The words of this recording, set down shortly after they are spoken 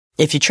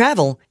If you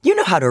travel, you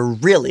know how to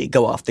really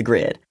go off the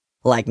grid.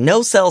 Like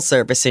no cell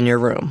service in your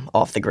room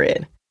off the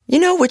grid. You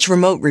know which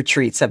remote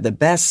retreats have the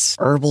best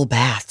herbal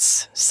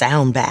baths,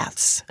 sound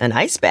baths, and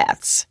ice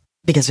baths.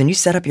 Because when you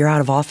set up your out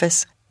of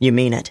office, you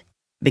mean it.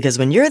 Because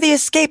when you're the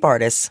escape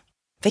artist,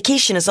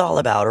 vacation is all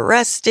about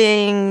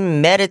resting,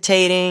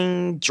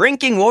 meditating,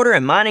 drinking water,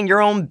 and minding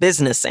your own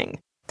businessing.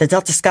 The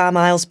Delta Sky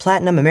Miles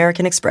Platinum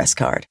American Express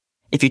card.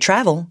 If you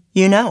travel,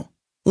 you know.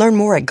 Learn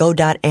more at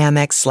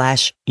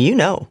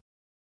go.amex/you-know.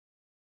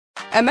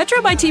 At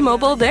Metro by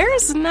T-Mobile,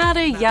 there's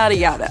nada yada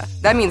yada.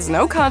 That means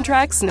no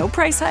contracts, no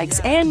price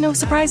hikes, and no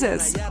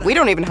surprises. We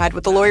don't even hide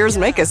what the lawyers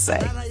make us say.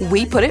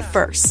 We put it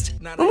first.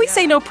 When we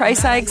say no price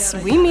hikes,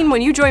 we mean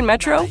when you join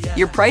Metro,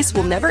 your price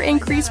will never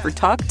increase for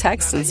talk,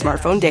 text, and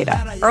smartphone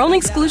data. Our only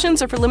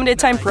exclusions are for limited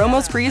time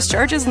promos, pre-use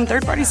charges, and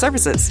third-party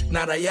services.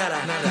 Nada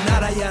yada,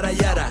 nada yada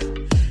yada.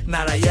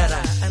 Nada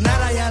yada,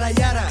 nada yada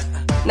yada.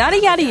 Nada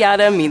yada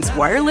yada means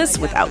wireless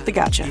without the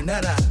gotcha.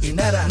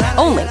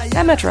 Only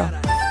at Metro.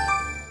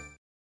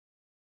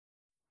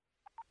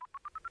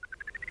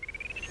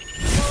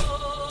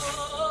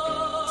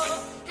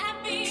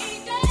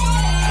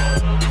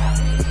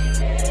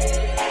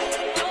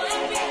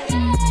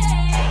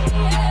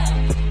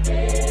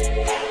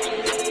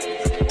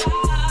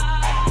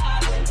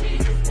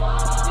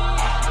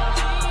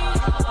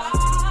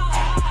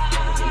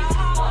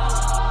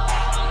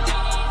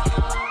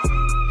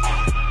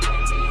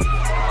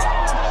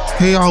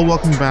 Hey y'all,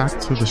 welcome back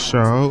to the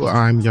show.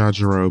 I'm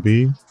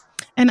Yajirobe.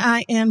 And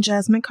I am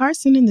Jasmine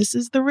Carson, and this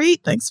is The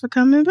Read. Thanks for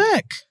coming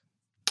back.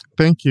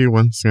 Thank you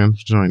once again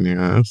for joining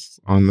us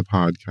on the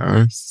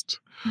podcast.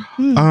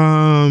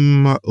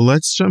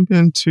 Let's jump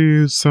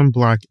into some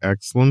Black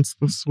excellence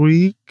this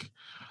week.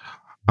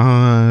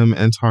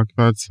 And talk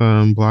about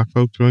some Black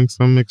folk doing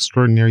some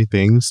extraordinary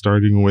things,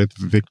 starting with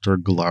Victor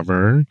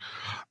Glover,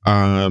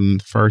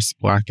 first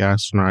Black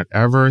astronaut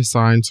ever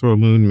assigned to a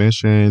moon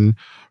mission,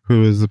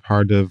 who is a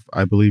part of,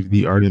 I believe,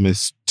 the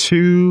Artemis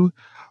 2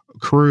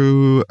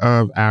 crew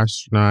of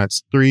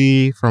astronauts,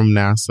 3 from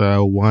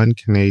NASA, 1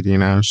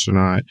 Canadian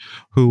astronaut,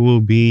 who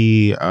will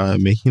be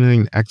making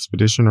an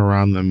expedition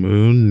around the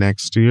moon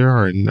next year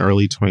or in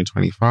early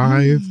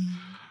 2025.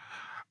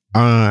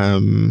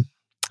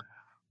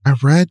 I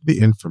read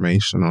the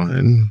information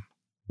on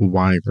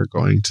why they're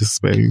going to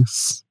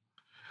space.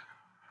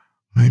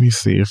 Let me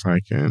see if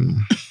I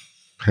can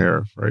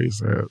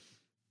paraphrase it.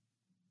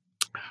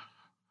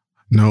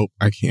 Nope,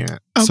 I can't.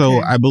 Okay.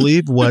 So I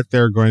believe what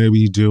they're going to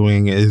be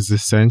doing is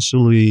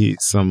essentially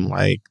some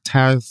like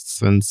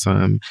tests and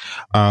some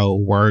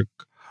work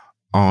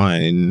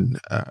on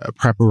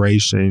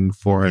preparation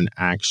for an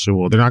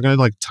actual, they're not going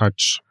to like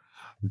touch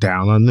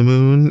down on the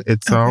moon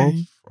itself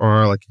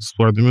or like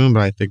explore the moon,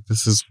 but I think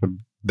this is for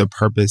the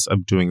purpose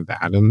of doing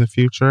that in the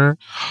future,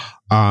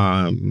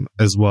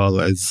 as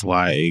well as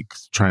like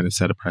trying to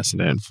set a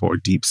precedent for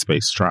deep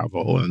space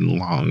travel and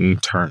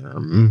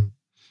long-term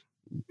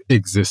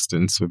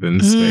existence within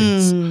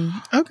space.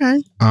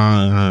 Okay.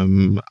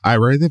 I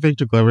read that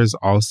Victor Glover is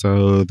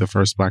also the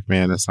first Black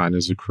man assigned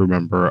as a crew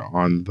member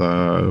on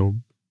the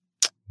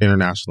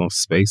International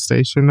Space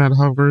Station that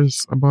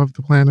hovers above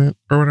the planet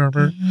or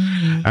whatever.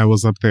 I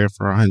was up there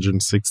for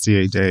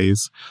 168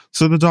 days.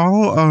 So the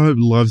doll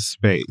loves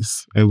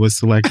space. It was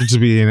selected to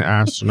be an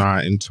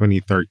astronaut in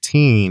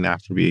 2013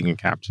 after being a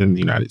captain in the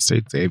United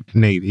States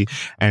Navy.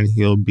 And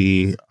he'll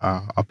be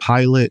a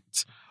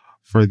pilot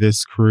for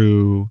this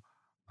crew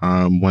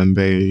when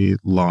they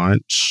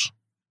launch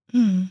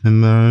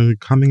in the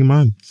coming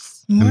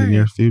months in the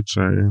near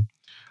future.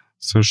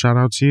 So shout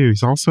out to you.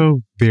 He's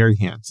also very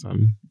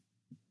handsome.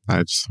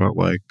 I just felt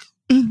like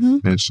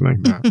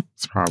mentioning that.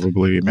 It's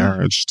probably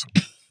marriage.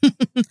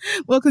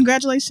 Well,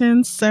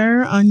 congratulations,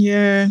 sir, on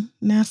your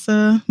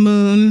NASA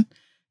moon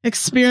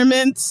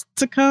experiments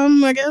to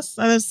come, I guess.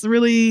 I just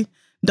really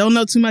don't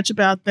know too much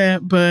about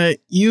that, but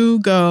you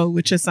go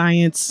with your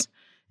science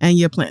and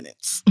your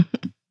planets.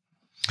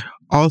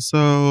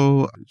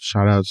 Also,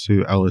 shout out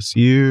to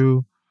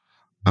LSU,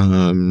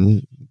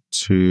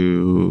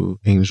 to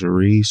Angel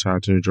Reese, shout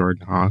out to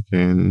Jordan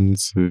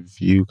Hawkins of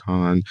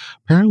UConn,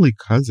 apparently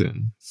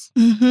cousins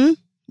from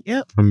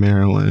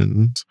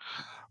Maryland,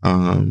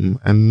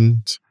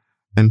 and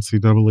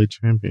NCAA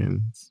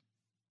champions.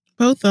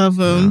 Both of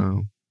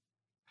them.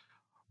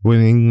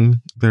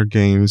 Winning their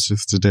games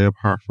just a day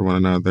apart from one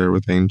another,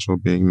 with Angel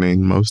being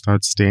named most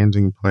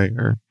outstanding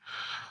player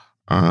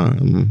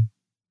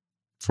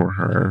for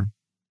her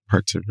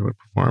particular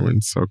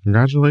performance. So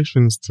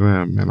congratulations to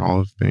them and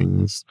all of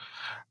things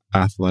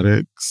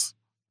athletics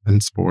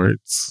and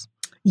sports.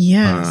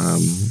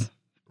 Yes.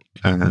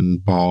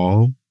 And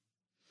ball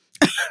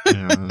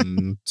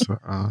and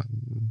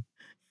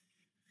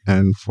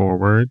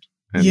forward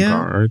and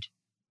guard.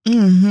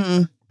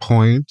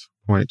 Point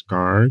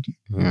guard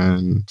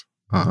and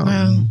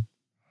wow.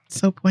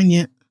 So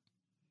poignant.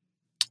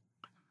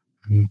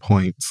 And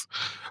points.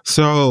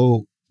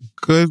 So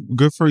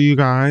good for you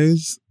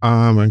guys.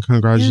 And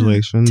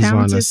congratulations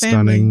on a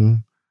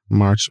stunning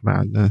March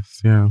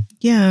Madness, yeah.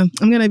 Yeah,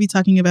 I'm going to be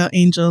talking about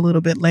Angel a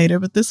little bit later,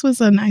 but this was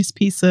a nice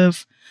piece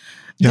of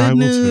good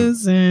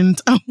news and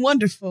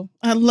wonderful.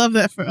 I love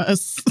that for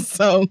us.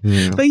 So,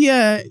 but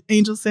yeah,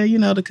 Angel said,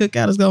 the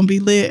cookout is going to be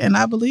lit. And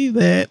I believe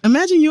that.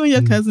 Imagine you and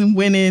your cousin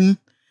winning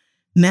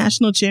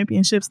national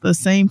championships the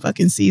same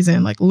fucking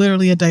season, like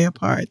literally a day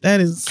apart.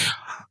 That is.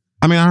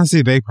 I mean,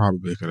 honestly, they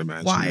probably could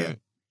imagine it.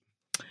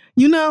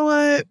 You know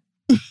what?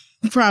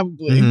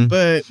 Probably,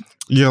 but.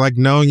 You're like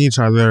knowing each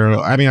other.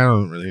 I mean, I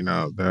don't really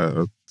know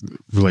the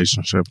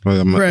relationship, but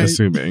I'm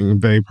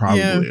assuming they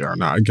probably are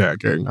not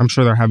gagging. I'm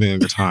sure they're having a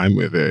good time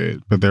with it,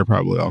 but they're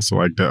probably also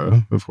like, duh,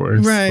 of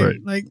course. Right.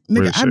 Like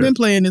nigga, I've been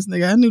playing this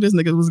nigga. I knew this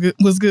nigga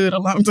was good a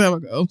long time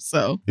ago.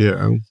 So.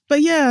 Yeah.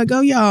 But yeah, go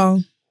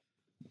y'all.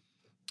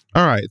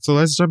 All right, so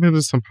let's jump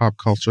into some pop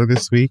culture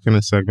this week in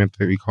a segment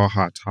that we call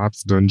Hot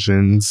Tops,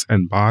 Dungeons,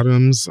 and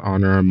Bottoms,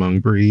 Honor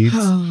Among Breeds.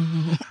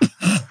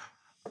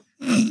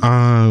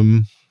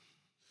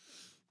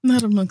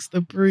 Not amongst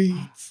the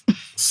breeds.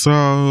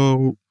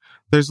 So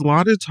there's a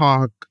lot of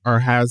talk, or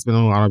has been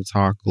a lot of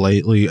talk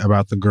lately,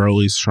 about the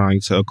girlies trying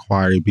to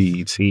acquire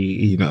BET.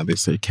 They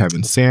say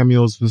Kevin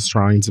Samuels was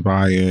trying to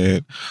buy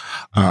it.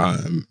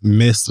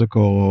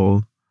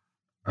 Mystical.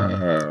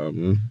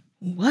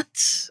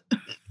 What?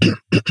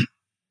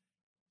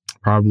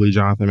 Probably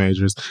Jonathan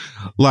Majors.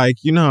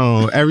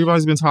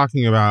 Everybody's been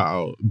talking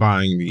about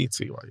buying BET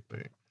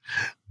lately.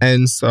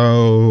 And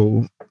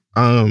so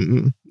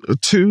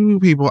two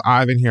people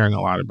I've been hearing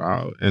a lot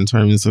about in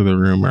terms of the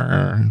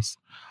rumors,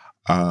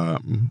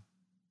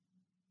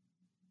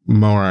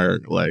 more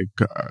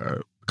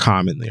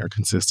commonly or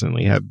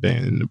consistently have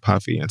been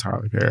Puffy and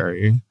Tyler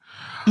Perry.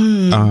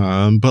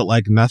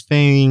 But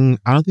nothing,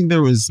 I don't think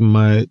there was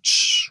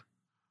much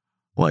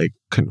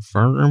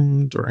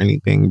confirmed or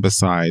anything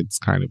besides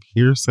kind of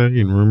hearsay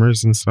and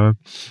rumors and stuff.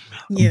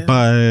 Yeah.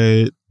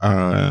 But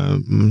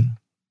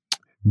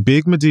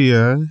Big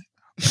Medea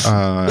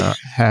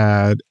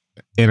had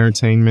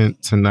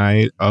entertainment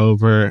tonight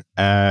over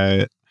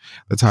at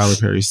the Tyler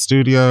Perry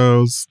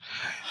Studios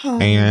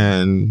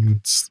and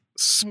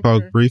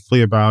spoke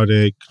briefly about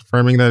it,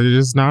 confirming that it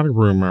is not a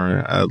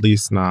rumor, at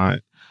least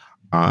not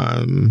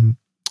on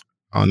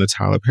the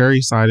Tyler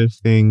Perry side of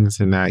things,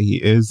 and that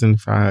he is, in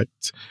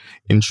fact,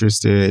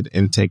 interested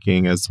in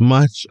taking as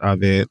much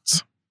of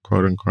it,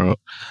 quote unquote,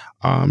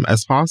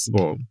 as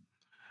possible.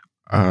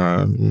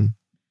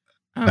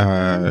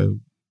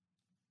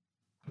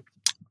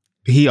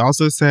 He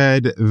also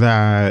said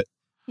that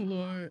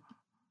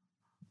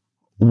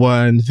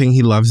one thing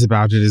he loves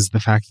about it is the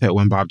fact that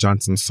when Bob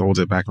Johnson sold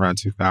it back around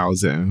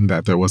 2000,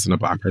 that there wasn't a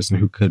Black person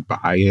who could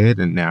buy it.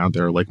 And now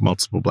there are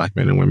multiple Black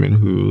men and women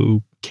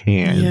who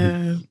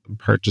can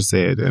purchase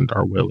it and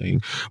are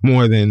willing,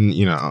 more than,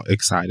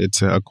 excited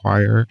to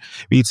acquire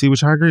BET,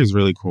 which I agree is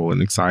really cool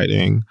and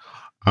exciting.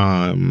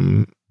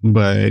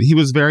 But he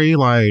was very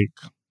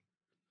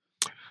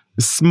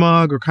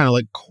smug or kind of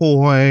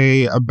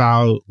coy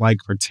about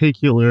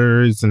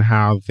particulars and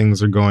how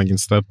things are going and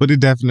stuff, but it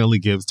definitely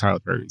gives Tyler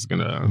Perry's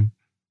gonna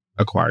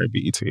acquire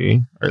BET,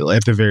 or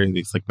at the very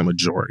least the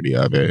majority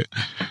of it.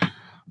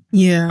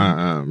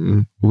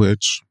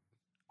 Which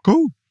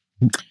cool.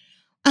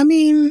 I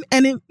mean,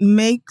 and it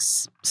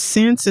makes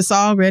sense. It's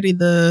already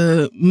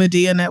the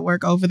Medea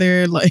network over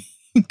there.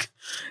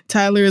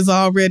 Tyler has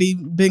already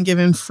been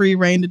given free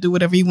reign to do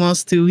whatever he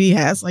wants to. He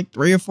has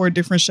 3 or 4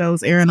 different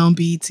shows airing on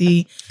BET.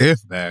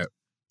 If that.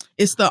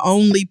 It's the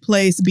only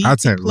place. BET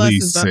I'd say at Plus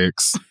least is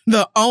 6.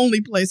 The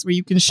only place where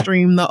you can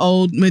stream the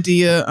old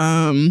Medea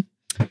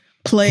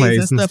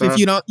plays and stuff. If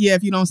you don't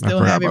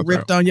still have it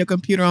ripped on your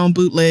computer on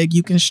bootleg,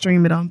 you can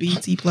stream it on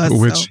BET Plus.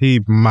 Which he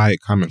might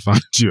come and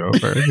find you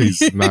over.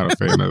 He's not a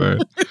fan of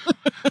that.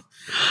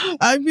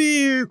 I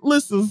mean,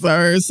 listen,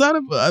 sir.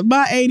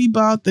 My 80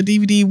 bought the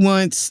DVD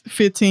once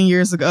 15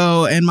 years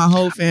ago, and my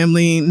whole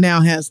family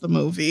now has the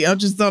movie. I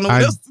just don't know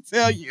what else to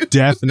tell you.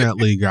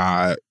 Definitely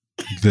got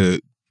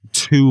the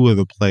 2 of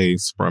the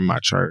plays from my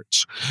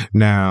church.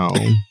 Now,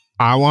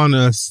 I want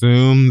to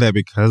assume that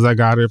because I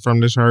got it from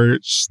the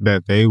church,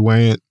 that they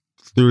went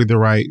through the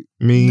right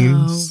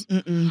means. No,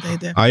 they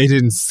definitely it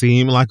didn't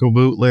seem like a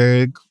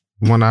bootleg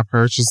when I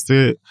purchased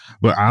it,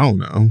 but I don't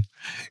know.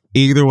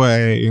 Either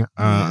way,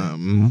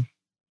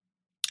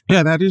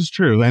 that is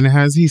true. And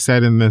as he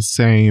said in the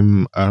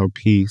same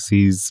piece,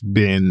 he's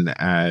been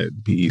at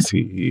BET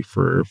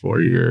for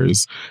 4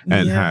 years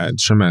and had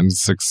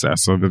tremendous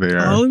success over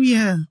there. Oh,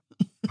 yeah.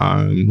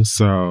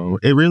 So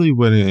it really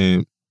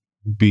wouldn't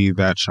be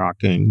that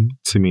shocking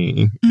to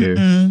me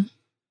if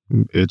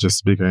it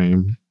just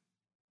became,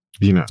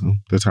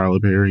 the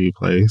Tyler Perry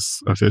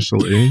place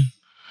officially.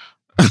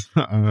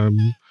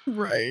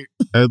 Right.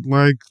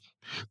 And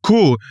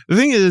cool. The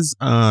thing is,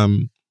 I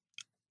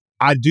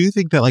do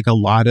think that a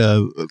lot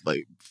of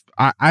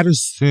I'd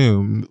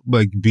assume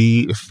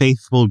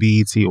faithful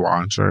BET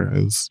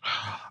watchers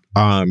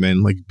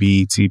and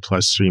BET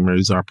Plus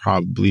streamers are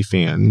probably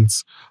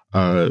fans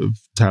of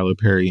Tyler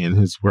Perry and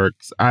his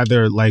works.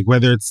 Either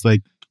whether it's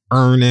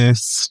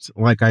earnest,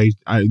 like I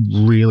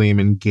really am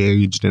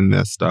engaged in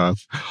this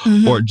stuff,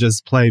 or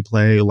just play,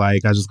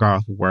 like I just got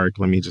off work,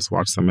 let me just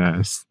watch some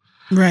mess.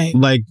 Right.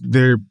 Like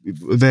they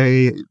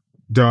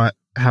don't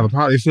have a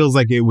problem. It feels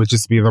like it would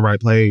just be the right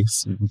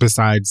place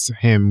besides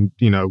him,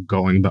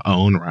 going the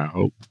own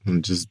route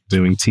and just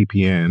doing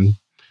TPN.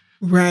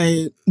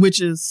 Right.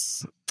 Which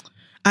is,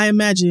 I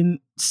imagine,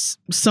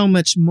 so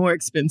much more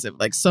expensive,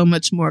 like so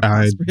much more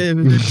cost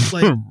prohibitive.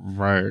 Like,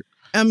 right.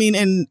 I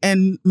mean,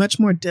 and much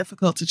more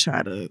difficult to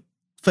try to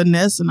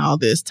finesse and all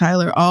this.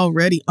 Tyler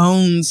already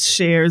owns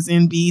shares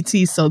in BET,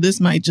 so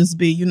this might just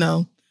be,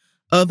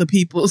 other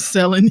people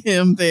selling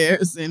him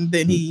theirs, and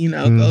then he,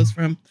 goes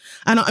from.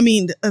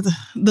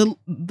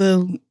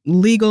 The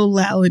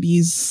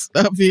legalities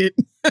of it.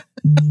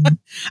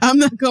 I'm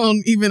not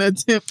going to even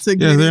attempt to.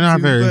 Yeah, they're not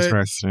very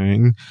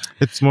interesting.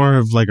 It's more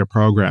of like a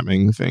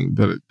programming thing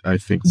that I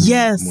think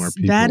more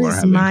people are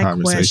having a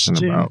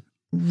conversation about.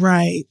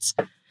 Right.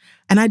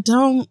 And I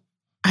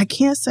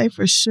can't say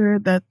for sure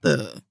that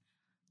the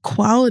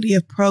quality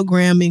of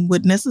programming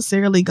would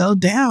necessarily go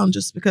down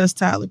just because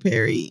Tyler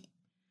Perry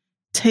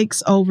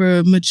takes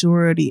over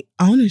majority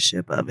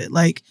ownership of it.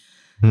 Like,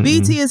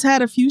 BT has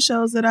had a few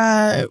shows that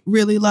I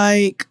really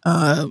like.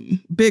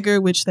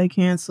 Bigger, which they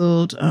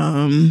canceled.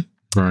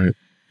 Right.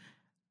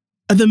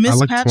 The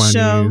Miss Pat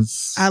show.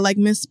 I like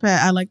Miss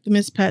Pat. I like the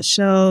Miss Pat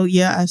show.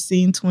 Yeah, I've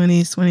seen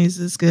 20s. 20s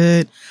is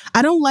good.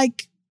 I don't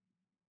like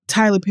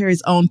Tyler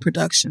Perry's own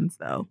productions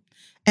though,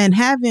 and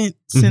haven't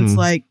since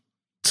like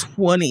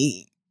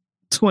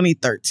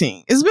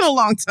 2013. It's been a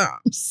long time.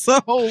 So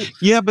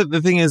yeah, but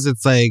the thing is,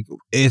 it's like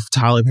if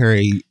Tyler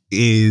Perry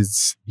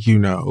is,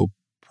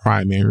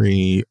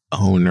 primary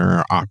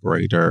owner,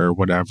 operator,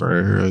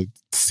 whatever,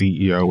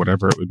 CEO,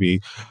 whatever it would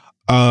be,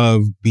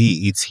 of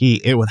BET,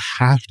 it would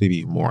have to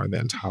be more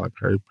than Tyler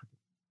Perry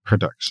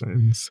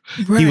Productions.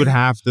 Right. He would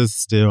have to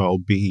still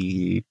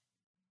be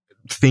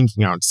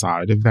thinking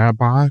outside of that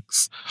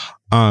box.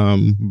 But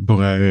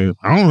I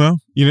don't know.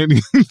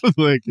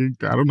 Like,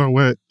 I don't know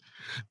what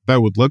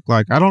that would look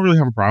like. I don't really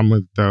have a problem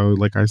with it, though.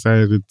 Like I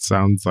said, it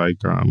sounds like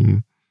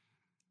a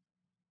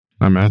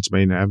match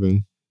made in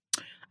heaven.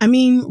 I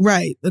mean,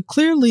 right.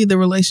 Clearly, the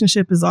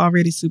relationship is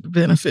already super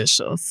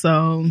beneficial.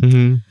 So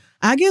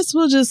I guess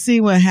we'll just see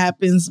what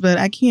happens. But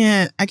I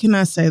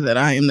cannot say that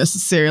I am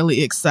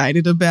necessarily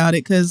excited about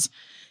it because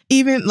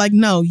even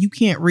no, you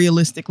can't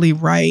realistically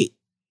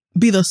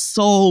be the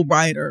sole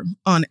writer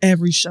on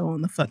every show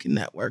on the fucking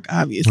network,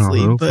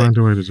 obviously. They'll find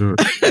a way to do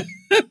it.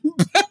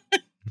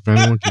 If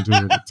anyone can do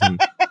it, it's him.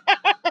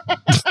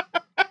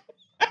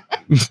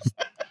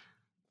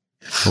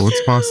 So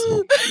it's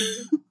possible.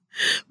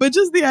 But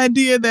just the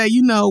idea that,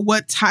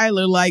 what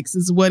Tyler likes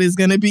is what is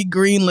going to be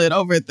greenlit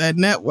over at that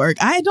network.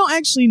 I don't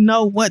actually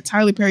know what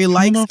Tyler Perry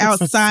likes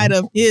outside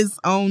of his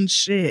own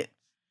shit.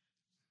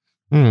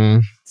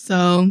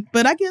 So,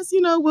 but I guess,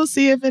 we'll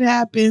see if it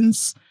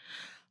happens.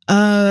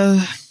 Yeah,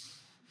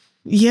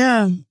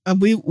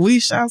 we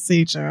shall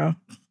see, child.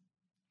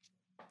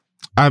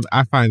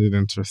 I find it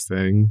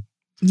interesting.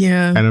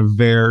 Yeah. And a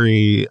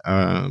very,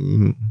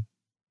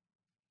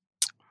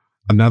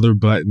 another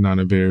button on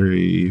a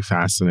very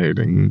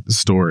fascinating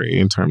story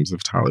in terms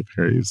of Tyler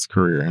Perry's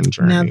career and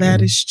journey. Now,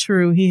 that is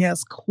true. He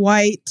has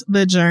quite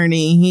the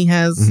journey. He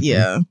has,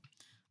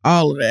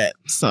 all of that.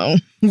 So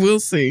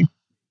we'll see.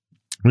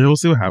 Yeah, we'll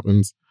see what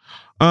happens.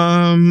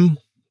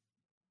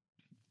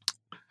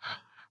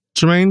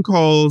 Jermaine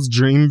Cole's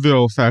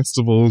Dreamville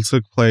Festival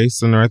took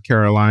place in North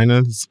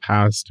Carolina this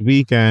past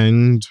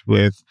weekend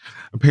with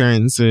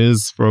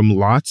appearances from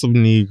lots of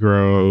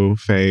Negro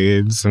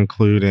faves,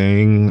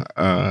 including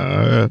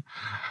Ari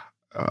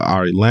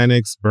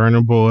Lennox,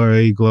 Burna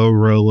Boy,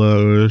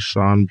 Glorilla,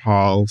 Sean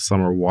Paul,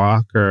 Summer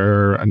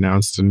Walker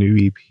announced a new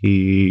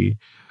EP.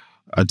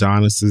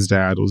 Adonis's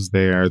dad was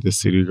there, the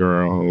City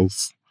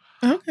Girls.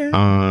 Okay.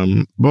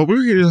 But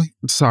we're here to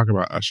talk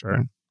about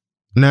Usher.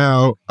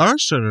 Now,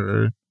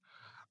 Usher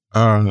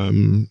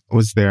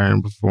was there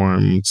and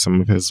performed some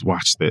of his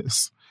Watch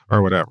This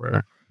or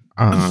whatever.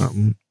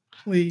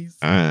 Please.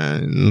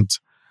 And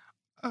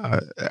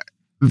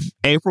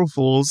April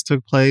Fools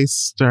took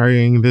place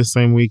during this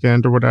same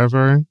weekend or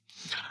whatever.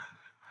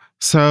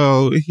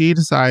 So he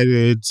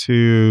decided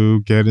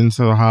to get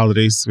into the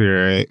holiday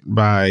spirit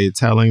by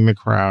telling the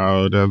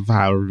crowd of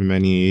however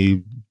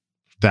many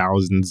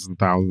thousands and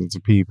thousands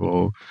of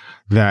people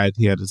that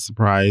he had a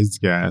surprise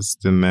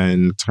guest, and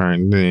then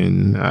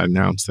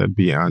announced that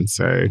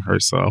Beyonce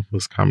herself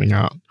was coming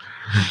out,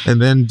 and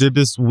then did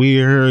this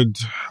weird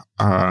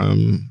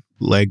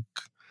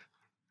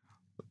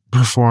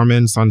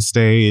performance on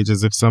stage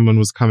as if someone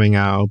was coming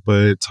out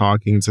but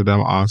talking to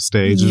them off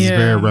stage. It's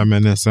very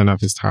reminiscent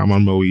of his time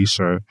on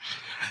Moesha.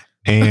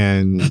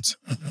 And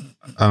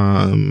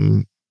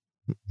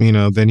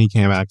then he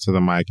came back to the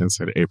mic and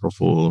said April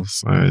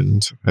Fools.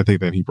 And I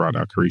think that he brought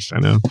out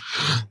Carisha.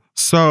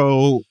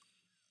 So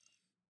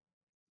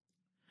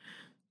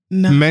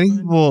many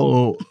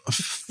people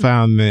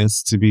found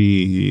this to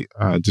be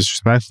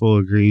disrespectful,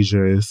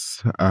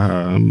 egregious,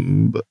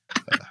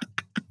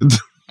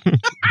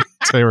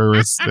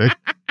 terroristic.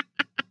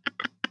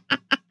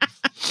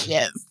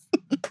 Yes.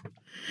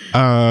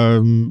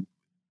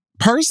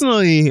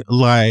 Personally,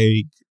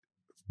 like,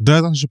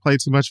 does Usher play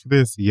too much for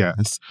this?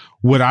 Yes.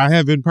 Would I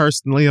have been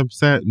personally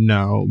upset?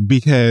 No,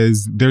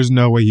 because there's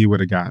no way he would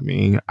have got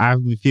me. I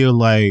feel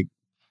like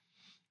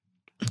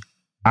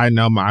I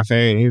know my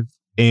fave,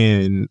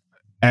 and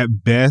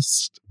at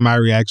best, my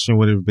reaction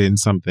would have been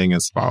something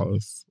as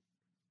follows.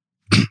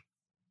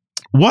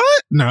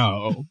 What?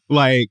 No.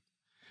 Like,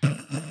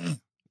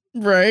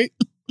 right.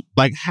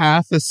 Like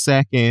half a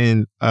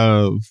second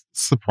of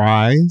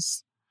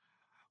surprise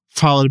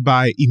followed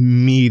by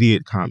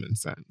immediate common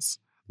sense.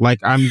 Like,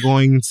 I'm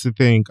going to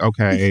think,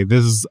 okay,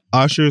 this is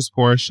Usher's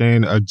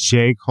portion of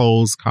J.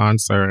 Cole's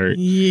concert.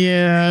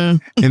 Yeah.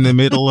 In the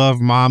middle of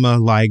Mama,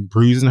 like,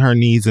 bruising her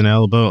knees and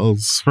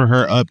elbows for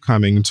her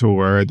upcoming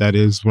tour. That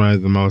is one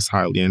of the most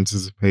highly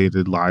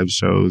anticipated live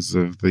shows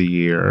of the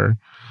year.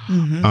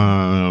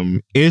 Mm-hmm.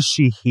 Is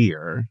she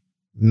here?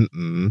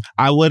 Mm-mm.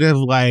 I would have,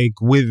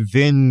 like,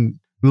 within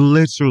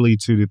literally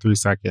 2 to 3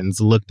 seconds,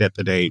 looked at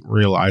the date,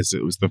 realized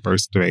it was the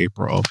 1st of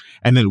April,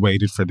 and then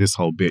waited for this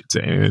whole bit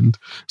to end.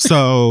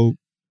 So,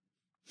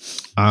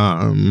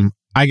 I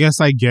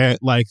guess I get,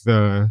 like,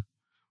 the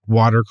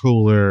water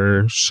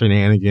cooler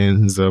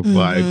shenanigans of,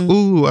 like,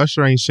 ooh,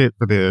 Usher ain't shit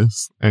for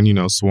this, and, you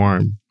know,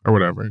 Swarm or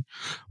whatever.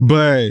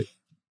 But,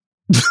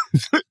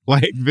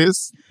 like,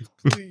 this...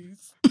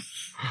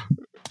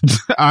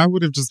 I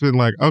would have just been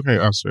like, okay,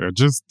 Usher,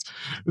 just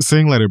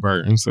sing Let It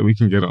Burn so we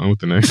can get on with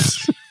the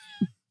next...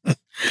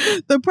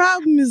 The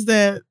problem is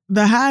that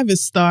the Hive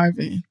is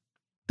starving.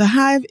 The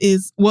Hive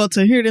is, well,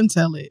 to hear them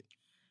tell it,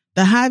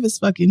 the Hive is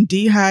fucking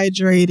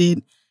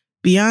dehydrated.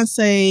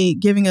 Beyonce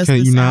giving us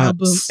this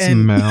album. Can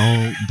you not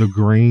smell the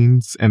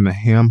greens and the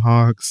ham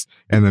hocks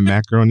and the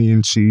macaroni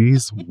and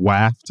cheese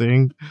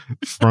wafting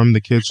from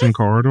the kitchen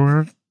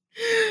corridor?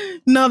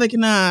 No, they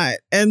cannot.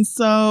 And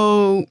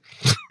so...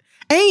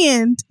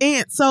 And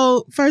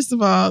so, first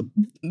of all,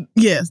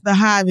 yes, the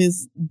Hive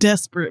is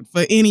desperate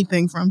for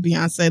anything from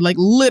Beyonce, like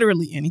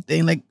literally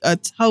anything, like a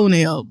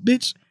toenail,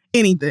 bitch,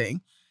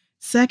 anything.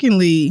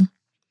 Secondly,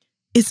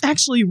 it's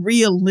actually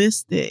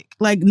realistic.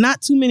 Like,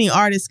 not too many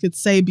artists could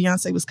say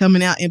Beyonce was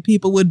coming out and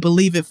people would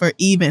believe it for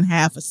even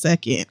half a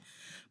second.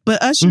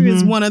 But Usher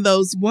is one of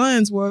those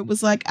ones where it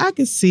was like, I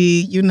could see,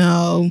 you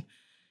know...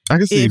 I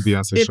could see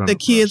Beyonce if the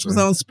kids was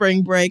on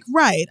spring break.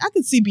 Right. I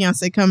could see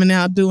Beyonce coming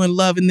out doing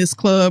Love in This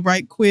Club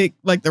right quick,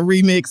 like the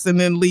remix, and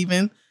then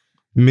leaving.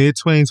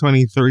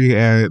 Mid-2023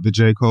 at the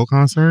J. Cole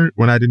concert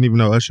when I didn't even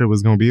know Usher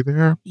was going to be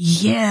there?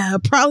 Yeah,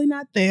 probably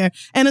not there.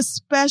 And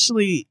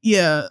especially,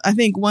 yeah, I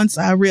think once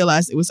I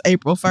realized it was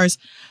April 1st,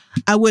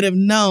 I would have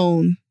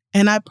known.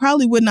 And I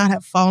probably would not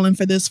have fallen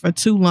for this for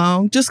too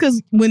long. Just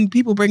because when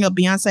people bring up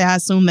Beyonce, I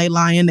assume they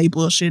lying, they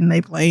bullshitting,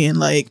 they playing.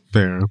 Like,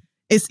 fair.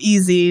 It's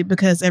easy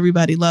because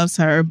everybody loves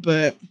her.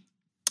 But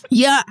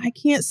yeah, I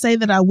can't say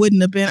that I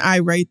wouldn't have been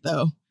irate,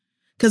 though.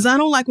 Because I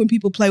don't like when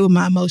people play with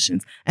my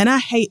emotions. And I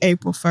hate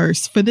April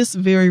 1st for this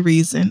very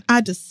reason.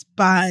 I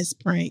despise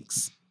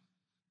pranks.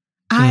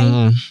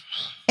 I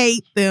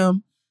hate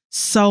them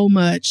so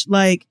much.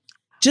 Like,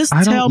 just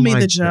tell me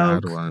the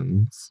joke.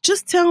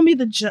 Just tell me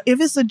the joke. If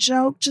it's a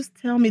joke, just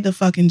tell me the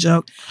fucking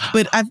joke.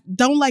 But I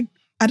don't like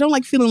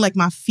feeling like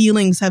my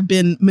feelings have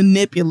been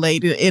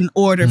manipulated in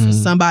order for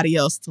somebody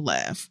else to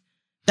laugh.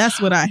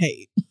 That's what I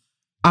hate.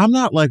 I'm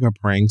not like a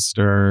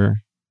prankster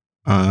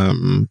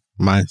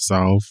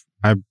myself.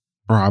 I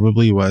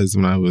probably was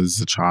when I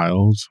was a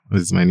child,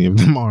 as many of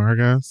them are, I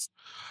guess.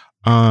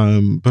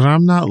 But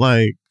I'm not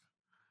like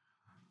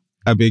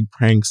a big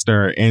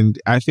prankster. And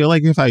I feel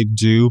like if I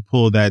do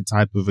pull that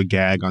type of a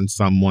gag on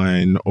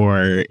someone,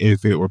 or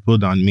if it were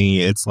pulled on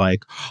me, it's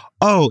like,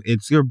 oh,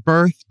 it's your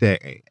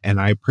birthday.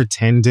 And I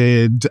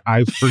pretended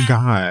I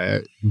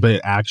forgot, but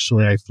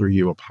actually I threw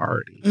you a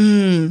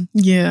party.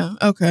 Yeah.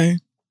 Okay.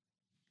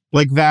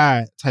 Like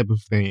that type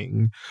of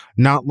thing.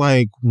 Not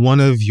like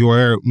one of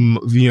your, one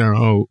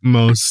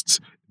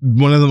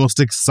of the most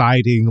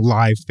exciting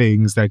live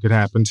things that could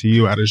happen to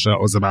you at a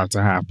show is about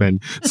to happen.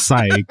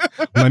 Psych.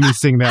 Let me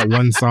sing that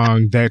one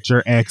song that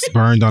your ex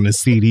burned on a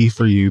CD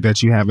for you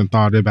that you haven't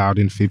thought about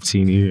in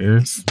 15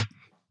 years.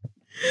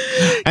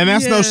 And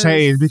that's no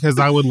shade, because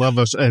I would love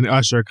an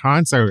Usher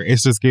concert.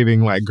 It's just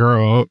giving like,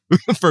 girl,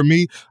 for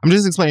me, I'm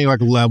just explaining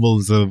like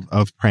levels of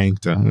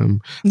prankdom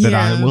that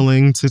I'm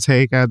willing to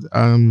take at,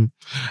 and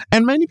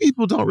many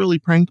people don't really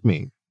prank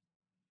me.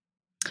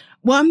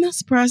 Well, I'm not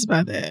surprised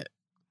by that.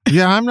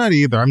 Yeah, I'm not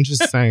either. I'm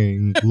just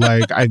saying,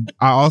 like, I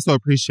also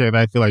appreciate that.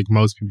 I feel like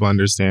most people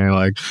understand,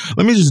 like,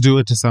 let me just do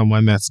it to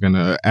someone that's going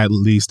to at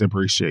least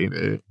appreciate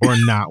it or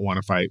not want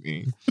to fight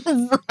me.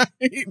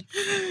 Right.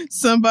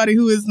 Somebody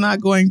who is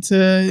not going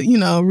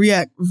to,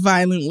 react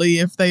violently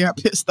if they are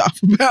pissed off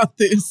about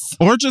this.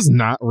 Or just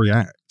not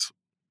react.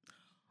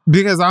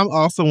 Because I'm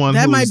also one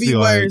that who might be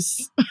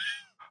worse. Like,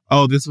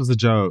 oh, this was a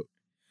joke.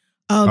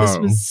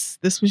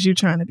 This was you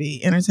trying to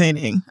be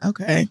entertaining.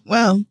 Okay.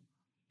 Well.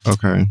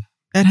 Okay.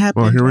 That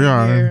happened. Well, here we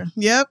are. Here.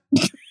 Yep.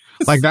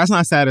 Like, that's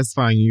not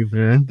satisfying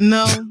either.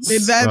 No,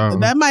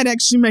 that might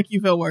actually make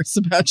you feel worse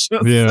about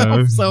yourself.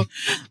 Yeah. So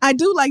I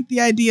do like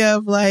the idea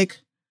of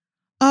like,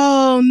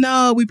 oh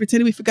no, we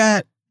pretended we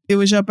forgot it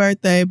was your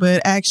birthday,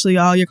 but actually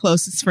all your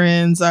closest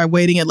friends are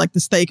waiting at like the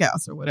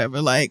steakhouse or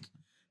whatever. Like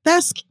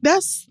that's,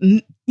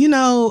 you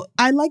know,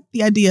 I like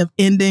the idea of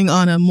ending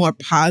on a more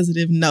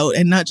positive note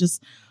and not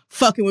just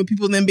fucking with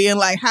people and then being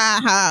like,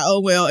 ha ha, oh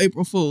well,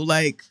 April Fool.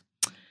 Like,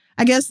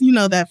 I guess, you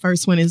know, that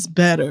first one is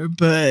better,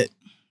 but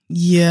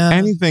yeah.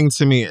 Anything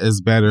to me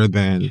is better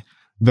than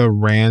the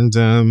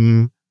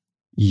random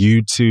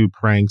YouTube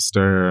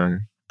prankster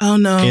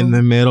in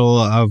the middle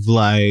of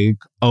like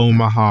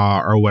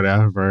Omaha or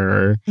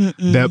whatever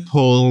that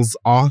pulls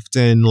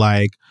often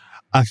like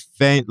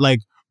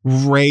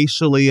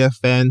racially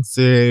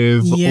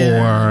offensive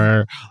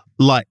or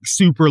like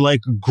super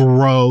like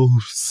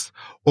gross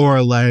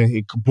or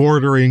like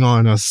bordering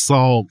on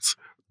assault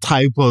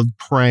type of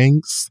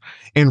pranks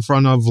in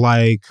front of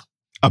like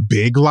a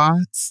Big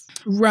Lots.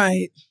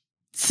 Right.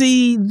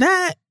 See,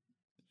 that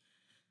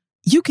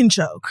you can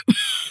joke.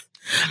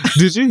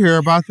 Did you hear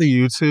about the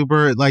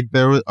YouTuber? Like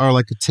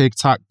like a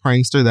TikTok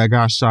prankster that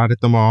got shot at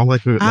the mall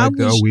like a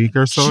week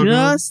or so ago?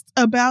 Just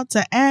about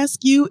to ask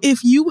you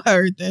if you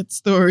heard that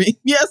story.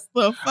 Yes,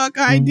 the fuck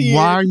I did.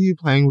 Why are you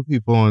playing with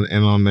people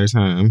and on their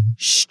time?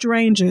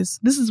 Strangers.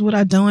 This is what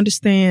I don't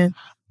understand.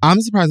 I'm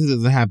surprised it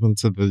doesn't happen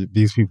to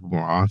these people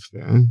more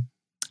often.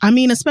 I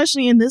mean,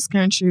 especially in this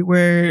country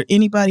where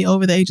anybody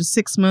over the age of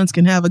 6 months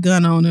can have a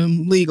gun on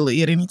them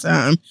legally at any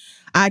time.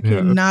 I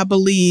cannot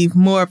believe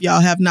more of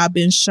y'all have not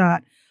been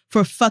shot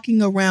for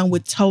fucking around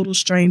with total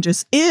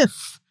strangers.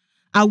 If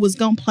I was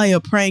going to play a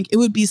prank, it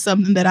would be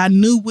something that I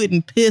knew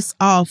wouldn't piss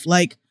off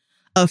like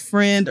a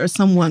friend or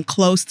someone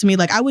close to me.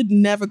 Like I would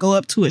never go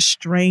up to a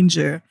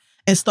stranger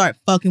and start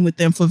fucking with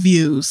them for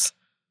views.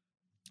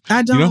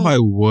 I don't. You know who I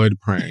would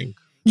prank?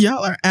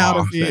 Y'all are out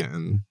of it.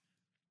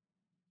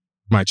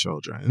 My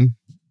children.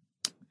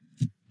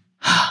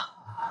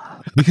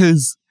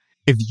 Because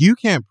if you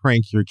can't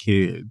prank your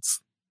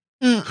kids,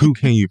 who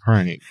can you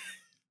prank?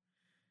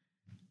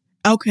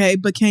 Okay,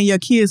 but can your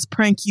kids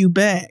prank you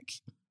back?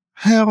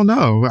 Hell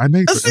no. I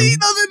make See,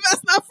 no, then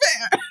that's not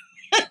fair.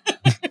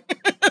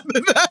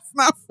 That's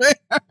not fair.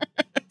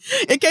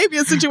 It can't be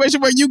a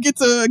situation where you get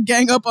to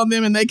gang up on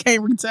them and they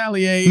can't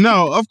retaliate.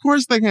 No, of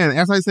course they can.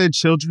 As I said,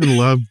 children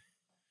love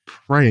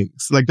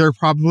pranks. Like, they're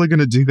probably going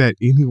to do that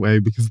anyway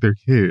because they're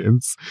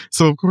kids.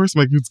 So, of course,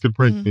 my kids could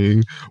prank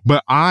me.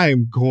 But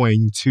I'm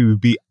going to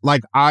be,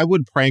 like, I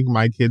would prank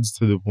my kids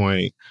to the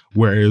point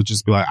where it would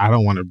just be like, I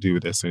don't want to do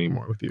this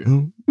anymore with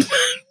you.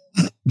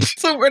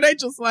 So, were they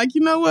just like,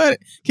 you know what?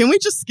 Can we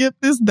just skip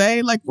this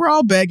day? Like, we're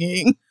all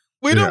begging.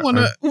 We don't want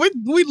to,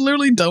 we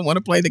literally don't want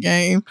to play the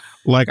game.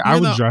 Like, I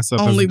would dress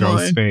up as a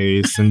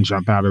Ghostface and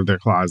jump out of their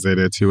closet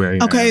at 2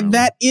 a.m. Okay,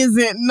 that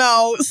isn't,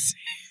 no.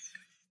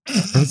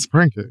 That's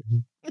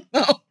pranking.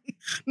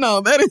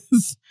 No, that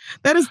is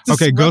disrupting.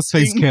 Okay,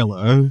 Ghostface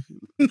Killer.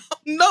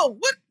 No,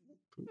 what?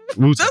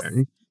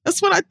 Wu-Tang.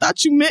 That's what I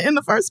thought you meant in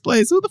the first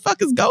place. Who the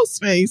fuck is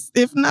Ghostface?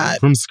 If not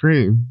from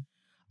Scream.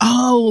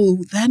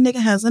 Oh, that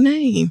nigga has a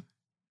name.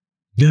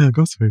 Yeah,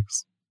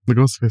 Ghostface. The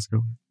Ghostface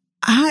Killer.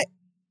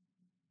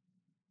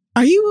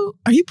 Are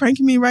you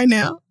pranking me right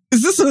now?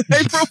 Is this an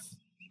April?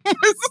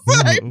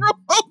 April?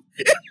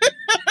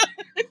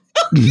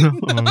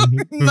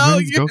 No,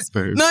 you're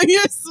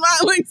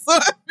smiling, so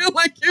I feel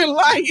like you're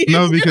lying.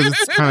 No, because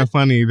it's kind of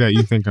funny that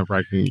you think I'm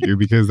pranking you,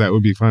 because that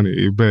would be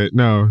funny. But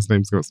no, his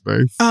name's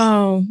Ghostface.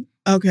 Oh,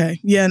 okay.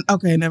 Yeah,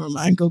 okay, never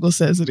mind. Google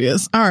says it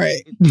is. All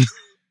right.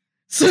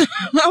 So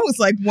I was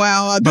like,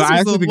 wow, this was a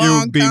long time. But I think it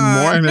would be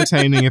more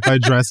entertaining if I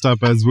dressed up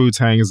as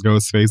Wu-Tang as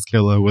Ghostface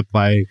Killer with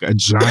like a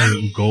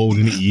giant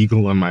golden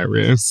eagle on my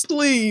wrist.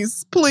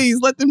 Please,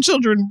 let them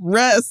children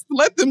rest.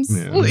 Let them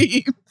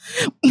sleep.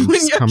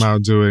 Just come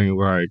out doing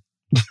like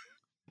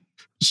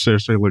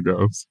Shayla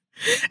Ghost.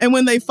 And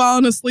when they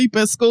falling asleep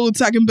at school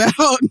talking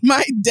about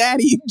my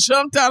daddy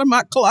jumped out of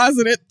my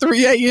closet at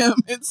 3 a.m.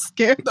 and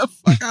scared the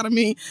fuck out of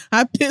me.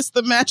 I pissed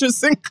the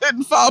mattress and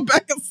couldn't fall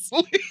back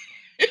asleep.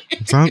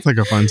 Sounds like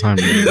a fun time.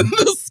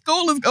 The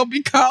school is going to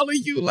be calling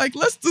you like,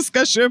 let's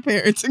discuss your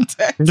parenting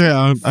tactics.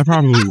 Yeah, I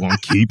probably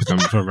won't keep them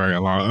for very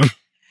long.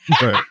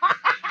 But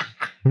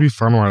it'll be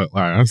fun while it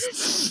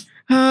lasts.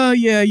 Oh,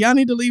 yeah. Y'all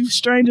need to leave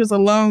strangers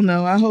alone,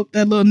 though. I hope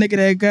that little nigga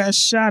that got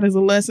shot is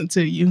a lesson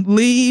to you.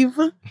 Leave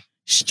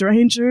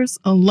strangers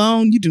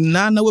alone. You do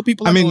not know what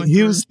people are going through.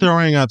 He was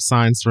throwing up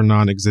signs for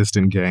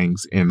non-existent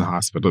gangs in the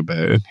hospital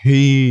bed.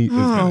 He is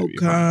going to be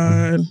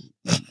fine.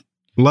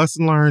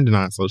 Lesson learned,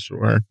 not so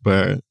sure,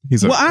 but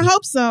he's okay. Well, I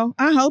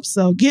hope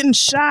so. Getting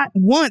shot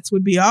once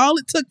would be all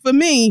it took for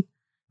me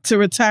to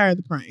retire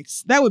the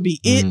pranks. That would be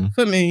it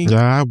for me.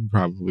 Yeah, I would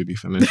probably be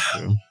finished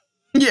too.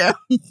 Yeah.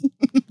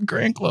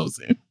 Grand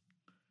closing.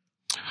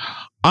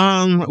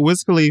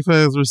 Wiz Khalifa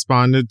has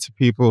responded to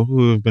people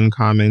who have been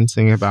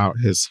commenting about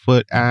his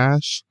foot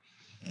ash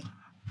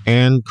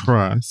and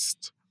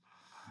crust.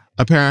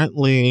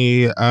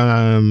 Apparently,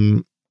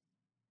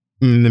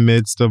 in the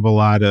midst of a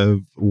lot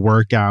of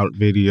workout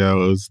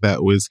videos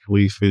that Wiz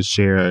Khalifa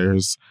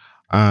shares,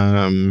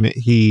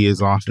 he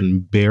is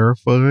often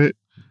barefoot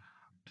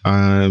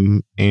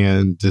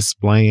and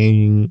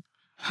displaying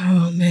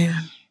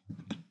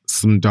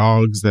some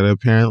dogs that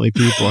apparently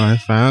people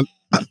have found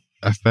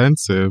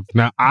offensive.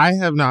 Now, I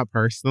have not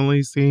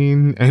personally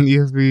seen any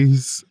of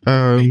these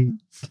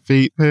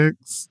feet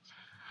pics,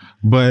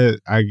 but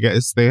I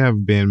guess they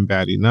have been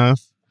bad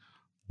enough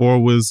for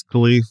Wiz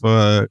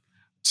Khalifa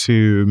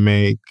to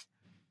make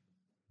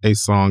a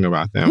song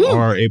about them. Woo!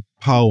 Or a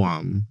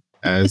poem,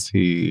 as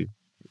he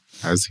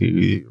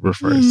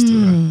refers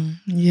to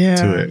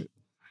it.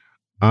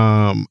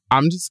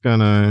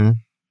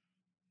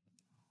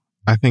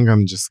 I think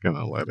I'm just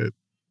gonna let it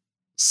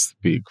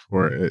speak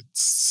for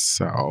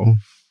itself.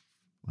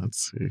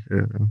 Let's see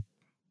here.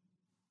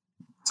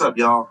 What's up,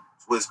 y'all?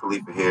 It's Wiz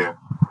Khalifa here.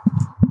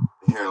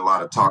 Been hearing a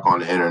lot of talk on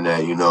the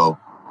internet, you know.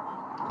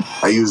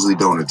 I usually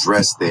don't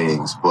address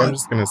things, but I'm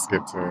just gonna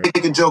skip to it.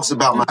 Making jokes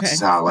about this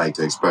is how I like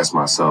to express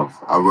myself.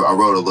 I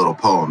wrote a little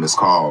poem. It's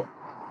called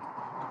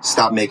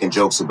 "Stop Making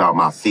Jokes About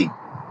My Feet."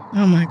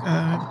 Oh my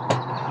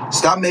God.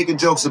 Stop making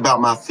jokes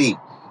about my feet,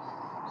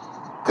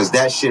 cause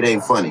that shit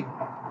ain't funny.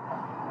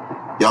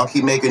 Y'all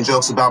keep making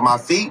jokes about my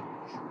feet,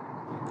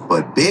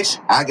 but bitch,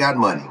 I got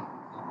money.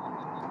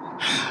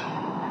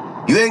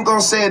 You ain't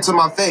gonna say it to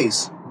my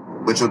face,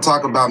 but you'll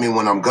talk about me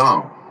when I'm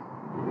gone.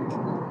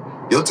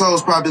 Your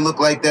toes probably look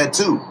like that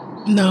too.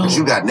 No. Cause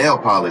you got nail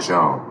polish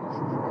on.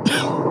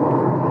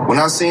 When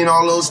I seen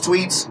all those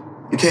tweets,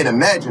 you can't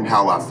imagine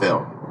how I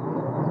felt.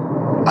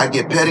 I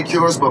get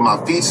pedicures, but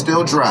my feet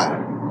still dry.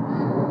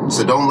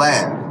 So don't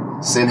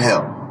laugh, send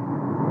help.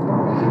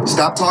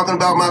 Stop talking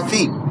about my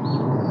feet,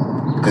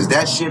 cause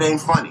that shit ain't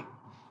funny.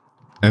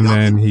 And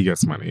then he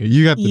gets money.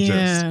 You got the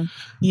gist.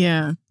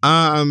 Yeah.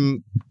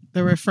 The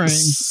refrain.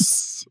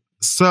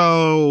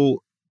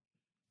 So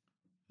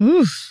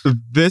oof.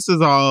 This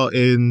is all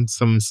in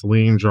some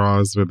Celine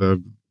draws with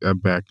a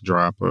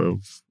backdrop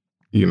of,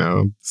 you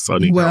know,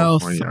 sunny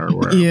California or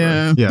wherever.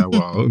 Yeah. Yeah,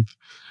 well.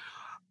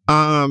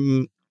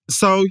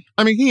 So,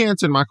 I mean, he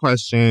answered my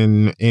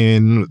question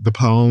in the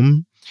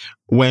poem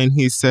when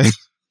he said...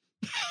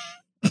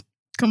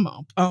 Come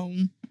on,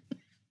 poem.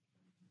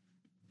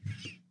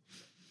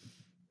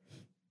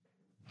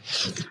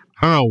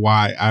 I don't know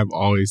why I've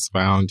always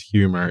found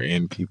humor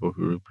in people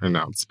who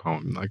pronounce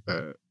poem like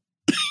that.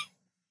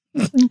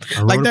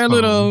 Like they're a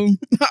little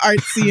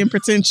artsy and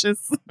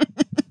pretentious.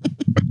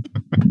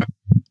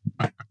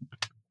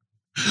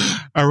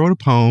 I wrote a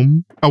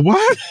poem. A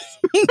what?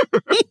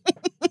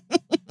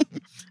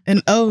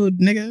 An ode,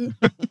 nigga.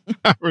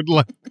 I would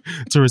like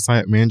to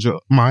recite Maya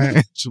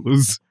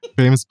Angelou's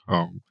famous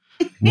poem.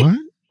 What?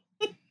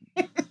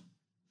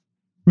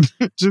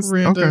 Just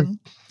random.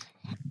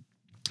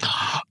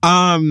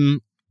 Okay.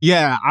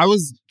 Yeah, I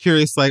was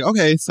curious, like,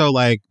 okay, so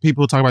like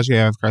people talk about you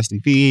have crusty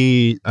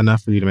feet,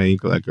 enough for you to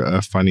make like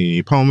a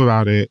funny poem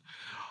about it.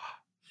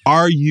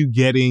 Are you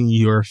getting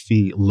your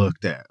feet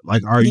looked at?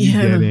 Like, are you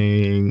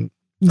getting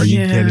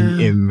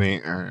in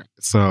there?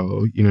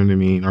 So, you know what I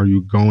mean? Are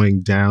you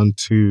going down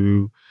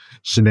to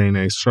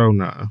Shanae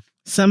Strona?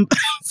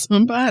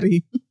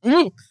 Somebody. You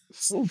know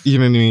what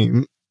I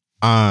mean?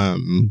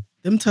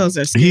 Them toes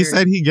are scary. He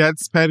said he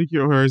gets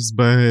pedicures,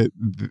 but,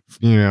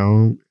 you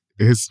know,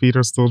 his feet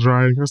are still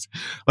dry.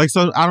 Like,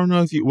 so I don't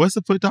know if what's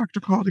the foot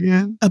doctor called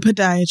again? A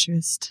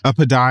podiatrist. A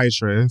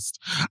podiatrist.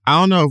 I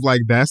don't know if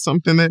like that's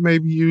something that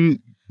maybe you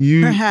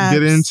perhaps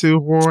get into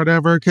or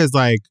whatever. Cause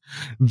like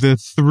the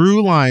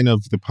through line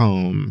of the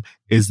poem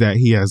is that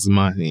he has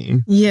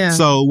money. Yeah.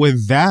 So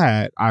with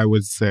that, I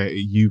would say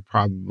you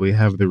probably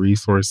have the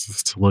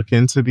resources to look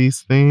into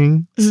these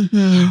things.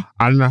 Mm-hmm.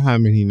 I don't know how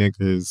many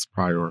niggas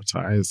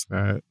prioritize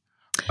that.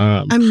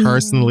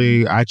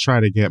 Personally, I try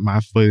to get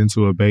my foot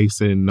into a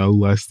basin no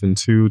less than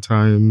 2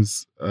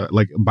 times,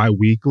 like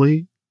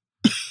bi-weekly.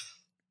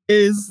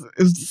 Is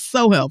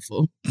so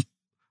helpful.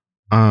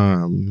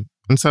 And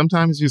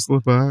sometimes you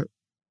slip up.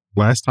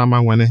 Last time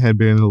I went, it had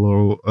been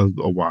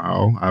a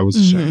while. I was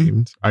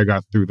ashamed. Mm-hmm. I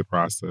got through the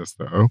process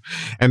though.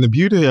 And the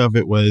beauty of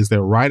it was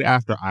that right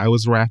after I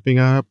was wrapping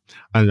up,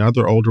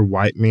 another older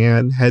white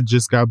man had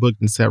just got booked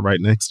and sat right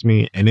next to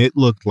me. And it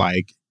looked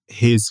like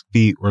his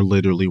feet were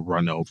literally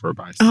run over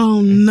by something.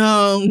 Oh,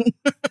 no.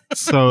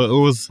 So it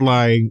was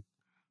like,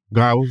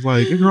 God was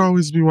like, it could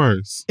always be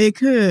worse. It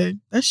could.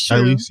 That's true.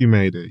 At least you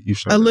made it. You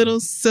showed a little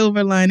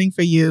silver lining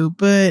for you.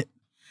 But,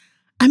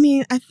 I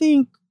mean, I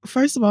think,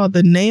 first of all,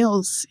 the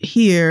nails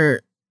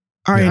here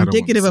are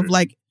indicative of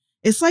like,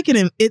 it's like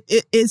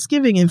it's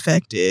giving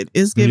infected.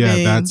 It's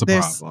giving, that's a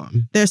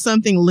problem. There's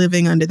something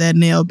living under that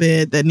nail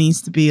bed that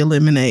needs to be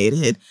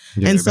eliminated.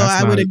 Yeah, and so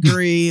I would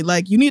agree.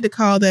 Like, you need to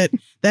call that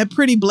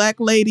pretty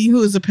black lady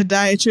who is a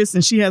podiatrist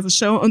and she has a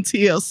show on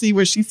TLC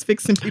where she's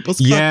fixing people's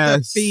fucked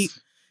up feet.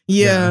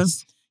 Yeah.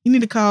 Yes. You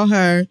need to call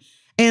her.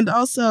 And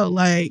also,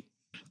 like,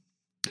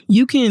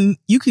 you can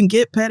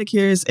get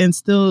pedicures and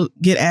still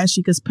get ashy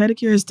because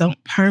pedicures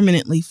don't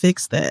permanently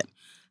fix that.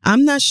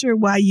 I'm not sure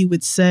why you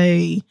would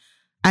say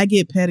I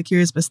get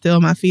pedicures, but still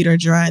my feet are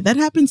dry. That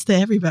happens to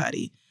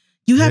everybody.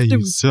 You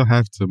still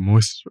have to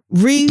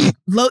moisturize.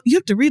 You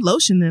have to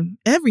re-lotion them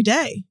every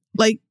day,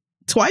 like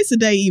twice a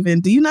day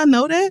even. Do you not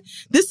know that?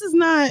 This is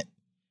not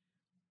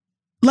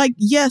like,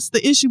 yes,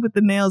 the issue with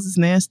the nails is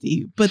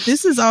nasty, but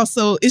this is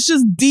also, it's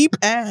just deep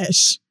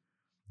ash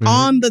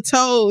on the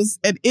toes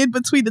and in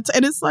between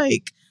and it's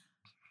like,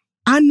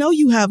 I know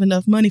you have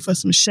enough money for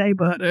some shea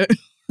butter.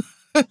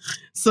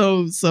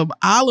 So some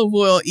olive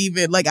oil,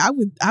 even like I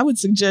would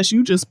suggest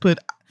you just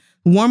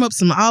warm up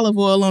some olive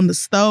oil on the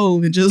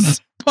stove and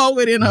just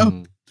pour it in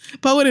a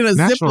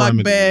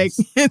Ziploc bag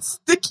and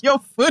stick your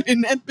foot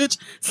in that bitch.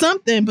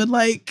 Something, but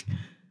like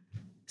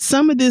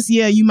some of this,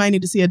 yeah, you might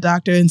need to see a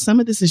doctor, and some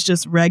of this is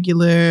just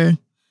regular.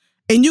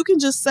 And you can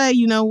just say,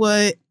 you know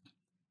what,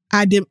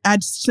 I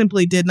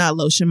simply did not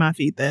lotion my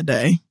feet that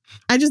day.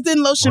 I just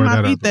didn't lotion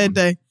my feet that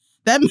day.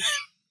 That.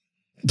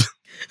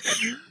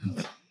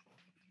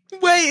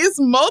 Wait, it's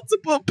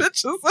multiple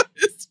pictures of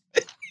his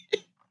face.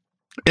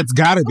 It's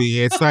gotta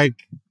be. It's like,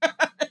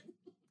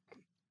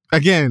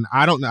 again,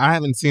 I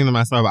haven't seen them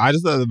myself. I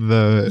just thought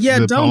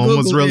the poem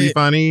was really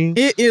funny.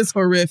 It is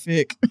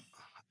horrific.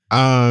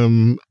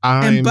 And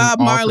Bob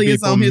Marley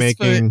is on his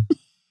foot.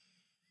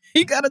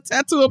 He got a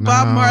tattoo of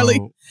Bob Marley,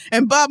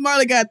 and Bob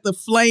Marley got the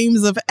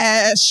flames of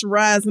ash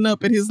rising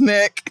up in his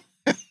neck.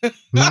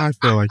 Now I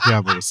feel like you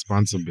have a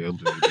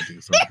responsibility to do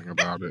something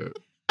about it.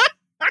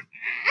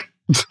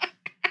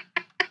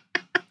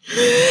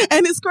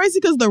 And it's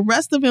crazy because the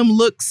rest of him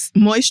looks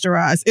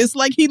moisturized. It's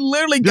like he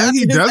literally got to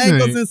his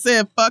ankles and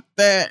said, fuck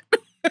that.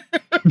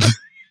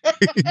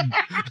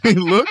 He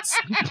looks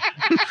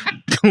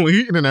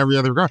clean in every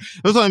other regard.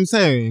 That's what I'm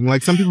saying.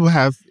 Like, some people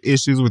have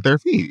issues with their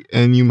feet,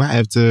 and you might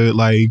have to,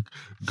 like,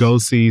 go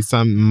see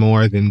something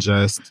more than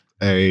just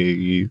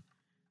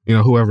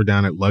whoever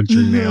down at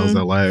Luxury Nails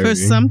LA. For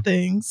some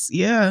things,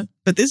 yeah.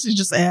 But this is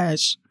just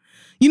ash.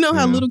 You know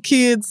how little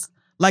kids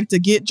like to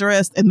get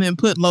dressed and then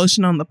put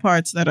lotion on the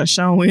parts that are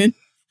showing.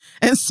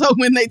 And so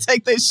when they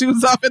take their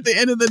shoes off at the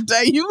end of the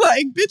day, you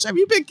like, bitch, have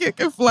you been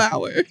kicking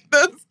flour?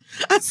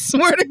 I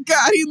swear to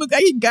God, he looked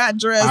like he got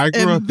dressed. I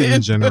grew up in a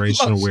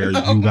generation where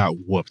you got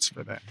whooped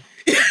for that.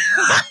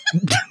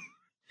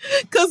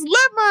 Cause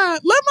let my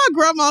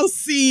grandma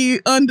see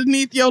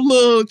underneath your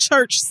little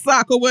church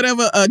sock or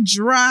whatever a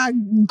dry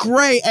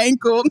gray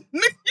ankle.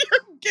 You're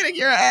getting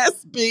your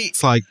ass beat.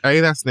 It's like, A,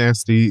 that's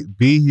nasty.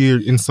 B,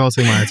 you're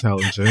insulting my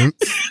intelligence.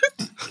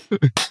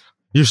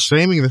 You're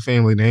shaming the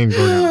family name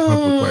going out in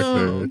public like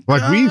that.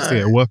 Like, we used to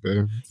get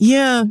whooping.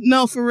 Yeah,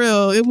 no, for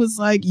real. It was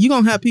like, you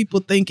gonna have people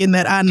thinking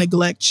that I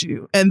neglect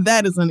you, and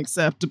that is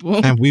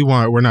unacceptable. And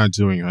we're not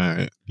doing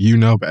that. You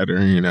know better,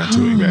 and you're not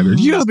doing better.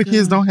 Do you know the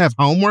kids don't have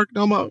homework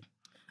no more?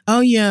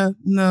 Oh, yeah.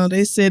 No,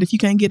 they said if you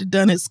can't get it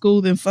done at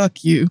school, then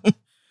fuck you.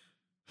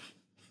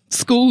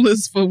 School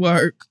is for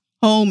work.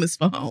 Home is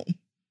for home.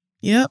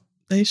 Yep,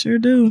 they sure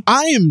do.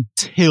 I am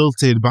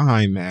tilted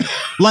behind that.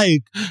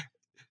 Like,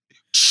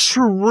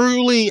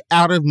 truly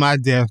out of my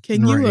depth.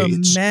 Can you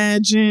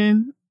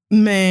imagine?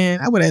 Man,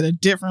 I would have had a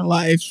different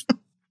life.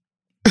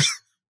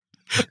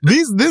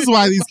 This is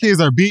why these kids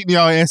are beating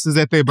y'all asses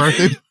at their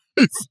birthday.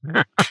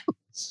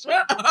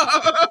 Shut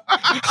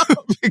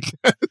up.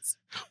 Because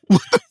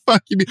what the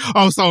fuck you mean?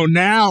 Oh, so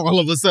now all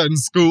of a sudden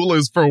school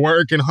is for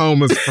work and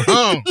home is for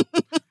home.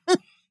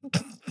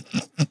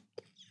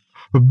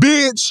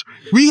 Bitch,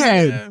 we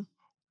had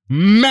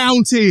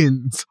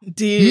mountains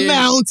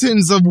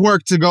of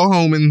work to go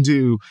home and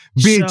do,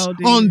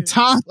 bitch. On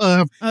top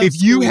of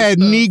if you had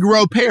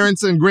Negro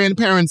parents and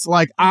grandparents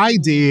like I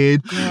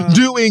did,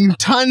 doing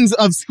tons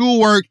of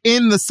schoolwork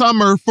in the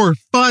summer for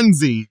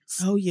funsies.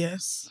 Oh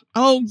yes,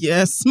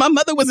 my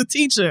mother was a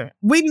teacher.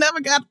 We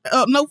never got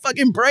no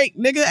fucking break,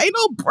 nigga. Ain't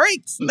no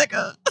breaks,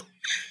 nigga.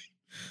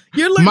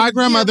 My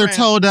grandmother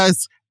told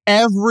us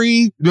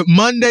every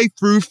Monday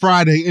through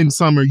Friday in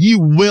summer, you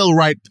will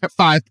write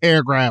 5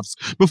 paragraphs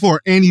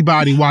before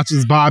anybody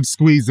watches Bob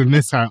Squeeze in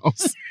this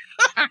house.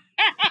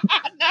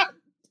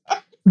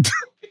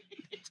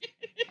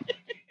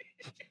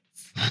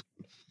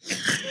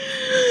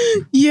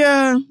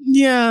 Yeah,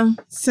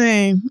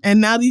 same.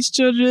 And now these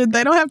children,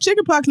 they don't have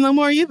chickenpox no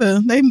more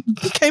either. They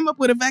came up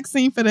with a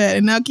vaccine for that,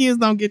 and now kids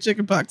don't get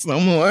chickenpox no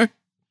more.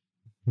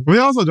 We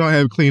also don't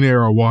have clean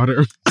air or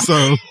water,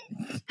 so...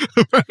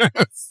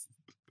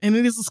 And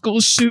it is a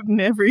school shooting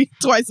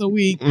twice a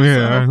week.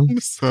 Yeah,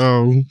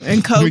 so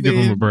and COVID, we give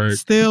them a break.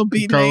 Still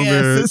beating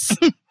their asses.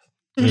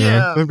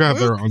 Yeah, they've got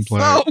their own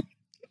play. So,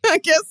 I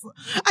guess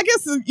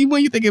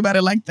when you think about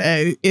it like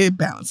that, it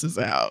balances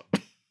out.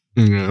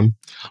 Yeah,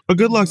 but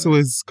good luck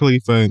to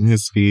Khalifa and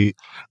his feet.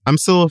 I'm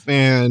still a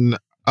fan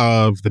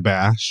of The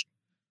Bash.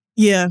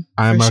 Yeah,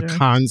 I'm a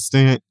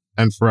constant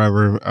and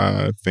forever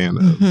fan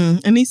of. Mm-hmm.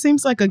 And he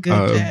seems like a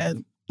good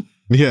dad.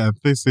 Yeah,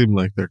 they seem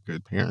like they're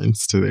good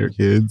parents to their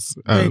kids.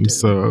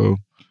 So,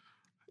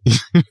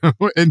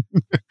 and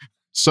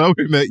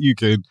showing that you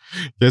can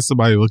get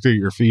somebody to look at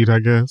your feet, I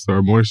guess,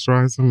 or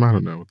moisturize them. I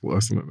don't know what the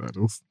lesson of that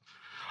is.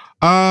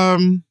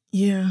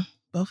 Yeah,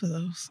 both of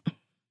those.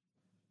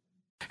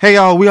 Hey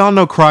y'all, we all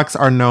know Crocs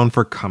are known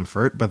for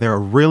comfort, but they're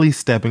really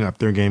stepping up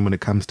their game when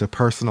it comes to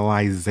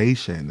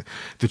personalization.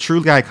 The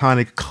truly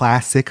iconic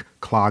classic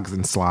clogs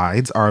and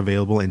slides are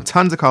available in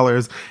tons of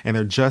colors, and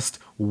they're just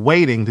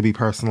waiting to be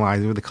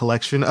personalized with a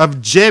collection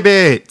of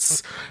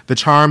gibbets. The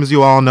charms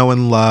you all know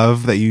and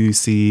love that you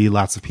see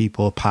lots of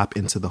people pop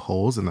into the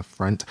holes in the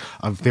front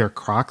of their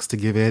Crocs to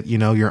give it,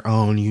 your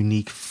own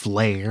unique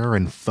flair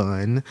and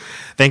fun.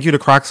 Thank you to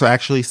Crocs for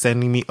actually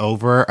sending me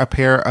over a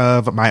pair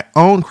of my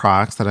own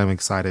Crocs that I'm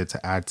excited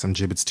to add some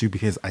gibbets to,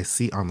 because I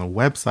see on the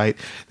website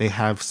they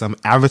have some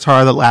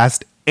Avatar The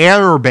Last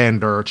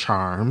Airbender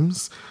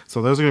charms.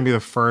 So those are going to be the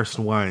first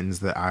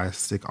ones that I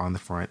stick on the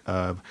front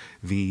of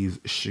these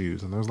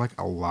shoes. And there's like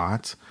a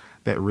lot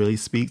that really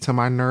speak to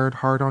my nerd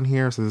heart on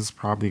here. So this is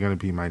probably going to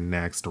be my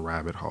next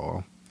rabbit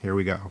hole. Here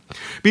we go.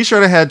 Be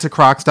sure to head to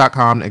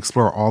crocs.com to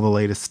explore all the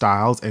latest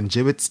styles and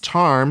gibbets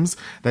charms.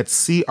 That's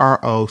CROCS.com.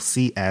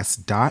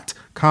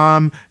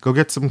 Go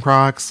get some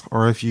Crocs,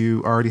 or if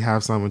you already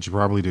have some, which you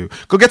probably do,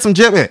 go get some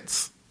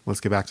gibbets.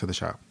 Let's get back to the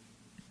show.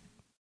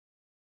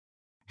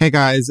 Hey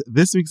guys,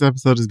 this week's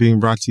episode is being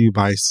brought to you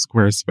by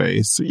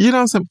Squarespace.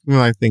 Something that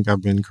I think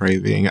I've been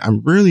craving. I'm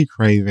really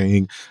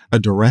craving a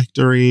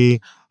directory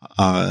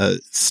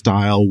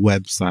style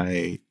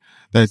website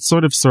that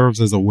sort of serves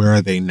as a where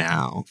are they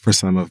now for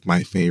some of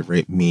my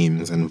favorite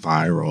memes and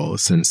viral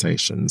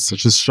sensations,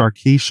 such as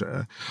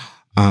Sharkeisha.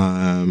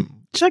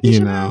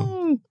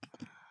 Sharkeisha.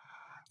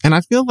 And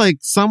I feel like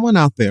someone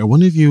out there,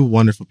 one of you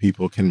wonderful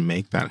people, can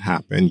make that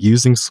happen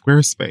using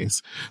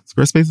Squarespace.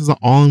 Squarespace is an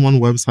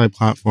all-in-one website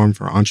platform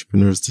for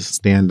entrepreneurs to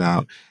stand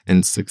out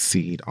and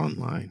succeed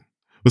online.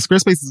 With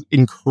Squarespace, it's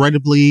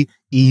incredibly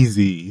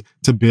easy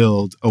to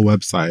build a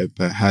website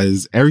that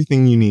has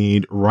everything you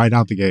need right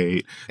out the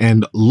gate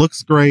and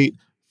looks great,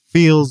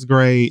 feels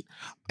great,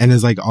 and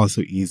is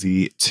also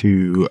easy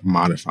to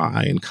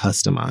modify and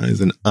customize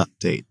and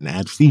update and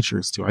add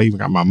features to. I even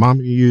got my mom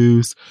to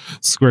use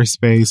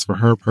Squarespace for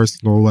her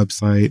personal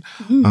website.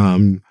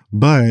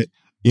 But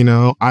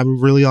I would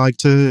really like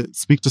to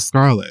speak to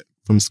Scarlett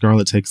from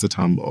Scarlett Takes a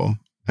Tumble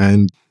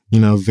and,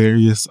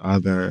 various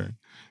other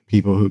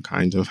people who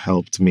kind of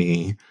helped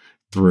me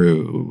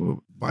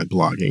through my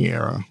blogging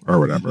era or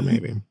whatever,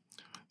 maybe.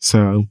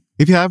 So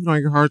if you have it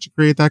on your heart to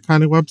create that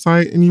kind of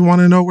website and you want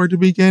to know where to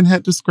begin,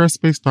 head to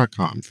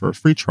squarespace.com for a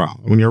free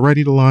trial. When you're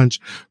ready to launch,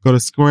 go to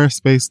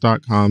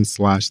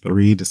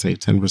squarespace.com/theread to save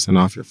 10%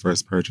 off your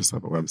first purchase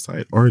of a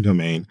website or a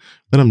domain.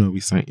 Let them know we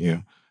sent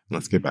you.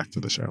 Let's get back to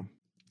the show.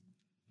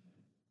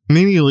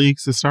 Nene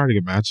Leakes is starting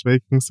a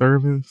matchmaking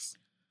service.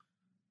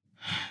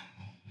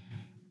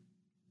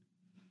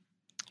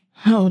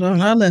 Hold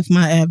on, I left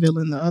my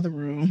Advil in the other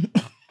room.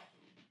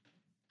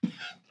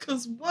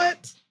 Cause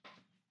what?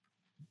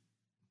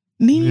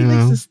 Nene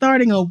Leakes is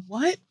starting a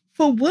what?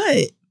 For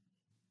what?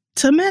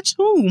 To match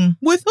whom?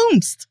 With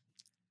whomst?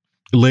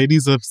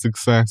 Ladies of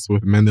Success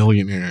with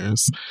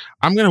Millionaires.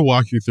 I'm going to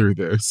walk you through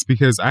this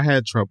because I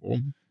had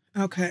trouble.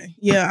 Okay.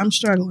 Yeah, I'm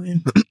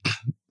struggling.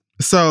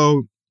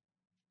 So,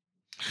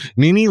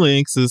 Nene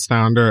Leakes is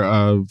founder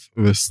of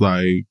this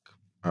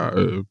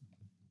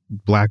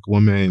Black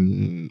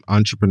woman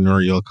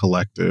entrepreneurial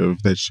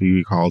collective that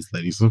she calls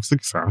Ladies of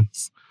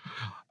Success.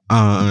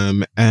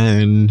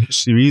 And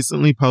she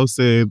recently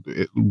posted,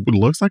 it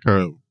looks like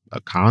a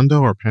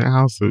condo or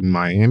penthouse in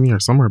Miami or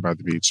somewhere by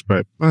the beach,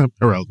 but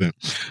irrelevant.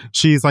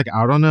 She's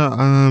out on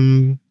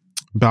a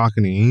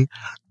balcony,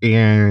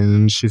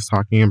 and she's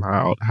talking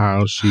about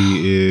how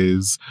she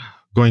is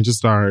going to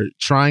start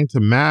trying to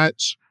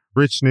match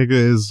rich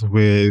niggas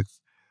with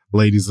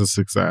ladies of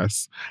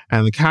success.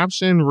 And the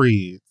caption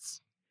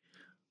reads,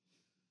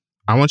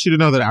 I want you to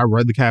know that I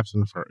read the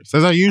caption first,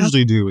 as I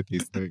usually do with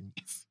these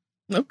things.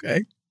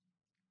 Okay.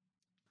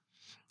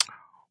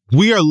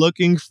 We are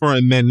looking for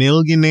a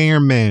millionaire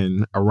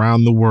men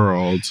around the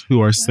world who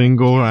are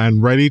single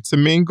and ready to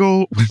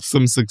mingle with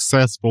some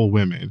successful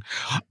women.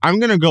 I'm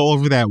going to go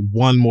over that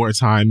one more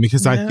time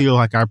because I feel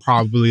like I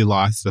probably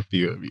lost a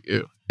few of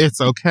you.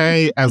 It's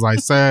okay. As I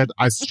said,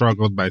 I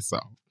struggled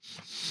myself.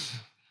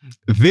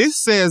 This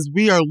says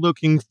we are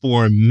looking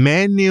for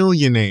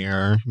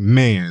millionaire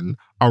men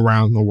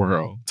around the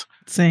world.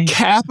 Same.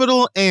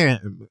 Capital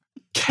M,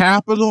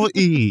 capital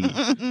E,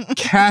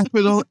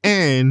 capital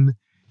N,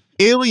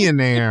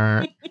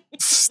 Millionaire,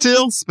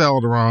 still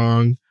spelled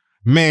wrong,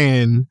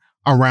 man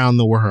around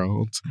the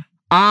world.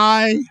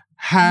 I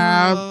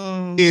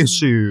have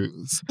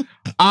issues.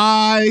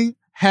 I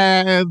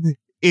have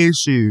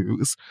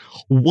issues.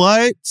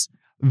 What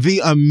the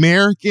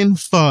American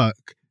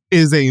fuck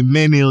is a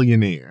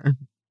millionaire?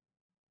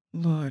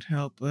 Lord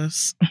help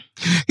us.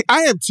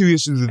 I have two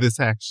issues with this,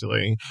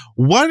 actually.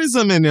 What is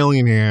a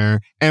millionaire,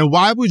 and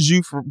why would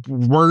you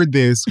word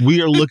this,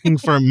 we are looking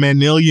for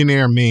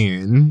millionaire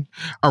men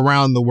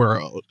around the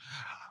world?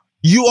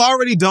 You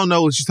already don't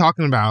know what you're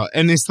talking about,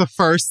 and it's the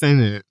first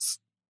sentence.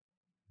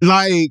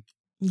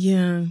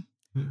 Yeah.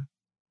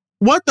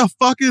 What the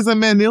fuck is a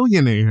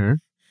millionaire?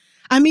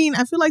 I mean,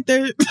 I feel like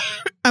they're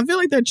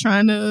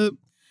trying to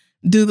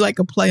do a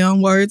play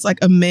on words, like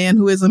a man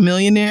who is a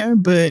millionaire,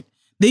 but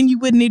Then you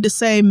wouldn't need to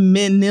say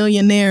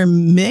millionaire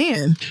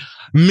man.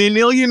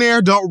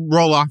 Millionaire don't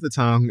roll off the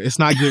tongue. It's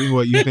not giving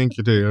what you think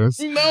it is.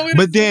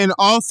 But then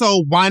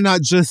also, why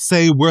not just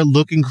say we're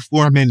looking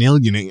for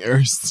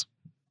millionaires?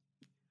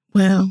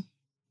 Well,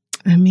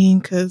 I mean,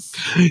 because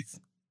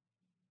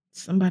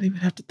somebody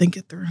would have to think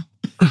it through.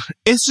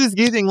 It's just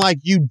getting like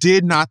you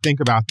did not think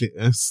about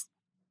this.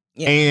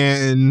 Yeah.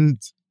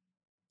 And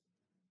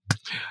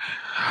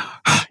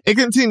it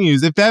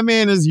continues. If that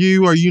man is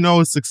you or you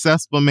know a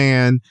successful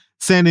man,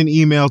 send an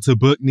email to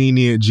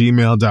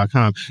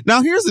booknene@gmail.com.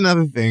 Now, here's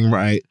another thing,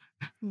 right?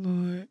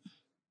 Lord.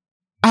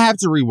 I have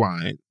to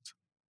rewind.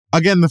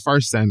 Again, the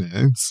first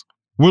sentence.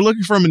 We're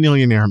looking for a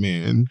millionaire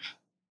man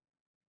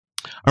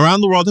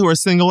around the world who are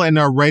single and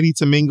are ready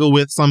to mingle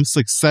with some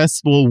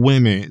successful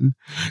women.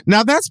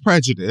 Now, that's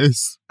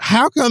prejudice.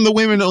 How come the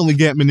women only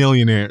get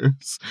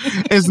millionaires?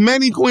 As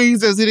many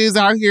queens as it is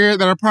out here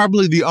that are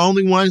probably the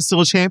only ones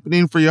still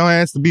championing for your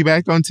ass to be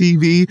back on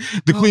TV,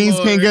 the queens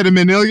Lord. can't get a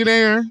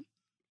millionaire?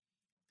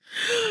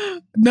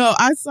 No,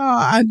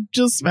 I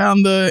just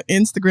found the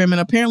Instagram, and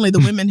apparently the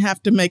women have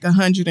to make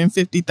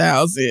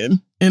 $150,000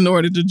 in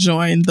order to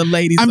join the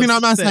ladies. I mean,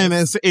 I'm not saying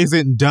this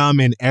isn't dumb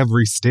in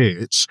every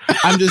stitch.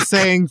 I'm just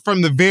saying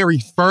from the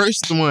very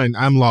first one,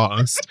 I'm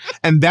lost.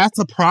 And that's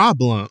a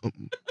problem.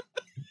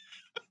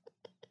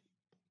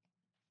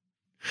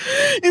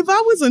 If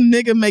I was a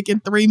nigga making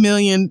 $3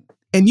 million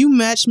and you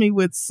match me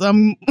with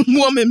some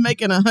woman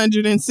making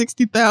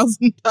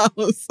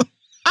 $160,000.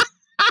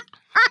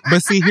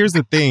 But see, here's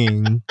the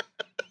thing.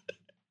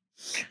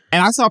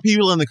 And I saw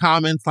people in the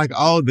comments like,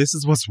 oh, this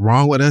is what's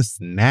wrong with us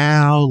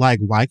now. Like,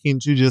 why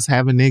can't you just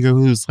have a nigga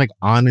who's like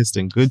honest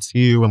and good to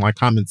you and like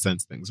common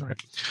sense things, right?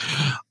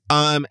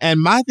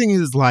 And my thing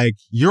is like,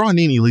 you're on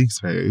Nene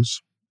Leakes'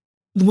 page.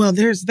 Well,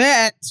 there's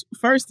that,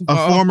 first of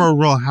all. A former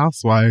Real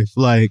Housewife,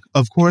 like,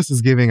 of course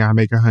is giving I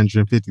make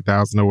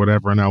 $150,000 or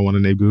whatever, and I want a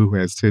nigga who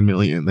has $10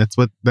 million. That's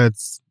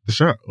the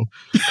show.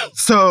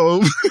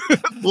 So,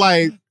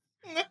 like,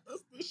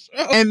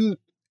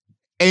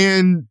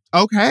 and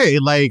okay,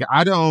 like,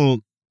 I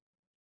don't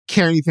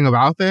care anything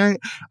about that.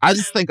 I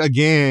just think,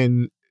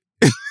 again,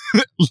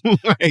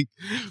 like,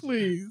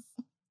 please.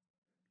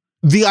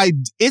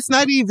 It's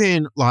not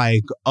even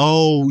like,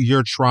 oh,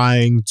 you're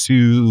trying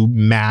to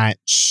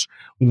match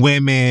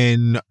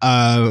women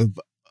of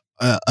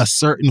a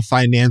certain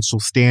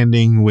financial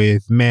standing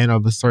with men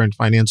of a certain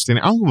financial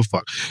standing. I don't give a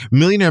fuck.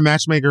 Millionaire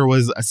Matchmaker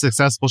was a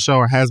successful show,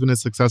 or has been a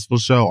successful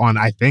show on,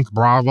 I think,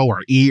 Bravo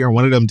or E! Or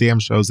one of them damn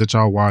shows that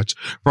y'all watch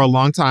for a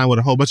long time with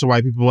a whole bunch of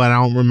white people, and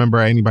I don't remember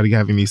anybody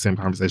having these same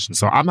conversations.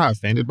 So I'm not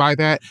offended by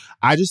that.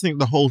 I just think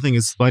the whole thing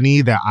is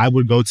funny that I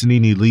would go to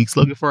Nene Leakes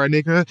looking for a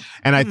nigga.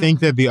 And I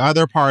think that the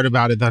other part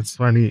about it that's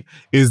funny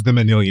is the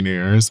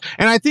millionaires.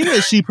 And I think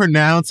that she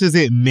pronounces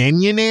it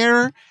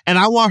millionaire, and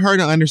I want her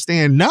to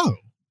understand, no.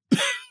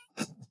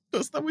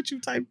 That's not what you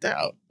typed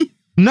out.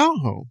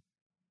 No.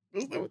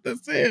 That's not what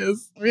that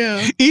says.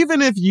 Yeah.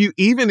 Even if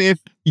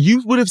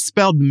you would have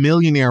spelled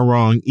millionaire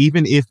wrong,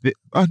 even if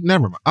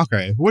never mind.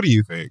 Okay, what do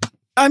you think?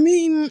 I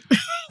mean,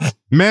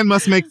 men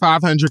must make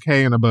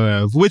 $500K and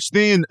above, which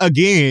then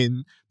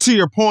again, to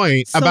your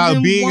point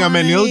about being a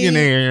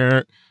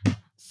millionaire.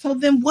 So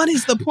then what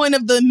is the point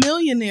of the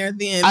millionaire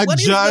then?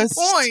 What is the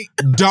point?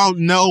 Don't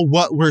know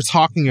what we're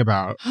talking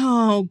about.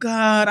 Oh,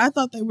 God. I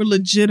thought they were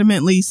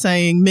legitimately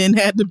saying men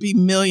had to be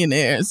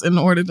millionaires in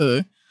order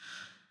to...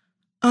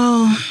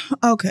 Oh,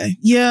 okay.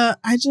 Yeah,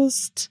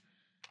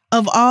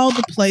 of all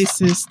the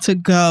places to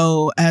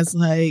go as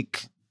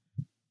like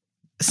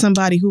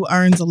somebody who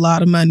earns a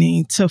lot of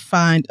money to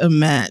find a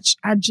match,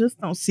 I just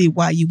don't see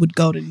why you would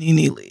go to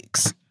Nene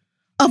Leakes.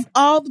 Of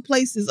all the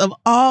places, of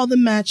all the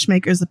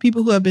matchmakers, the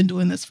people who have been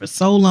doing this for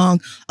so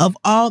long, of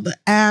all the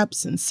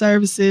apps and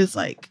services,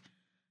 like,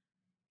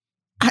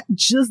 I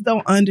just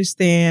don't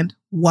understand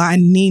why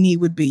Nene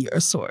would be your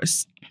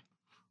source.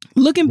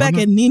 Looking back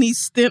at Nene's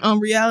stint on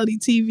reality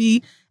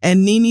TV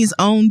and Nene's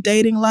own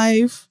dating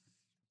life,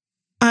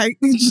 I'm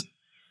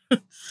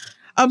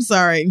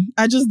sorry.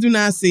 I just do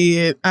not see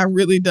it. I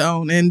really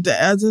don't. And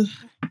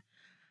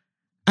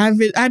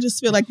I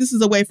just feel like this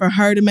is a way for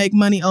her to make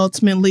money.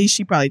 Ultimately,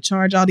 she probably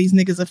charged all these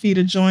niggas a fee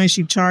to join.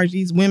 She charged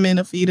these women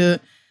a fee to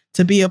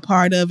be a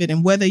part of it.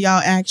 And whether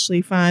y'all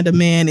actually find a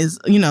man is,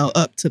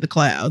 up to the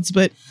clouds.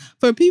 But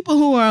for people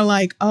who are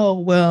like, oh,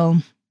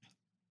 well,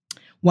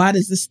 why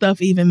does this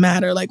stuff even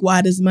matter? Like,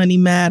 why does money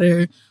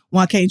matter?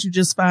 Why can't you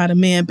just find a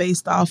man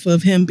based off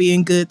of him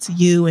being good to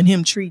you and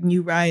him treating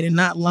you right and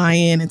not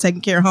lying and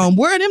taking care of home?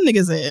 Where are them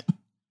niggas at?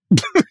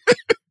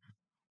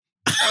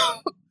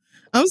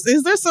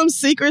 Is there some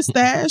secret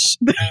stash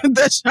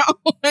that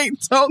y'all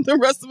ain't told the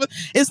rest of us?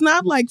 It's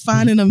not like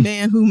finding a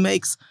man who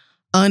makes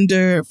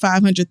under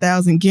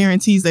 $500,000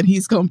 guarantees that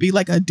he's going to be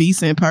like a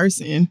decent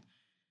person.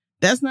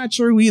 That's not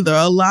true either.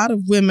 A lot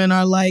of women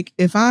are like,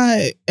 if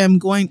I am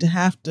going to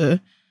have to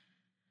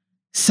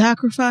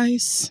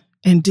sacrifice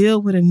and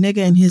deal with a nigga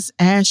and his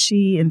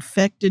ashy,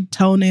 infected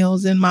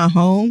toenails in my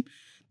home,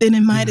 then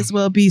it might as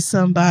well be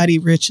somebody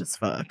rich as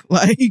fuck.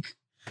 Like,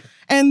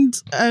 And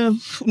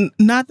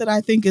not that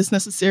I think it's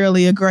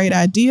necessarily a great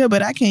idea,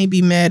 but I can't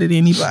be mad at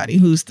anybody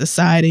who's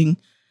deciding,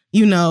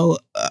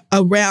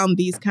 around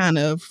these kind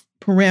of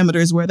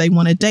parameters where they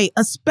want to date,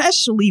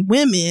 especially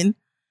women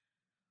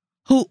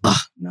who,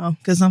 no,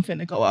 because I'm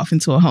finna go off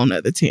into a whole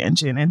nother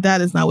tangent, and that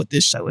is not what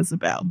this show is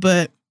about.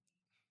 But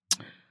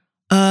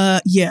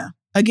yeah,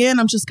 again,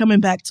 I'm just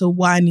coming back to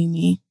why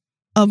Nene,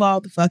 of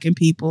all the fucking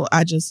people.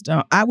 I just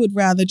don't. I would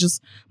rather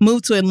just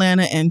move to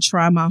Atlanta and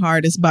try my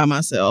hardest by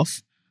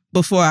myself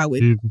before I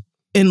would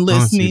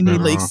enlist Nene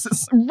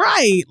Leakes.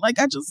 Right. Like,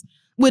 I just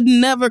would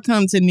never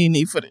come to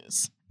Nene for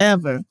this.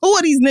 Ever. Who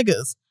are these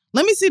niggas?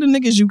 Let me see the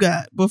niggas you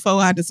got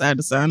before I decide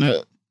to sign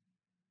up.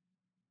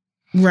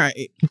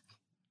 Right.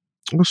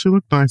 Well, she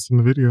looked nice in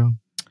the video.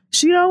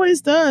 She always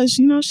does.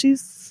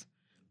 She's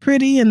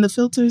pretty and the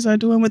filters are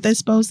doing what they're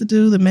supposed to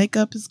do. The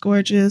makeup is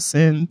gorgeous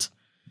and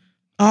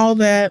all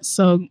that.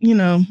 So,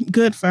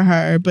 good for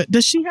her. But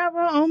does she have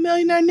her own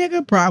millionaire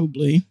nigga?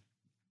 Probably.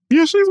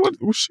 Yeah,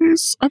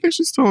 I think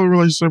she's still in a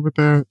relationship with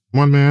that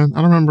one man.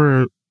 I don't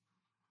remember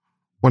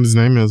what his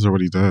name is or what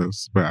he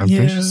does, but I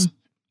think she's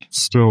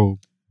still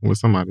with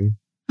somebody.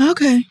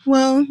 Okay,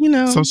 well,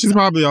 So she's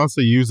probably also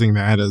using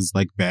that as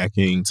like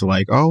backing to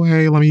like, oh,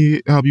 hey, let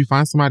me help you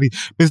find somebody.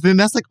 Because then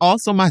that's like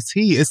also my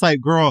tea. It's like,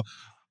 girl,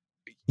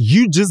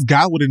 you just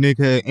got with a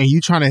nigga and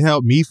you trying to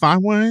help me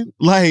find one?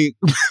 Like,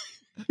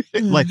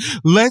 like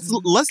let's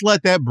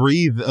let that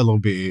breathe a little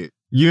bit.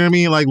 You know what I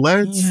mean? Like,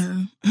 let's...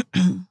 Yeah.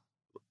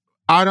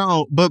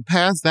 But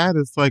past that,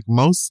 it's like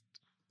most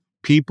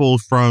people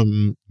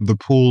from the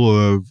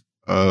pool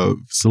of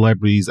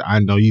celebrities I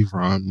know you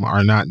from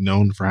are not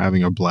known for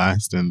having a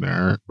blast in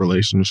their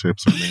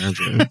relationships or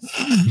marriages.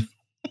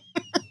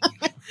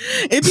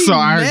 So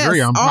I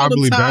agree. I'm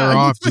probably better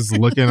off just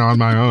looking on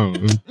my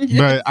own. Yes.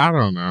 But I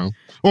don't know.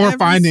 Or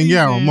finding,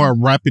 a more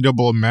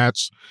reputable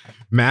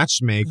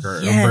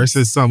matchmaker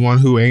versus someone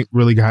who ain't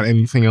really got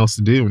anything else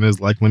to do and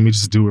is like, let me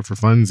just do it for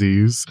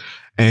funsies.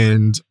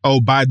 And, oh,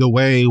 by the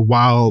way,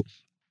 while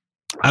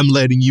I'm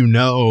letting you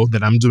know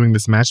that I'm doing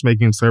this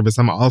matchmaking service,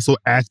 I'm also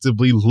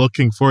actively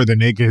looking for the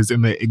niggas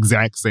in the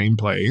exact same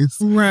place.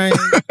 Right.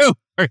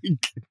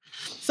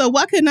 So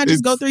why couldn't I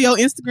just go through your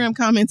Instagram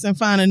comments and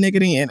find a nigga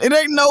then? It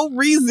ain't no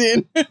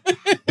reason.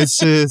 It's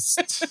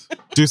just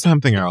do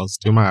something else.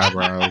 Do my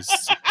eyebrows.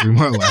 Do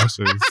my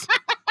lashes.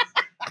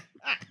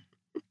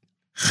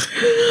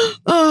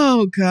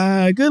 Oh,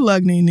 God. Good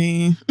luck,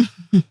 Nene.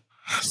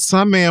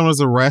 Some man was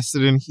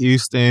arrested in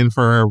Houston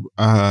for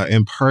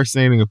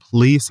impersonating a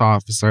police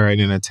officer in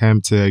an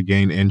attempt to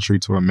gain entry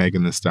to a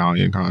Megan Thee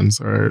Stallion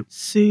concert.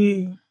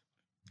 See.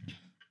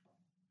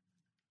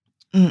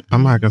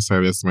 I'm not going to say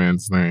this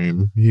man's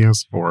name. He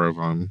has 4 of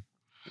them.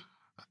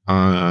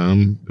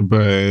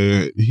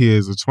 But he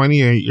is a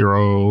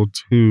 28-year-old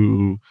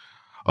who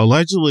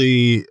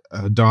allegedly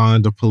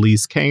donned a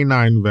police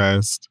canine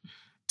vest,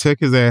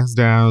 took his ass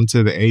down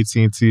to the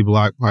AT&T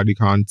Block Party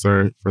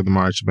concert for the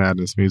March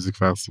Madness Music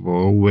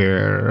Festival,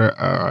 where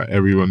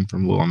everyone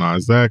from Lil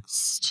Nas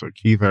X to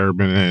Keith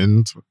Urban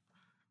and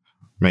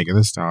Megan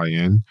Thee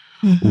Stallion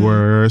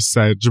were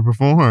set to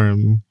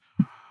perform.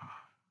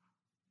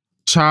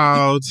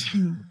 Child,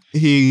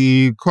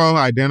 he, quote,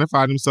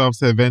 identified himself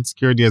to event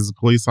security as a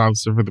police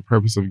officer for the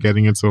purpose of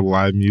getting into a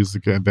live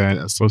music event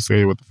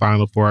associated with the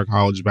Final Four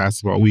college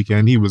basketball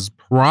weekend. He was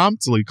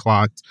promptly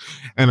clocked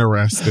and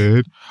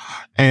arrested.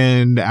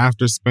 And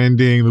after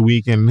spending the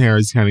weekend in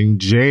Harris County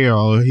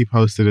Jail, he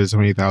posted a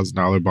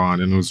 $20,000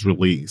 bond and was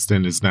released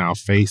and is now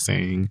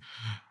facing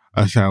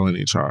a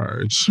felony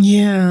charge.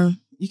 Yeah,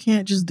 you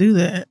can't just do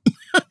that.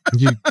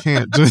 You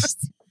can't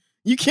just...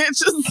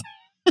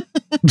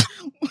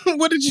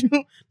 What did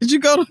you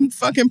go to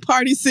fucking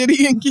Party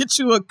City and get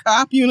you a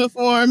cop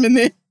uniform and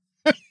then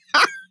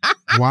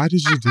Why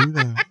did you do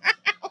that?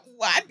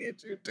 Why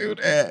did you do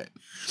that?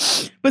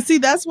 But see,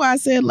 that's why I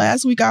said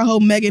last week I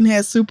hope Megan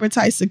has super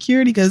tight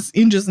security, because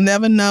you just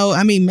never know.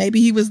 I mean,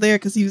 maybe he was there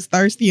because he was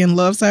thirsty and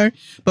loves her,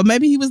 but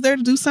maybe he was there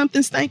to do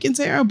something stinking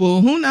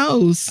terrible. Who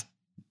knows?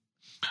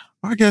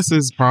 I guess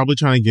it's probably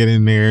trying to get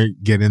in there,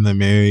 get in the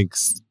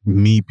mix,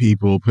 meet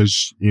people,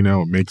 push, a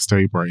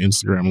mixtape or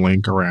Instagram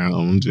link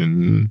around.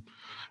 And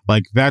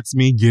like, that's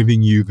me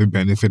giving you the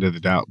benefit of the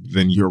doubt.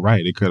 Then you're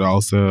right. It could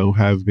also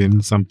have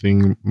been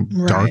something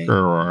darker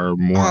or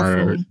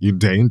more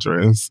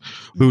dangerous.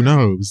 Who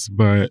knows?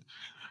 But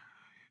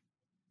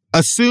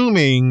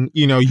assuming,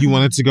 you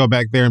wanted to go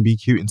back there and be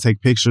cute and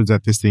take pictures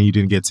at this thing you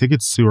didn't get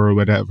tickets to or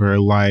whatever,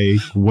 like,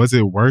 was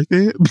it worth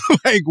it?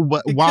 Like,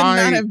 what? Why?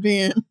 Could not have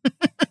been.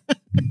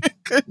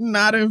 Could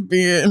not have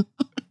been.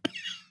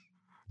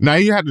 Now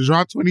you had to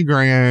drop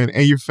 $20,000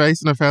 and you're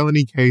facing a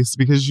felony case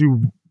because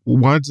you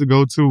wanted to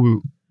go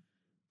to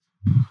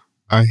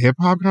a hip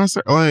hop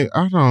concert. Like,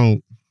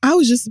 I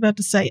was just about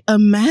to say,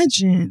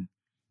 imagine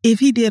if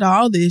he did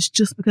all this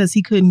just because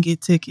he couldn't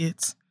get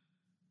tickets.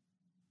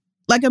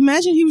 Like,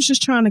 imagine he was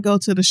just trying to go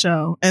to the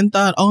show and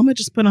thought, oh, I'm going to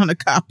just put on a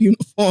cop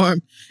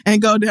uniform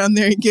and go down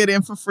there and get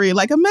in for free.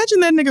 Like,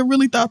 imagine that nigga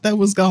really thought that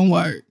was going to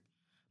work.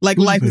 Like,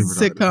 life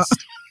is a sitcom.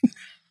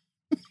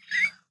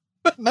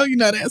 No, you're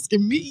not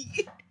asking me.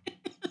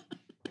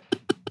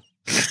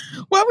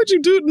 Why would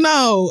you do?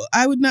 No,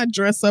 I would not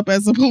dress up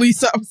as a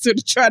police officer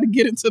to try to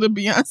get into the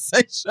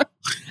Beyonce show.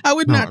 I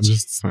would not. I'm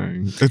just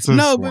saying. It's a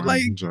but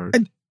like, joke.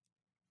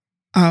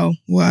 Oh,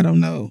 well, I don't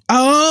know.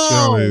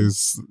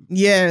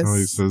 Yes. She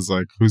always says,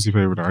 like, who's your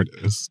favorite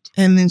artist?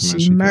 And then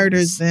she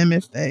murders them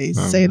if they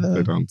say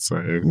they don't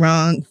say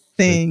wrong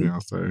thing.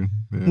 Beyonce.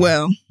 Yeah.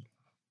 Well,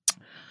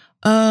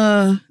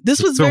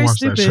 this was very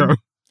stupid.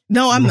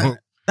 No, I'm not.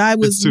 I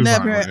was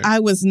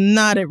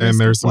not at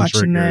risk of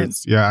watching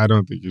that. Yeah, I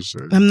don't think you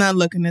should. I'm not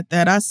looking at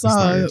that. I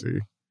saw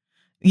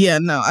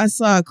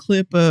a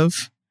clip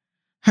of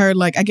her,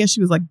 like, I guess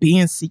she was like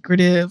being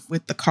secretive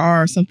with the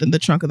car or something, the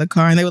trunk of the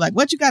car. And they were like,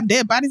 what, you got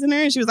dead bodies in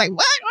there? And she was like,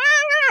 what?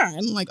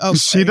 And I'm like, oh,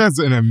 she does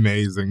an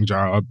amazing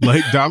job.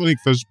 Like, Dominique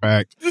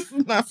Fishback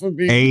not for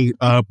me. ate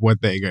up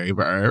what they gave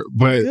her,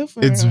 but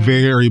it's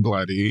very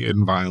bloody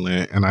and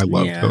violent. And I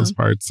loved those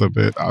parts of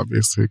it,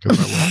 obviously, because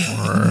I love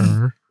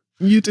horror.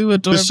 You do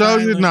adore the show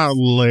violence. Did not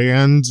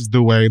land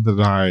the way that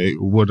I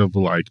would have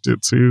liked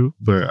it to,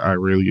 but I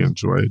really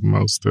enjoyed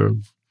most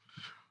of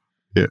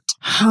it.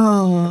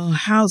 Oh,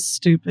 how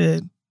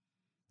stupid.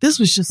 This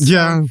was just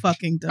so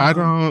fucking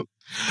dumb.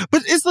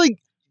 But it's like,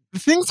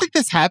 things like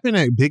this happen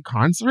at big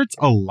concerts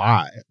a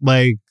lot.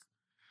 Like,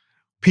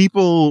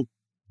 people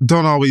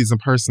don't always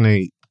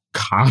impersonate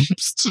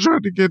cops to try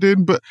to get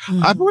in, but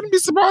I wouldn't be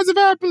surprised if it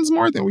happens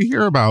more than we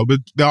hear about. But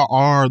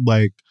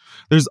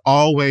there's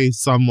always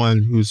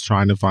someone who's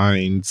trying to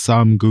find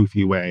some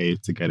goofy way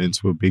to get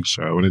into a big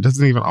show. And it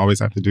doesn't even always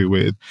have to do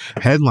with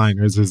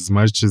headliners as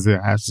much as it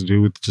has to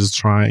do with just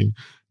trying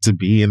to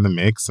be in the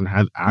mix and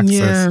have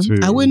access to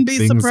I wouldn't be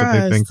things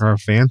surprised. that they think are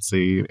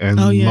fancy. And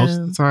most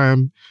of the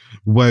time,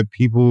 what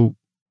people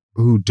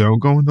who don't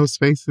go in those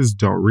spaces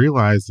don't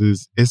realize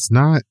is it's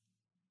not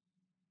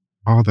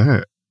all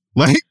that.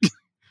 Like,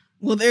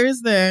 well, there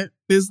is that.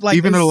 There's like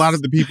even a lot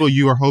of the people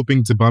you are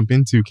hoping to bump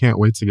into can't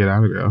wait to get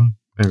out of there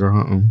and go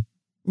home.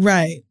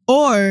 Right.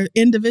 Or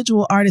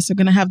individual artists are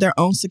going to have their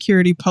own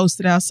security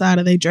posted outside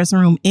of their dressing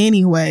room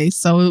anyway.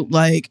 So,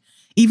 like,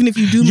 even if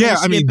you do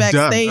manage to get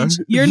backstage,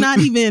 you're not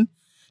even,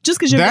 just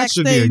because you're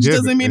backstage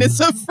doesn't mean it's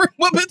a free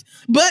woman.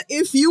 But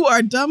if you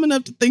are dumb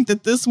enough to think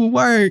that this will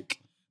work,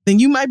 then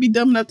you might be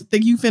dumb enough to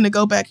think you finna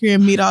go back here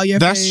and meet all your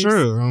That's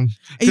true.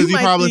 Because you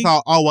probably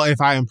thought, oh, well,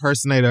 if I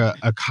impersonate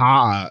a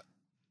cop,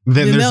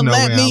 then there's no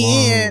way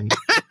me in.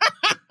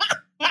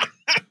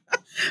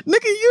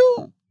 Nigga,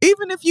 you,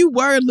 even if you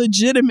were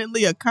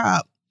legitimately a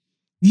cop,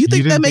 you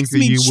think that makes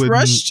me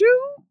trust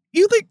you?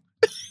 You think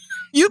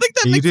that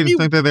makes me... You didn't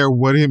think that there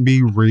wouldn't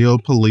be real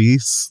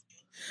police?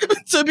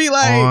 To be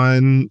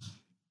like...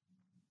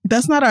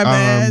 That's not our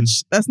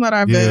badge. That's not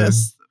our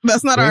vest.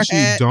 That's not our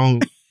hat.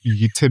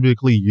 You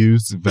typically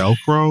use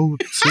Velcro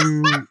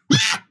to...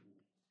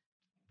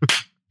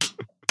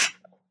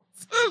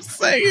 I'm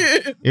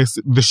saying. It's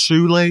the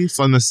shoelace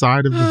on the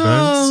side of the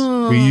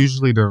vest. We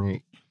usually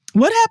don't.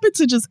 What happened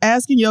to just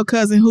asking your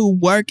cousin who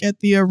work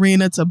at the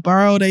arena to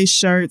borrow their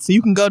shirt so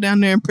you can go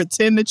down there and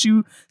pretend that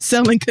you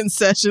selling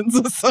concessions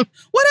or something?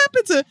 What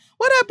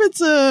happened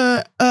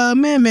to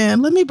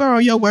man, let me borrow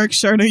your work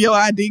shirt and your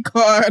ID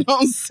card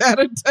on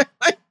Saturday?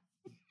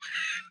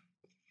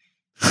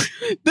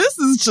 This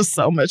is just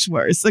so much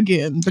worse.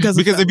 Again, because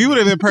if you would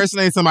have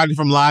impersonated somebody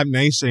from Live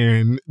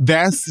Nation,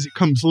 that's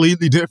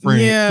completely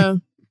different.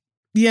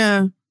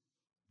 Yeah.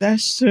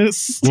 That's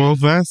just... Well,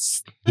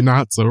 that's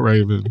not so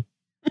Raven.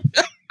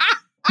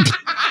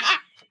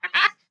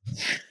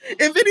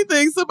 If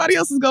anything, somebody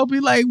else is gonna be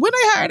like, when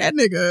they hire that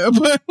nigga.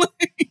 But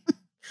like,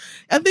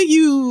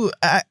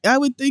 I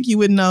would think you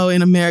would know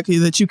in America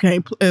that you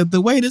can't,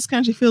 the way this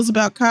country feels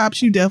about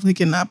cops, you definitely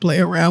cannot play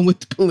around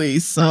with the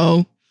police.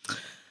 So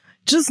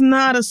just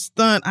not a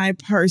stunt I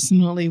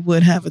personally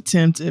would have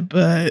attempted,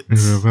 but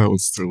yeah, that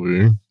was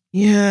silly.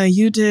 Yeah,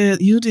 you did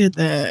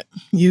that.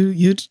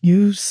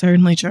 You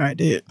certainly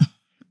tried it.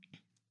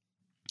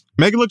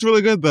 Megan looked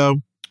really good though.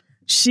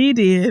 She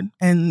did,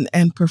 and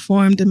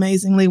performed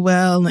amazingly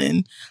well.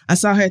 And I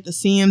saw her at the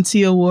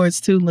CMT Awards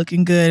too,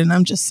 looking good. And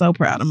I'm just so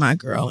proud of my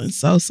girl and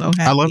so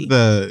happy. I love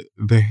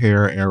the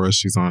hair era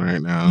she's on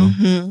right now.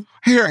 Mm-hmm.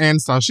 Hair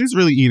and style. She's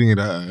really eating it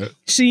up.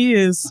 She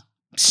is.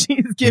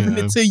 She's giving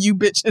it to you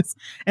bitches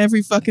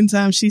every fucking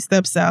time she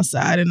steps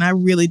outside. And I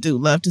really do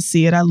love to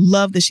see it. I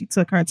love that she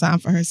took her time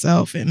for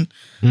herself. And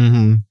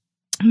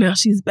now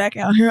she's back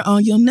out here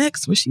on your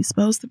necks where she's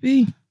supposed to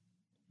be.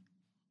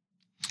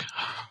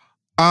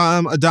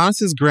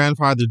 Adonis's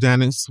grandfather,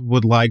 Dennis,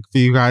 would like for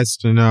you guys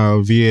to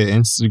know via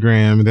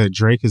Instagram that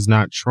Drake is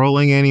not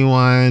trolling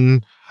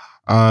anyone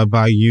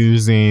by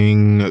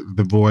using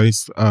the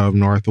voice of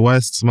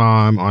Northwest's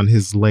mom on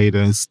his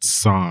latest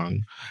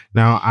song.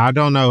 Now, I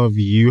don't know if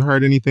you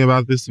heard anything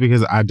about this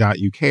because I doubt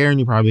you care, and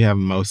you probably have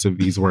most of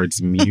these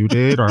words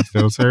muted or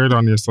filtered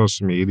on your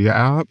social media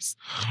apps.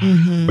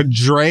 Mm-hmm. But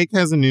Drake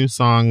has a new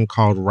song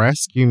called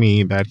Rescue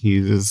Me that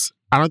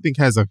I don't think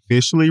has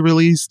officially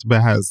released,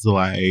 but has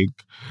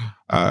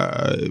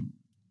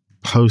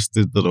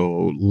posted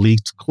little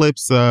leaked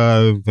clips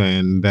of,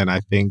 and then I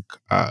think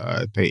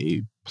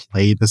they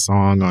played the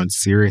song on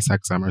Sirius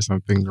XM or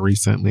something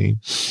recently.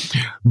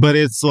 But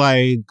it's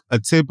like a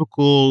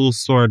typical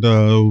sort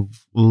of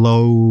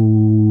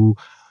low,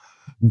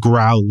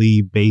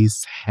 growly,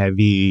 bass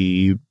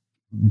heavy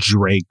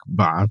Drake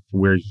bop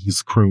where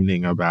he's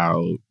crooning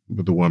about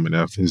the woman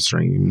of his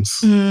dreams.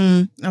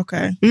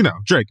 Okay. You know,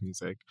 Drake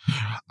music.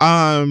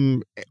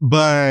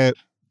 But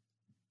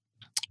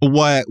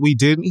what we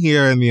didn't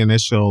hear in the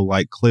initial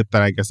like clip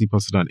that I guess he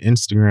posted on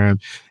Instagram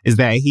is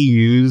that he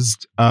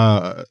used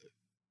a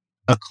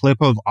clip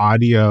of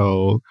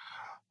audio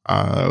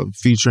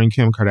featuring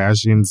Kim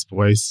Kardashian's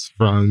voice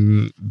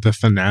from the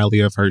finale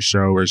of her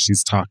show where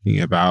she's talking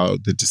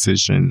about the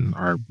decision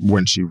or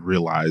when she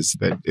realized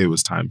that it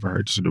was time for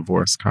her to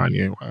divorce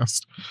Kanye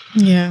West.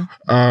 Yeah.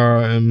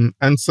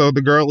 And so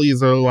the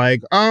girlies are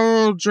like,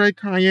 oh, Drake,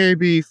 Kanye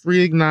be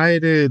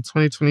reignited.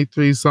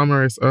 2023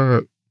 summer is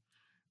up.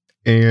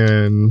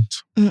 And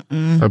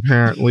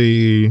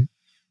apparently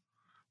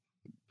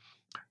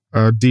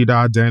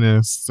D-Dot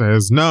Dennis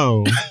says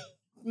no.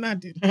 Not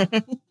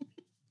D-Dot.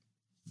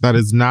 That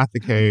is not the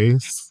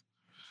case.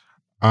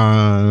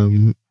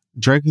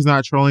 Drake is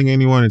not trolling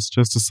anyone. It's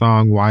just a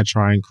song. Why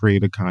try and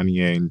create a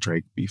Kanye and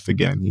Drake beef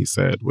again, he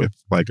said, with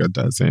like a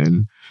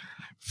dozen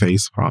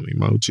facepalm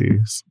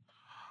emojis.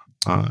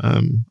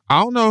 I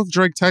don't know if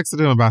Drake texted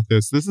him about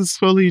this. This is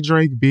fully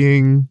Drake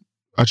being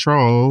a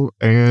troll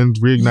and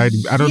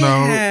reigniting. I don't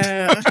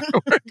know.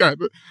 Oh my God.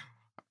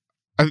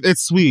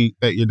 It's sweet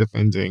that you're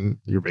defending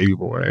your baby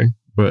boy,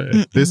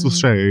 but this was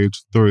shade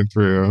through and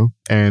through,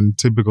 and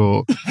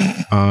typical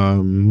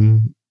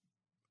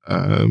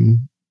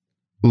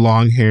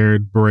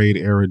long-haired braid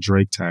era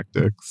Drake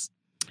tactics.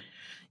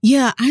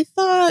 Yeah, I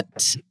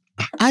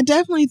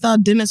definitely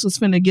thought Dennis was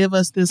finna give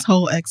us this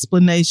whole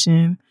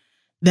explanation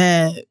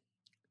that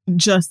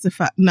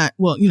justified,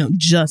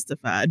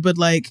 but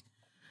like,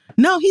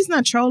 no, he's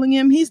not trolling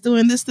him. He's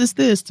doing this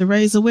to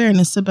raise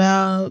awareness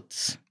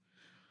about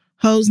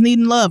hoes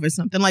needing love or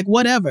something, like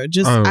whatever.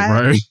 Just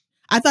right.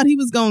 I thought he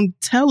was going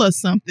to tell us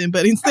something,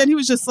 but instead he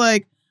was just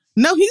like,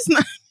 no, he's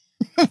not.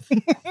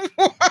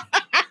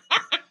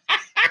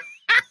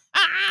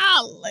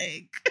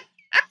 Like,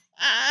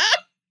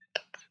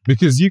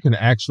 because you can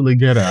actually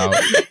get out.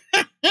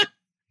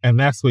 And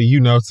that's what you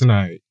know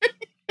tonight.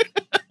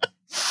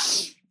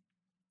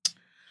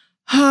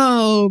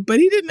 Oh, but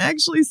he didn't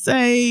actually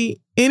say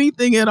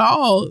anything at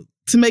all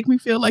to make me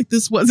feel like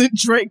this wasn't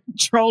Drake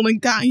trolling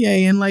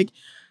Kanye. And like,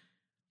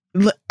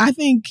 I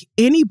think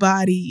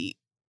anybody,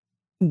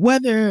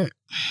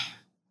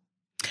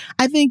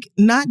 I think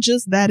not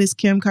just that is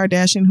Kim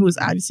Kardashian, who is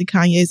obviously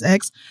Kanye's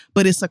ex,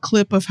 but it's a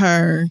clip of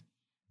her,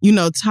 you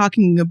know,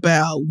 talking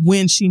about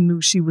when she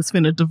knew she was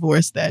finna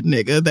divorce that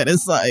nigga. That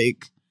is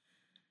like,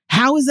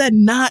 how is that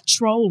not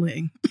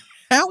trolling?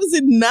 How is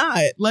it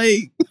not?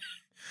 Like,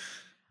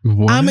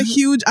 what? I'm a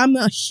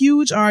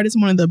huge artist,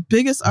 one of the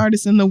biggest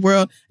artists in the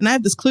world. And I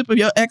have this clip of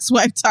your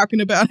ex-wife talking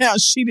about how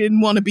she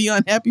didn't want to be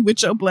unhappy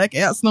with your black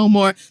ass no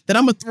more, that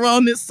I'm going to throw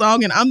on this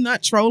song and I'm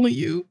not trolling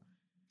you.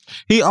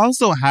 He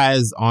also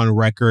has on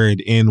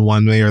record in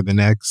one way or the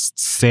next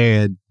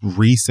said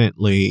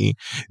recently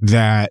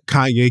that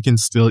Kanye can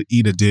still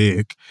eat a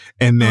dick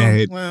and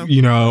that,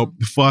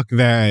 fuck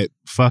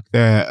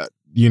that,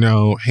 you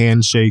know,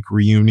 handshake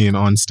reunion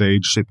on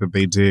stage shit that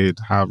they did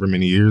however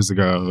many years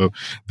ago,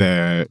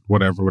 that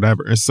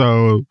whatever.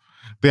 So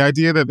the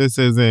idea that this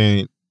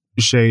isn't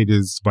shade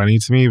is funny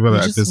to me, but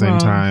at the same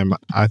time,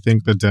 I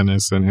think that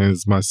Dennis and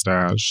his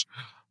mustache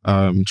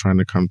trying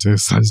to come to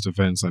his son's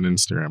defense on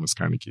Instagram is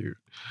kind of cute.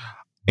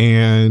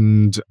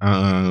 And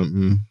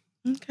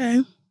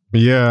okay.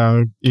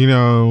 Yeah, you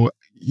know,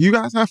 you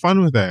guys have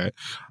fun with that.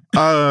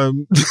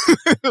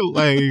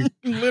 Like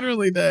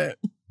literally that.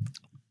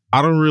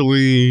 I don't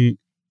really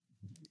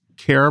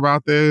care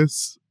about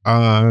this.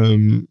 Or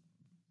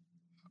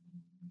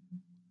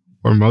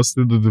most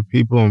of the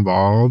people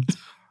involved.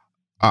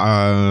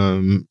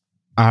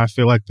 I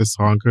feel like the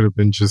song could have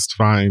been just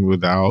fine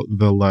without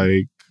the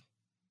like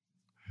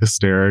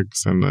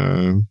hysterics and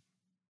the,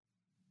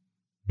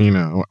 you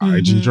know,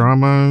 IG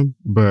drama.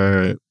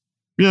 But,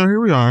 you know,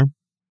 here we are.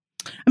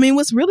 I mean,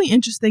 what's really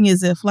interesting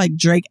is if like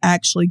Drake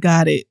actually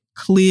got it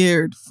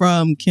cleared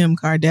from Kim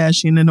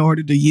Kardashian in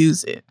order to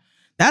use it.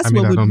 That's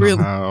what would really.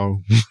 Know how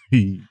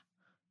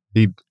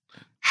he'd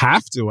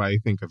have to, I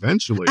think,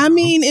 eventually. I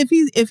mean, if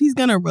he's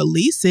gonna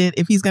release it,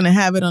 if he's gonna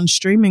have it on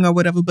streaming or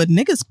whatever, but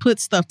niggas put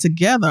stuff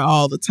together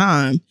all the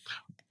time.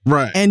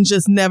 Right. And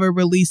just never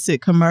release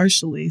it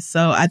commercially.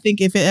 So I think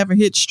if it ever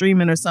hit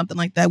streaming or something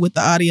like that with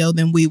the audio,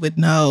 then we would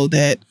know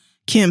that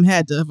Kim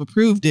had to have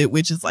approved it,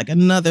 which is like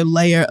another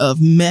layer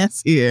of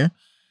mess here.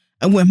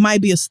 And what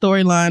might be a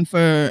storyline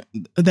for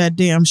that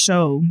damn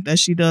show that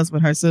she does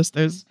with her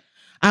sisters.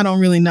 I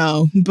don't really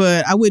know,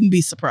 but I wouldn't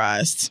be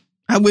surprised.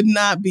 I would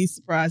not be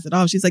surprised at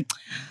all. She's like,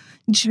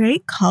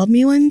 Drake called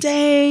me one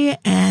day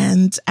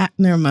and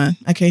never mind.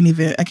 I can't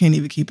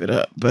even keep it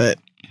up, but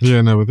yeah,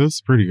 no, but this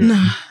is pretty good.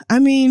 No, I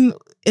mean,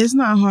 it's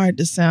not hard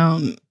to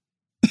sound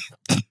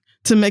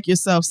to make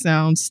yourself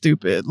sound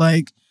stupid.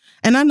 Like,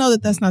 and I know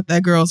that that's not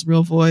that girl's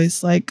real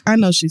voice. Like, I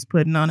know she's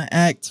putting on an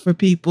act for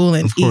people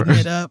and eating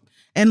it up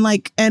and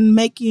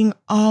making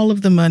all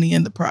of the money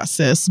in the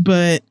process.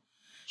 But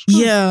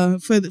yeah,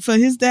 for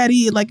his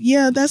daddy, like,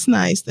 yeah, that's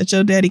nice that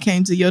your daddy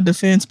came to your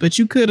defense, but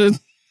you could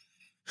have,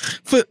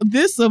 for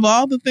this of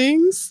all the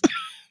things,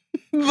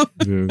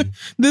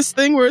 this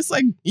thing where it's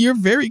like, you're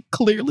very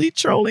clearly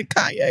trolling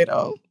Kanye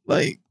though.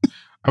 Like,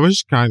 I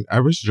wish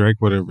Drake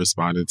would have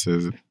responded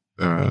to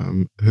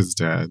his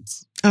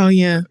dad's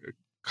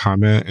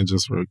comment and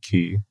just wrote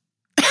key.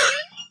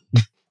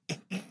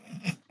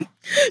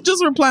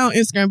 Just reply on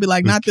Instagram and be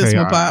like, not this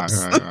one,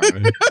 Pops.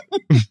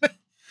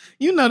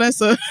 You know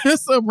that's a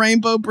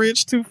rainbow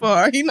bridge too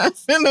far. He not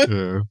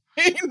finna.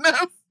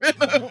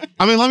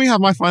 I mean, let me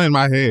have my fun in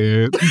my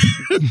head.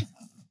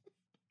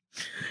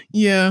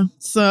 Yeah.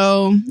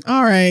 So,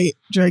 all right,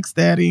 Drake's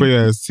daddy. But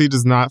yes, he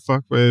does not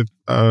fuck with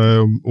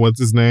what's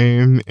his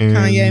name, and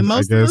Kanye.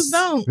 Most of us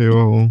don't.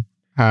 He'll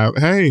have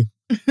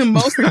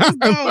most of us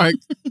don't. Like,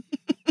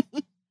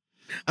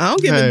 I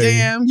don't give a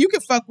damn. You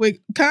can fuck with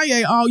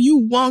Kanye all you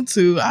want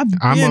to. I've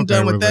been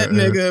done with that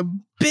nigga.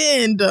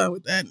 Been done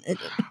with that nigga.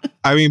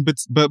 I mean,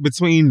 but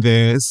between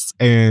this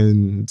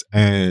and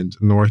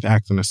North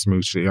acting a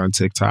smoochie on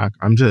TikTok,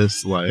 I'm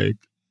just like,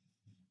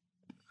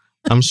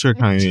 I'm sure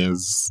Kanye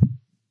is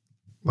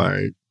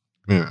like,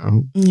 you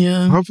know,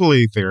 yeah.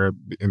 Hopefully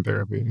in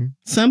therapy.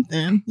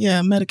 Something,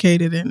 yeah,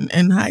 medicated and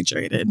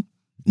hydrated,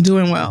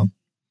 doing well.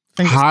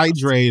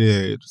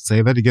 Hydrated.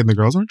 Say that again. The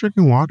girls aren't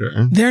drinking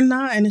water. They're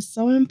not, and it's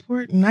so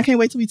important. I can't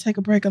wait till we take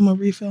a break. I'm gonna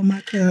refill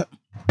my cup.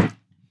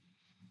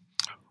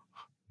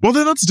 Well,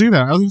 then let's do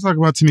that. I was going to talk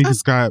about Tamika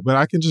Scott, but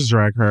I can just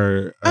drag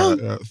her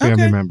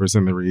family members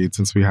in the read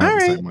since we have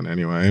the same one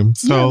anyway.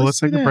 So let's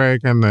take a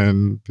break and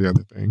then the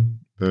other thing.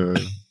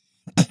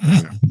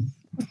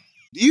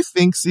 Do you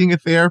think seeing a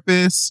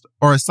therapist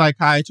or a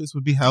psychiatrist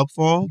would be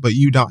helpful, but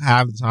you don't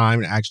have the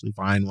time to actually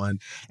find one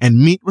and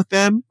meet with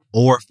them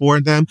or for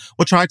them?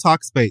 Well, try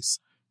Talkspace.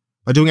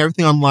 By doing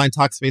everything online,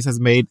 Talkspace has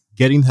made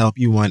getting the help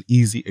you want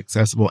easy,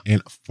 accessible,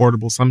 and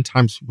affordable.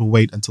 Sometimes people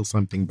wait until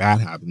something bad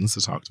happens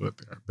to talk to a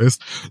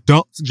therapist.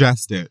 Don't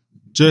suggest it.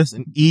 Just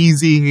an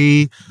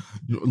easy,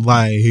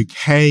 like,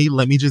 hey,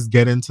 let me just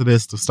get into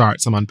this to start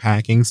some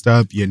unpacking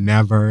stuff. You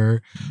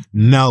never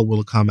know what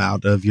will come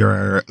out of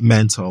your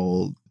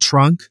mental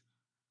trunk.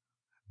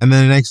 And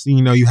then the next thing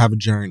you know, you have a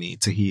journey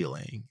to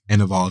healing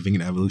and evolving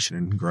and evolution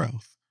and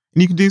growth.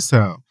 And you can do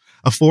so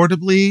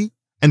affordably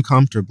and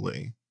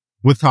comfortably.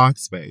 With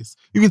Talkspace,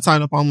 you can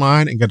sign up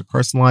online and get a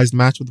personalized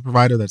match with a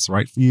provider that's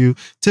right for you,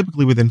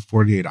 typically within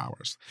 48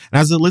 hours. And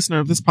as a listener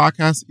of this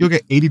podcast, you'll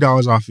get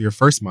 $80 off of your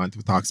first month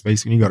with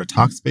Talkspace when you go to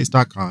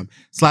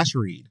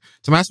Talkspace.com/read.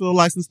 To match with a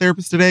licensed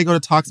therapist today, go to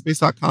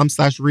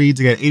Talkspace.com/read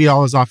to get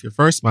 $80 off your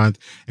first month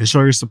and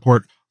show your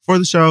support for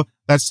the show.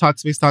 That's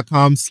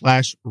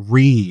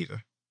Talkspace.com/read.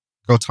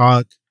 Go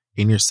talk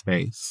in your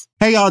space.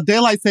 Hey, y'all,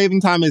 daylight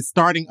saving time is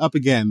starting up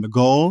again. The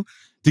goal?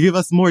 To give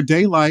us more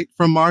daylight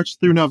from March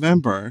through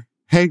November.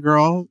 Hey,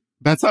 girl,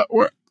 that's how it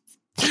works.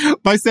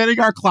 By setting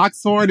our clocks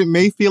forward, it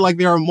may feel like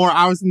there are more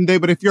hours in the day,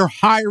 but if you're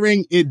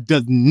hiring, it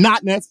does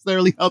not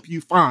necessarily help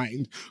you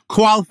find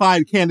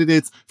qualified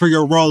candidates for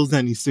your roles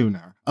any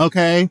sooner,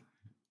 okay?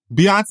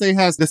 Beyonce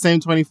has the same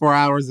 24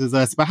 hours as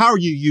us, but how are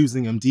you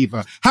using them,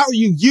 Diva? How are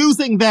you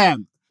using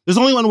them? There's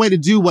only one way to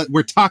do what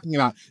we're talking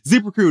about,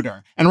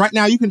 ZipRecruiter. And right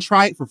now you can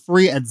try it for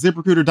free at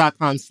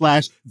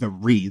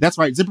ZipRecruiter.com/theread. That's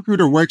right.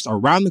 ZipRecruiter works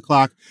around the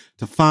clock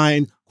to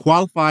find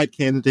qualified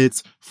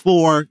candidates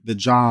for the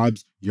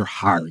jobs you're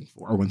hiring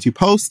for. Once you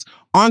post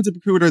on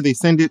ZipRecruiter, they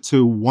send it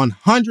to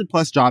 100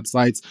 plus job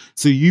sites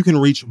so you can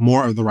reach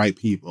more of the right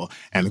people.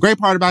 And the great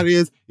part about it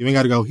is you ain't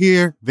got to go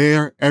here,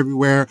 there,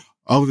 everywhere,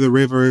 over the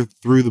river,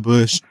 through the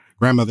bush,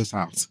 grandmother's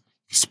house.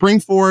 Spring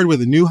forward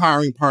with a new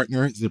hiring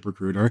partner,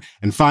 ZipRecruiter,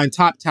 and find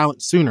top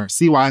talent sooner.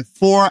 See why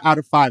 4 out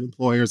of 5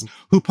 employers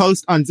who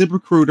post on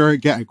ZipRecruiter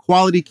get a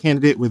quality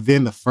candidate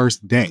within the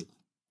first day.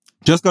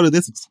 Just go to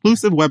this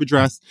exclusive web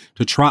address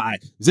to try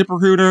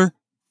ZipRecruiter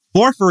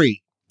for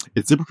free.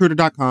 It's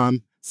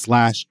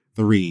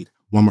ZipRecruiter.com/theread.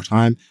 One more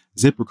time,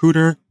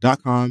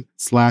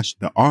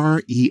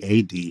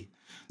 ZipRecruiter.com/theread.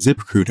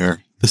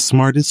 ZipRecruiter, the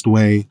smartest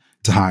way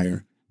to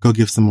hire. Go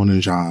give someone a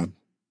job.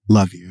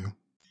 Love you.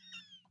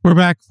 We're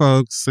back,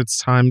 folks. It's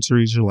time to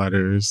read your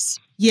letters.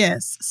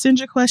 Yes. Send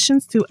your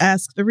questions to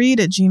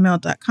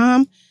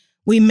asktheread@gmail.com.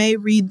 We may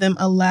read them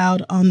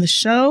aloud on the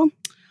show.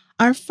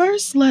 Our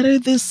first letter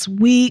this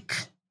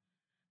week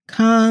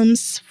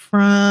comes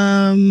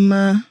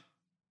from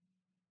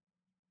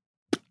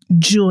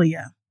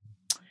Julia.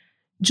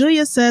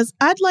 Julia says,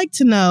 I'd like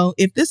to know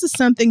if this is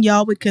something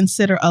y'all would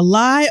consider a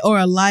lie or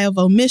a lie of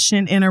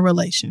omission in a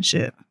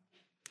relationship.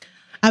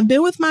 I've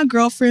been with my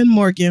girlfriend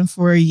Morgan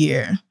for a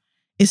year.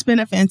 It's been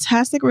a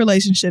fantastic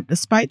relationship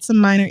despite some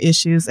minor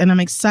issues, and I'm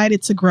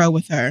excited to grow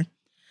with her.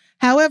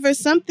 However,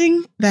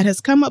 something that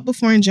has come up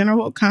before in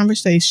general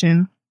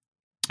conversation,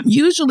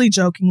 usually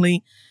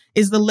jokingly,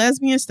 is the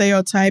lesbian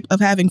stereotype of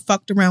having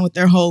fucked around with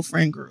their whole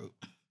friend group.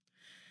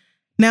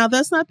 Now,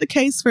 that's not the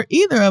case for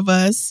either of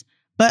us,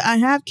 but I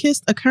have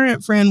kissed a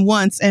current friend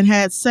once and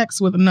had sex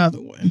with another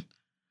one.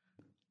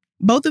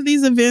 Both of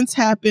these events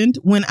happened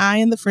when I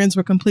and the friends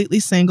were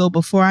completely single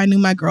before I knew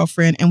my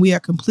girlfriend, and we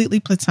are completely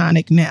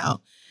platonic now.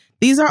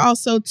 These are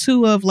also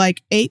 2 of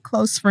like 8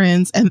 close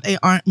friends, and they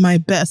aren't my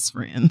best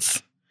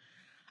friends.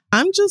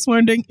 I'm just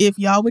wondering if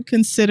y'all would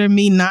consider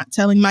me not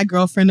telling my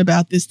girlfriend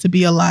about this to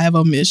be a lie of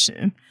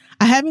omission.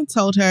 I haven't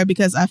told her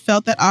because I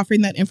felt that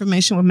offering that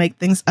information would make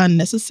things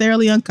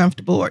unnecessarily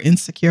uncomfortable or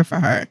insecure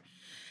for her.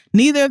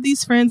 Neither of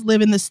these friends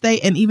live in the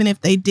state, and even if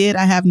they did,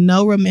 I have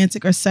no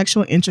romantic or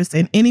sexual interest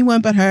in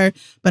anyone but her,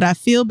 but I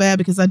feel bad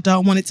because I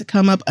don't want it to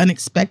come up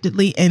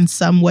unexpectedly in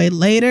some way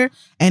later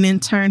and in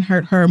turn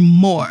hurt her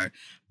more.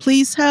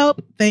 Please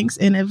help. Thanks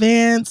in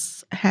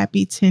advance.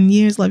 Happy 10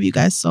 years. Love you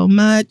guys so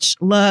much.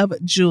 Love,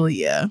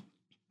 Julia.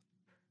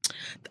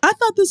 I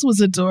thought this was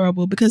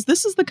adorable because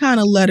this is the kind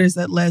of letters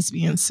that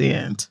lesbians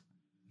send.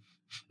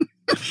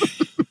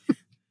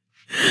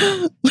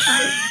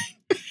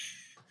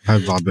 I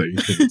love that you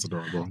think it's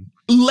adorable.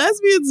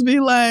 Lesbians be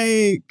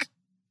like,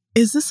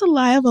 is this a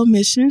lie of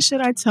omission?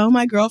 Should I tell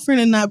my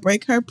girlfriend and not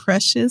break her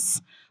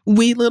precious,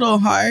 wee little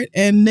heart?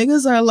 And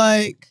niggas are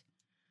like,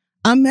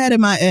 I'm mad at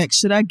my ex.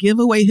 Should I give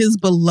away his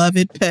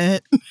beloved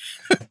pet?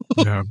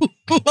 Yeah.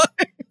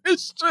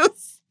 It's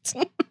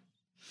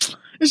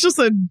just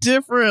a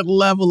different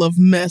level of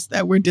mess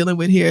that we're dealing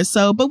with here.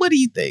 So, but what do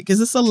you think? Is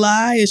this a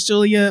lie?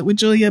 Would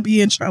Julia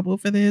be in trouble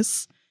for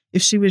this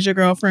if she was your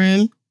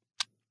girlfriend?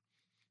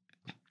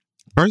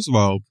 First of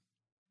all,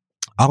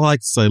 I would like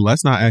to say,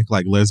 let's not act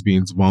like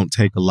lesbians won't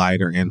take a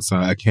lighter and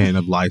a can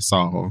of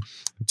Lysol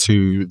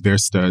to their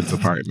stud's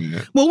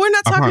apartment. Well, we're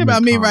not talking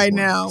about me right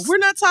now. We're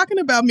not talking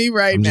about me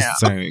right now. I'm just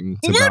saying.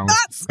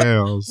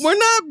 We're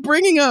not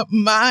bringing up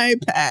my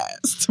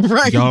past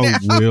right now.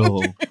 Y'all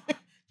will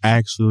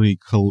actually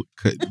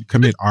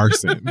commit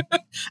arson.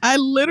 I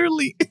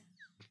literally...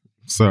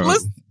 So...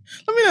 Let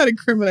me not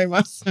incriminate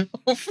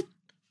myself.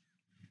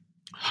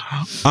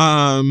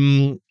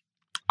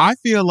 I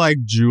feel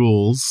like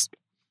Jules...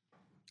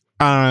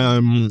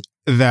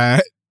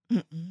 that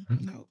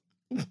no.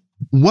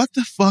 What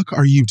the fuck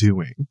are you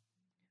doing?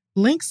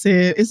 Link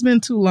said it's been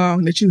too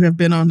long that you have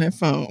been on that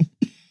phone.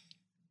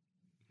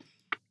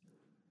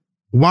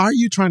 Why are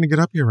you trying to get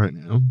up here right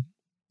now?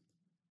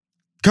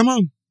 Come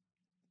on.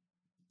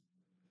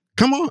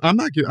 I'm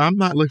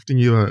not lifting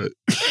you up.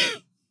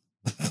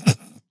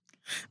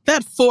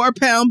 That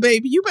 4-pound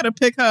baby, you better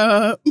pick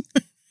her up.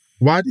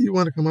 Why do you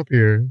want to come up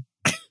here?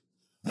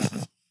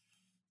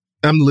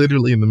 I'm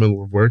literally in the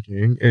middle of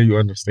working, and you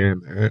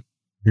understand that.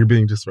 You're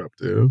being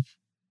disruptive.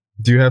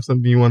 Do you have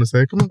something you want to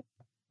say? Come on.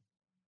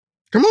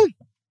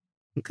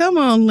 Come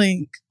on,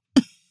 Link.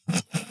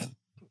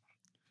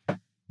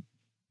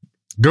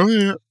 Go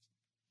ahead.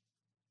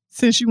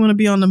 Since you want to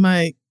be on the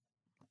mic.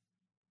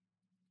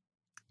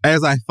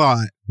 As I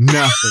thought,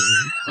 nothing.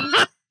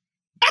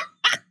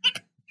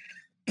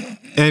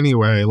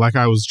 Anyway, like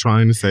I was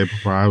trying to say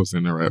before I was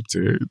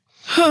interrupted.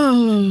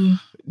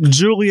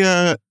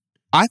 Julia...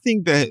 I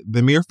think that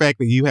the mere fact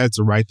that you had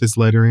to write this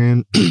letter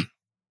in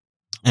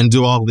and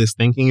do all this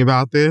thinking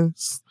about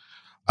this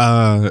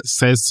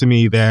says to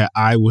me that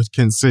I would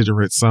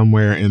consider it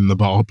somewhere in the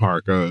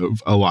ballpark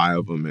of a lie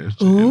of omission.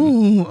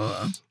 Ooh.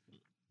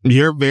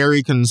 You're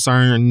very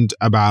concerned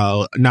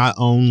about not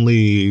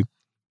only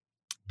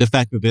the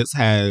fact that this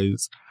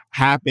has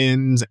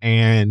happened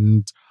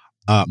and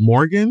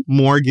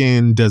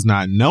Morgan does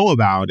not know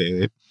about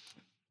it,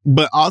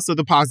 but also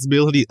the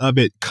possibility of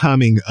it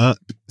coming up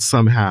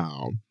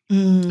somehow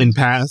in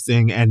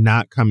passing and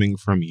not coming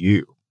from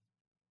you.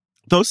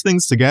 Those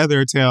things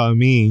together tell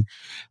me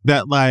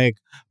that, like,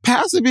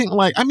 passing,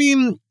 like, I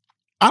mean,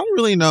 I don't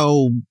really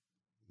know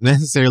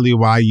necessarily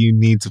why you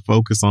need to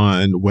focus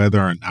on whether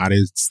or not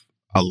it's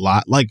a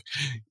lot. Like,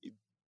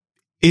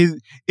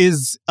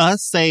 is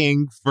us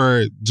saying,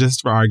 for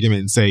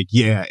argument's sake,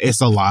 yeah,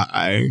 it's a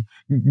lie,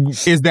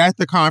 is that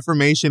the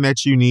confirmation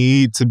that you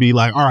need to be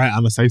like, all right, I'm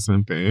gonna say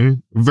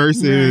something,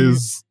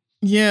 versus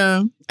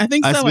yeah, I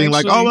think us so, being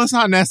actually. like, oh, it's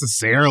not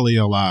necessarily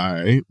a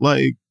lie.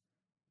 Like,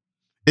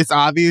 it's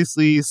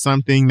obviously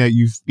something that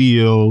you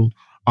feel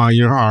on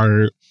your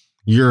heart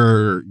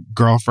your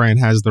girlfriend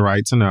has the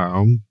right to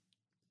know,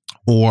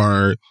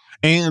 or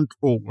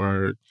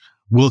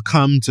will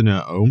come to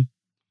know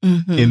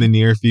in the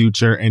near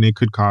future, and it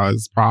could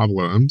cause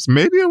problems.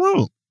 Maybe it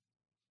won't.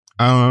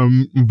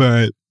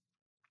 But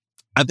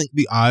I think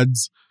the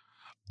odds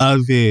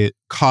of it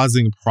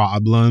causing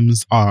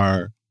problems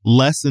are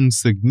lessened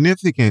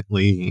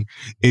significantly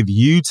if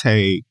you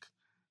take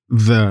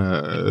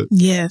the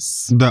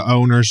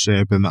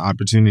ownership and the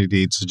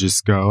opportunity to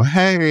just go,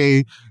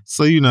 hey,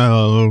 so, you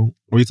know,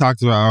 we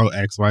talked about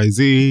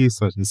XYZ,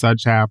 such and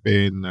such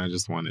happened. I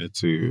just wanted it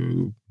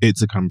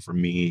to come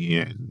from me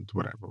and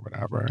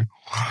whatever.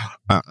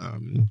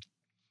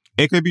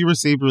 It could be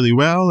received really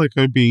well. It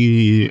could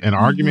be an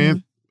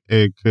argument.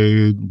 It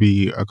could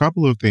be a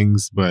couple of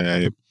things.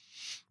 But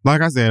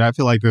like I said, I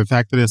feel like the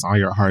fact that it's on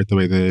your heart the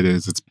way that it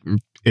is,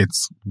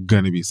 it's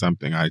going to be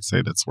something I'd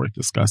say that's worth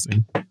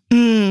discussing.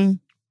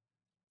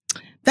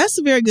 That's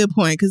a very good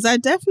point, because I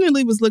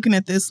definitely was looking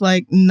at this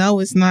like, no,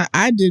 it's not.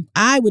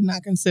 I would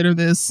not consider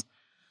this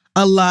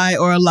a lie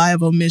or a lie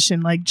of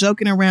omission, like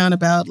joking around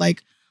about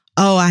like,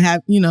 oh, I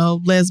have,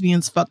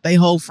 lesbians fuck they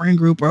whole friend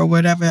group or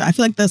whatever. I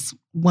feel like that's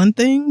one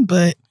thing,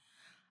 but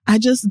I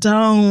just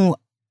don't.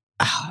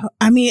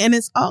 I mean, and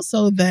it's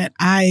also that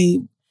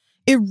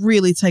it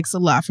really takes a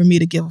lot for me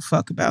to give a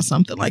fuck about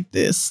something like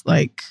this.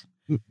 Like,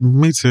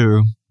 me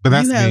too, but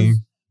that's me.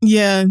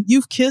 Yeah,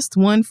 you've kissed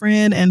one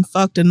friend and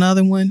fucked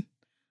another one.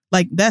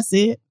 Like, that's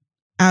it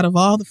out of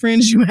all the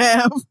friends you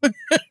have.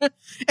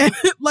 And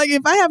like,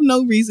 if I have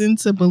no reason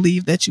to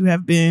believe that you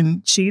have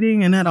been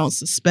cheating and I don't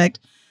suspect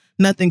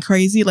nothing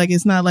crazy, like,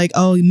 it's not like,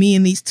 oh, me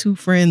and these two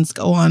friends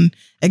go on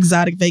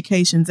exotic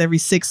vacations every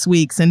 6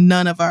 weeks and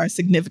none of our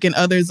significant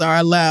others are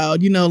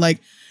allowed, like,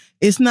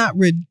 it's not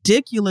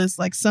ridiculous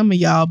like some of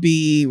y'all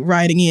be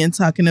writing in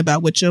talking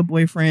about what your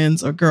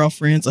boyfriends or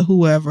girlfriends or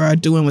whoever are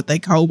doing with their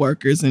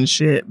coworkers and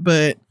shit.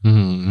 But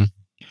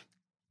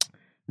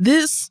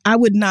this, I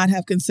would not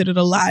have considered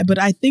a lie, but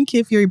I think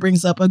Kid Fury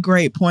brings up a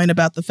great point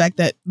about the fact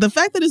that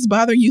it's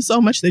bothering you so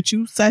much that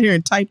you sat here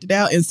and typed it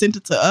out and sent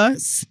it to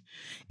us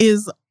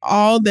is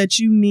all that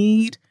you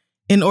need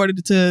in order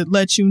to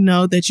let you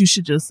know that you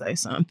should just say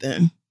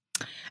something.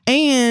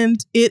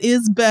 And it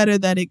is better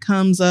that it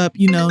comes up,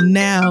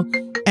 now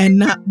and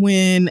not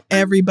when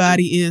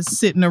everybody is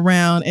sitting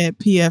around at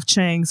P.F.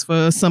 Chang's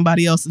for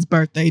somebody else's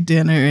birthday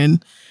dinner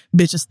and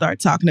bitches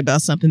start talking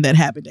about something that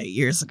happened 8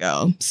 years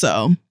ago.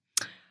 So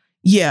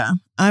yeah,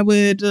 I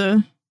would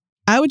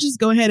just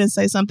go ahead and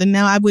say something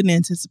now. I wouldn't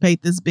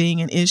anticipate this being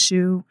an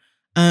issue.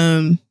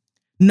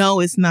 No,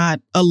 it's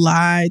not a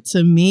lie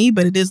to me,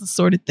 but it is the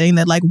sort of thing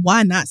that, like,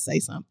 why not say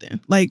something?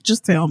 Like,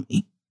 just tell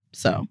me.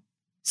 So,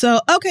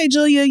 okay,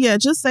 Julia, yeah,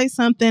 just say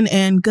something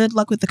and good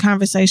luck with the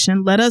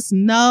conversation. Let us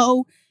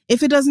know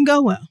if it doesn't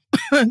go well,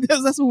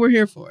 because that's what we're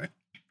here for.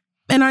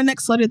 And our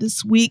next letter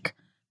this week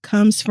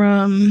comes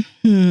from,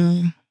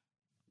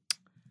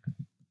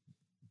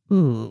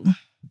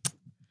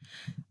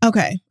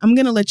 Okay, I'm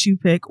going to let you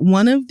pick.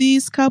 One of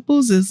these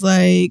couples is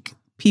like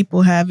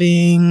people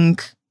having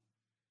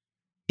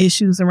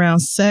issues around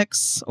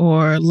sex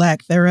or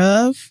lack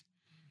thereof.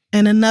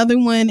 And another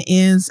one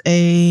is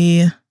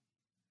a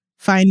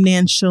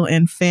financial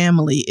and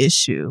family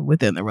issue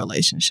within the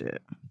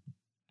relationship.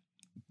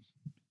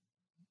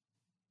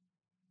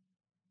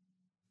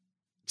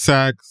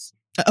 Sex.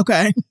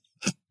 Okay.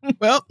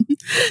 Well,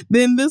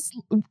 then this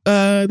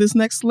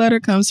next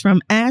letter comes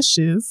from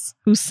Ashes,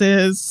 who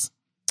says,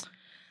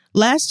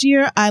 last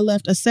year, I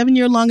left a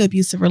 7-year-long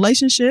abusive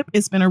relationship.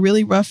 It's been a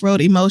really rough road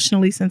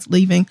emotionally since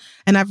leaving,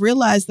 and I've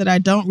realized that I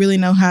don't really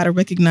know how to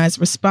recognize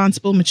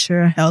responsible,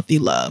 mature, healthy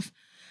love.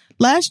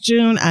 Last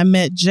June, I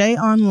met Jay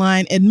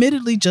online,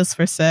 admittedly just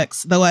for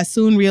sex, though I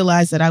soon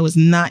realized that I was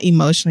not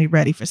emotionally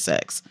ready for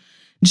sex.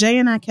 Jay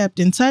and I kept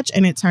in touch,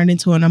 and it turned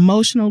into an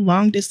emotional,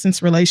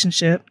 long-distance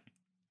relationship.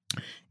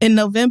 In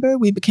November,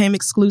 we became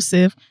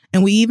exclusive,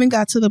 and we even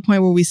got to the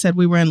point where we said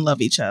we were in love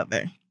with each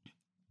other.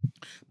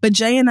 But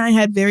Jay and I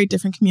had very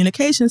different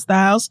communication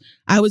styles.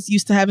 I was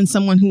used to having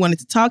someone who wanted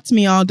to talk to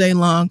me all day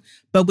long,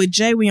 but with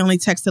Jay, we only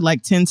texted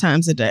like 10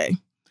 times a day.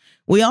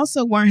 We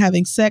also weren't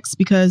having sex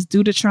because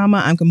due to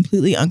trauma, I'm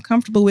completely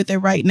uncomfortable with it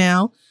right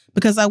now.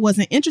 Because I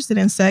wasn't interested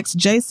in sex,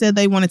 Jay said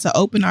they wanted to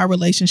open our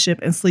relationship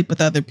and sleep with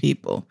other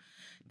people.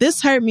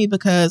 This hurt me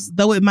because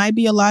though it might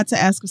be a lot to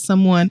ask of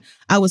someone,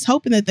 I was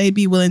hoping that they'd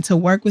be willing to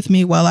work with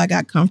me while I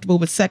got comfortable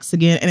with sex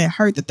again, and it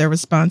hurt that their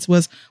response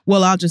was,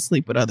 well, I'll just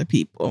sleep with other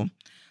people.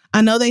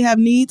 I know they have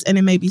needs, and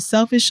it may be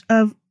selfish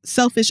of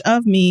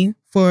me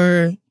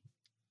for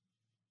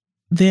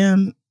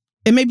them.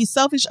 It may be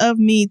selfish of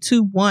me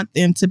to want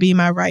them to be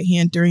my right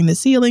hand during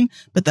this healing,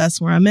 but that's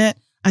where I'm at.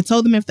 I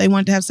told them if they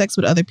wanted to have sex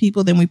with other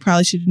people, then we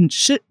probably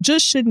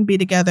shouldn't be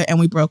together, and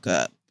we broke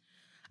up.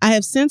 I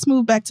have since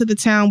moved back to the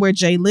town where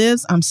Jay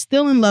lives. I'm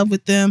still in love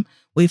with them.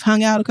 We've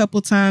hung out a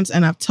couple times,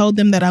 and I've told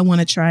them that I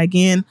want to try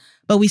again,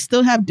 but we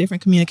still have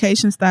different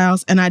communication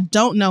styles, and I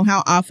don't know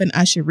how often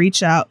I should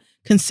reach out,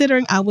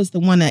 considering I was the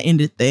one that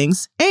ended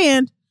things.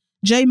 And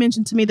Jay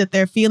mentioned to me that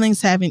their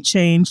feelings haven't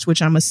changed,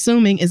 which I'm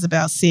assuming is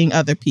about seeing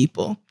other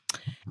people.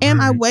 Am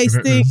I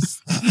wasting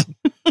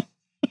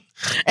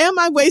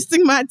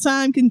my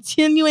time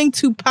continuing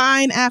to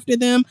pine after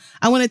them?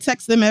 I want to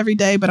text them every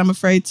day, but I'm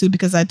afraid to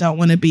because I don't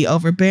want to be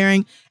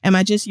overbearing. Am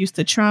I just used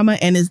to trauma?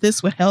 And is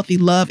this what healthy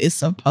love is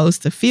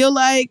supposed to feel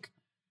like?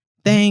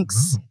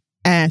 Thanks,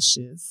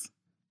 Ashes.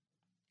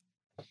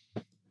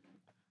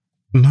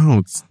 No,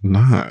 it's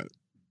not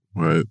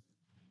what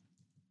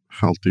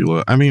healthy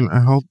love. I mean,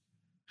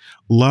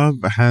 love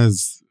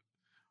has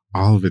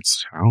all of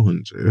its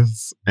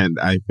challenges, and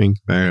I think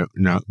that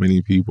not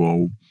many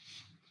people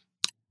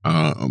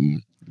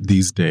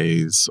these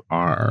days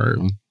are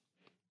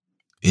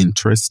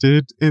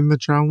interested in the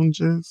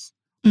challenges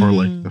or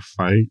like the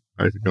fight.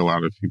 I think a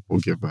lot of people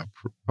give up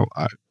a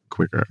lot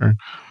quicker.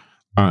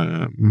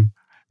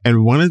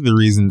 And one of the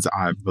reasons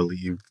I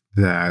believe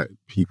that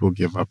people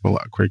give up a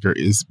lot quicker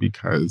is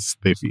because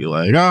they feel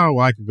like, oh,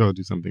 well, I could go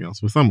do something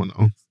else with someone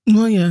else.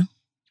 Well, yeah.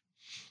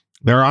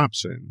 There are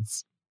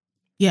options.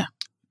 Yeah.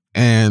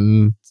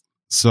 And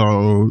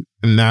so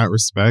in that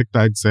respect,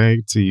 I'd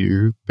say to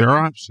you, there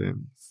are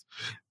options.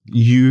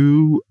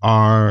 You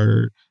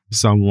are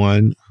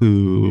someone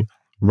who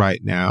right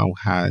now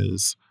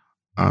has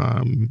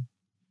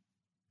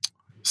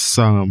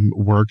some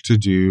work to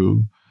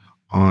do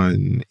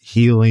on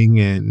healing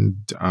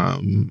and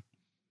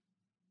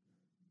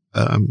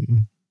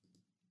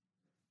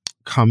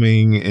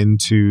coming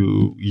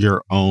into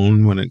your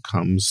own when it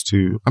comes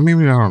to, I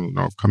mean, I don't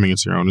know if coming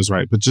into your own is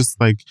right, but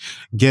just like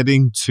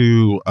getting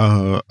to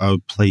a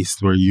place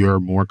where you're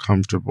more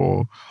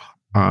comfortable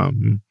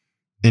in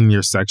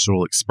your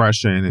sexual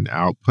expression and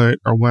output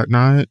or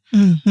whatnot.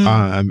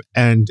 Mm-hmm.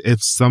 And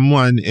if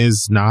someone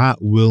is not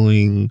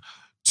willing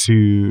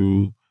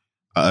to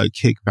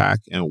kick back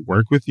and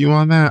work with you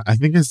on that, I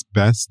think it's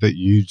best that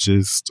you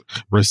just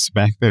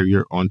respect that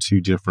you're on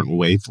two different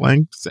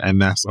wavelengths,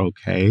 and that's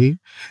okay.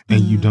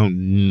 And you don't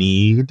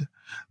need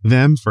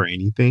them for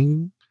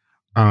anything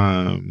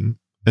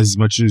as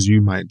much as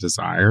you might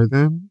desire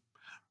them.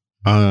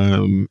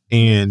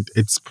 And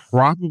it's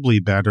probably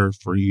better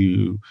for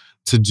you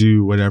to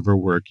do whatever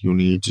work you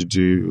need to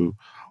do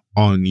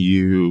on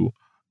you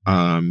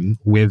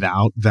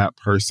without that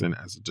person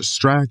as a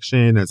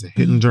distraction, as a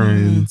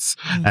hindrance,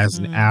 as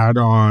an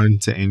add-on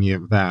to any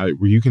of that,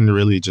 where you can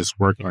really just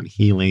work on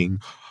healing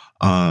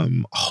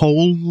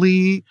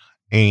wholly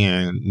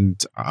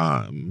and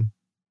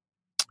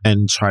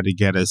try to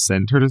get as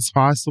centered as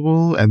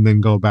possible, and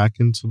then go back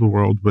into the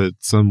world with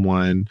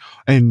someone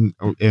and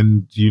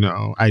you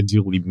know,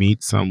 ideally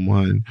meet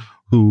someone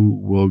who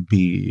will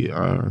be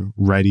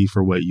ready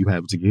for what you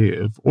have to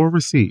give or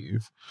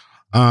receive.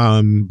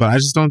 But I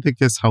just don't think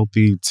it's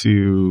healthy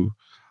to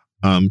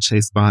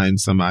chase behind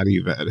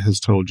somebody that has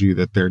told you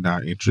that they're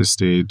not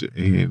interested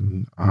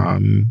in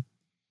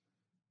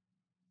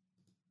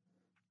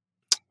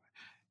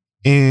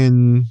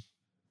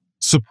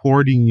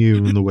supporting you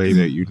in the way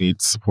that you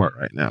need support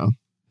right now.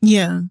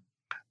 Yeah.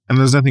 And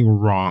there's nothing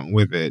wrong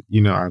with it.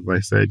 You know, like I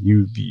said,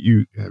 you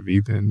have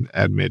even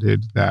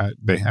admitted that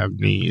they have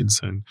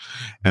needs and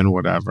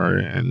whatever.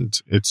 And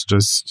it's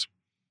just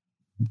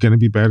going to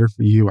be better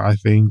for you, I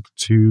think,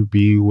 to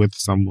be with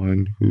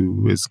someone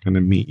who is going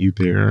to meet you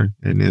there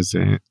and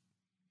isn't,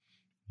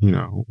 you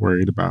know,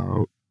 worried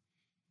about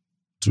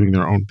doing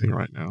their own thing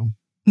right now.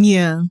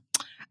 Yeah.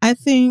 I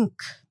think,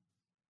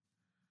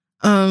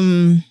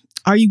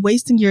 are you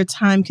wasting your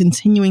time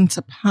continuing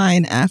to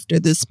pine after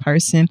this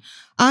person?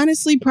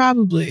 Honestly,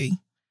 probably.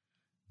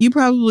 You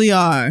probably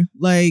are.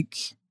 Like,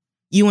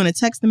 you want to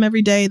text them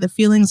every day. The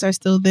feelings are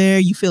still there.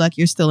 You feel like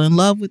you're still in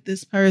love with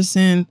this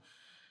person.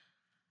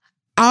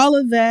 All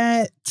of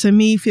that, to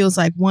me, feels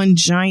like one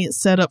giant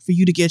setup for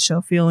you to get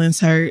your feelings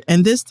hurt.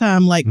 And this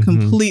time, like,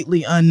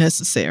 completely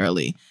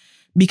unnecessarily.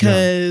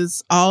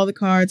 Because all the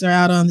cards are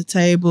out on the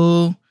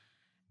table.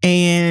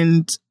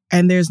 And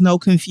there's no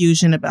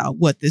confusion about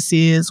what this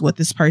is, what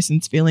this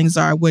person's feelings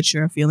are, what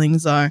your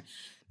feelings are.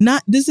 I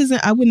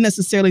wouldn't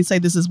necessarily say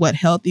this is what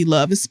healthy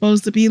love is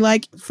supposed to be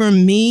like. For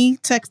me,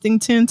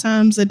 texting 10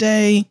 times a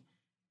day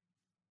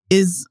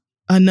is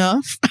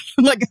enough.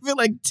 Like, I feel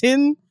like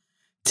 10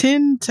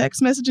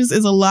 text messages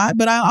is a lot,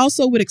 but I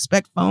also would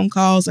expect phone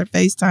calls or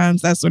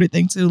FaceTimes, that sort of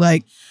thing too.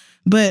 Like,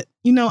 but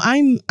you know,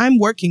 I'm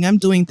working, I'm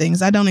doing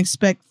things. I don't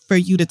expect for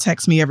you to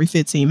text me every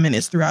 15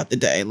 minutes throughout the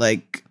day.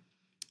 Like,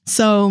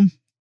 so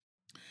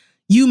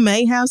you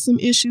may have some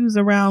issues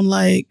around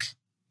like,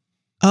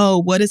 oh,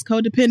 what is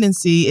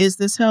codependency? Is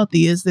this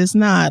healthy? Is this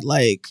not?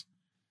 Like,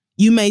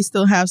 you may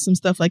still have some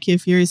stuff like Kid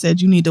Fury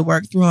said you need to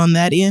work through on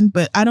that end,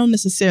 but I don't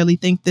necessarily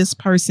think this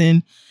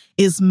person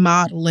is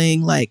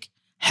modeling like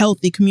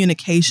healthy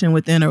communication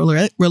within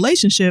a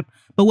relationship.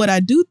 But what I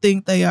do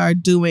think they are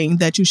doing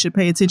that you should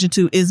pay attention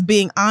to is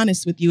being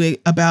honest with you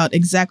about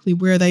exactly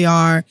where they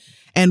are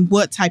and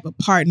what type of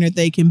partner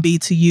they can be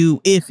to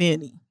you, if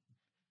any.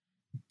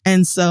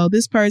 And so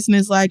this person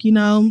is like, you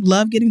know,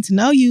 love getting to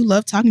know you,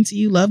 love talking to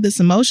you, love this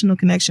emotional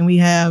connection we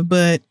have,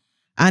 but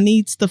I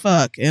needs to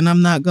fuck and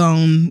I'm not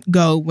going to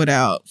go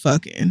without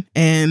fucking.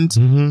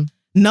 And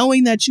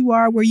knowing that you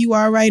are where you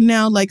are right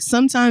now, like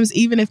sometimes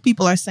even if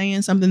people are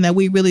saying something that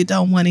we really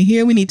don't want to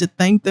hear, we need to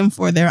thank them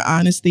for their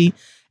honesty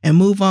and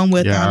move on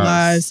with our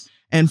lives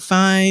and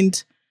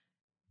find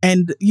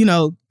and, you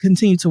know,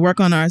 continue to work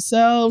on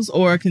ourselves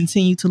or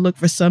continue to look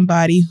for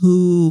somebody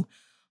who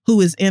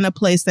is in a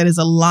place that is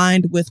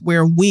aligned with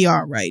where we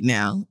are right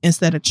now,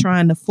 instead of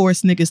trying to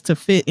force niggas to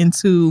fit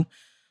into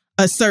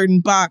a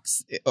certain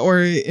box or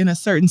in a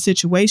certain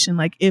situation.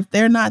 Like, if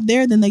they're not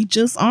there, then they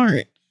just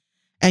aren't.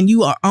 And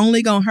you are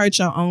only going to hurt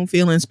your own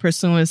feelings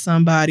pursuing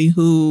somebody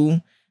who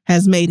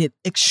has made it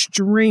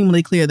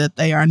extremely clear that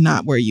they are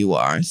not where you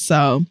are.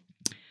 So,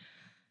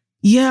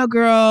 yeah,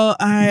 girl,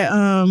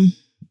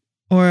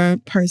 or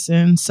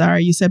person,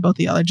 sorry, you said both of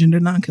y'all are gender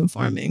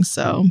nonconforming.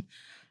 So,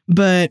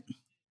 but,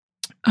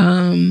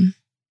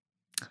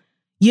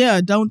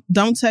 Yeah, don't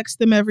text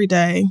them every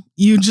day.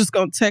 You just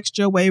gonna text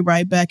your way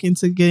right back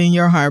into getting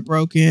your heart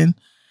broken.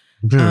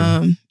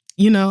 Yeah.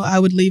 I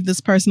would leave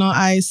this person on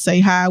ice, say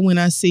hi when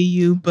I see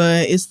you,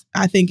 but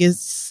I think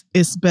it's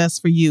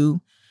best for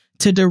you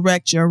to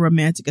direct your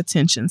romantic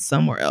attention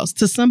somewhere else,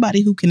 to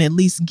somebody who can at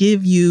least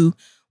give you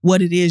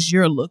what it is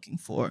you're looking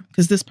for,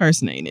 because this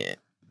person ain't it.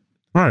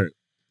 Right.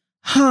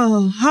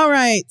 Oh, all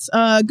right.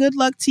 Good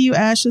luck to you,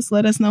 Ashes.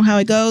 Let us know how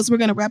it goes. We're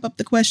going to wrap up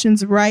the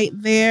questions right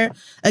there.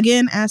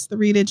 Again,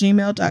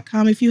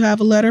 asktheread@gmail.com if you have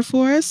a letter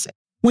for us.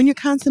 When you're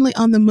constantly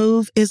on the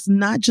move, it's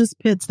not just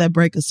pits that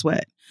break a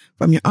sweat.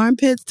 From your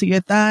armpits to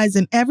your thighs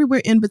and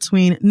everywhere in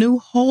between, new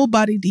whole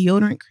body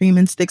deodorant cream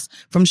and sticks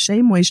from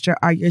Shea Moisture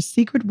are your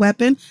secret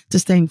weapon to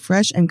staying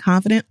fresh and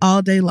confident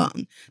all day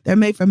long. They're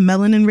made from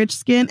melanin-rich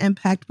skin and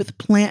packed with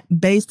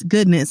plant-based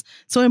goodness.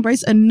 So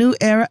embrace a new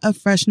era of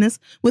freshness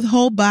with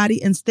whole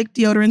body and stick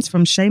deodorants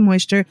from Shea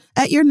Moisture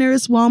at your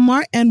nearest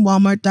Walmart and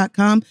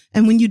walmart.com.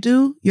 And when you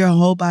do, your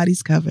whole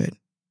body's covered.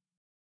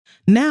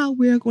 Now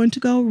we're going to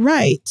go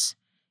right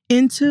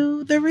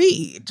into the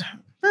read.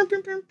 Well,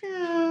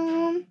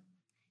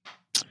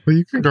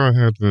 you can go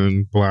ahead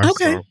and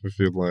blast off if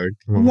you'd like.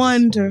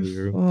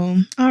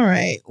 Wonderful. All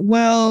right.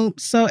 Well,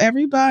 so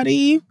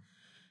everybody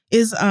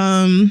is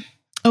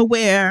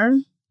aware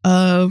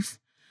of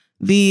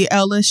the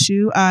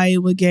LSU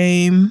Iowa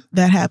game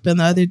that happened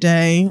the other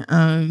day.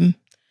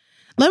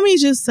 Let me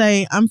just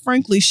say, I'm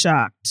frankly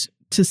shocked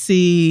to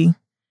see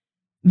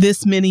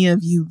this many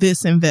of you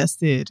this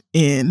invested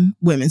in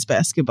women's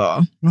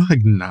basketball.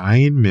 Like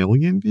 9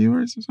 million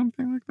viewers or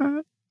something like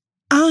that?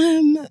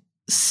 I'm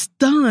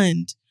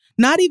stunned.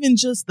 Not even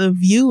just the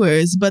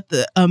viewers, but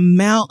the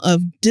amount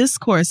of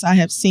discourse I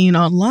have seen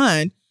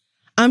online.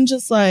 I'm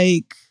just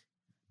like,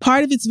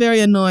 part of it's very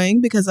annoying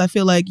because I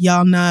feel like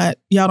y'all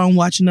don't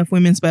watch enough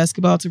women's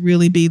basketball to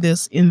really be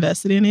this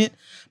invested in it.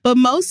 But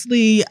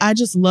mostly, I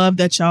just love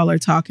that y'all are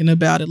talking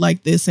about it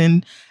like this.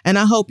 And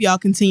I hope y'all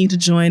continue to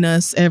join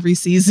us every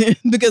season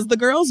because the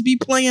girls be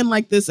playing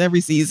like this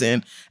every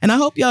season. And I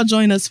hope y'all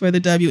join us for the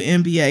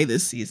WNBA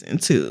this season,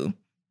 too.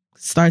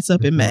 Starts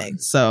up in May.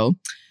 So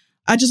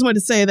I just wanted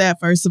to say that,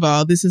 first of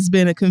all, this has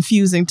been a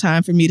confusing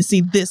time for me to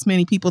see this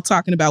many people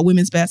talking about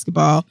women's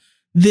basketball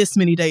this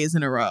many days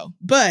in a row.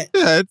 But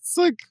yeah, it's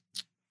like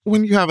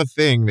when you have a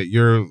thing that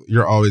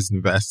you're always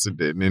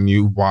invested in and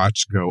you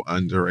watch go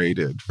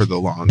underrated for the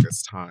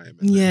longest time.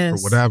 And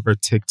yes. For whatever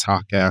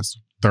TikTok ass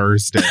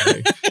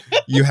Thursday,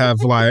 you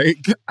have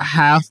like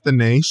half the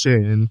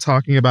nation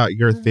talking about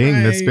your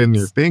thing that's been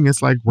your thing.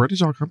 It's like, where did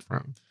y'all come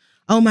from?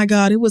 Oh my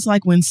God, it was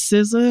like when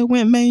SZA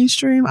went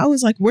mainstream. I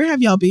was like, where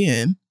have y'all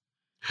been?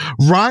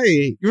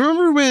 Right. You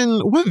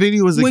remember what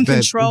video was it? When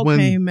Control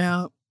came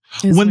out.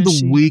 When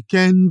the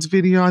Weekend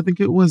video, I think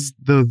it was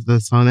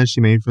the song that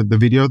she made for the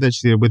video that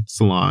she did with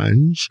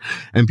Solange.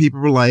 And people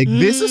were like,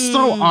 this is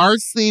so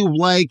artsy.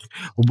 Like,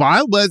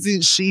 why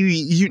wasn't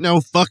she,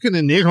 fucking a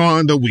nigga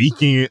on the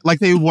weekend? Like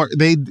they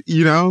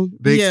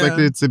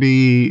expected it to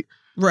be.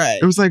 Right.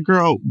 It was like,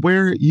 girl,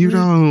 you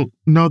don't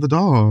know the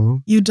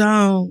doll. You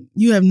don't.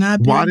 You have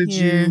not been Why did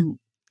here. you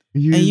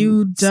and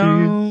you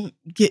don't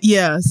get,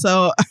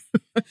 so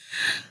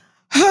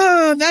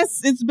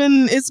it's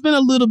been a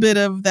little bit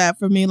of that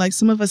for me. Like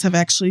some of us have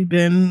actually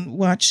been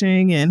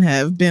watching and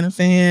have been a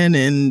fan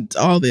and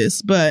all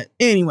this. But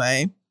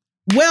anyway,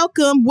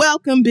 welcome,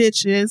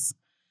 bitches.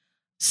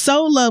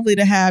 So lovely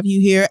to have you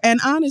here. And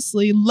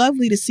honestly,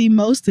 lovely to see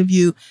most of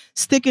you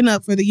sticking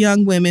up for the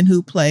young women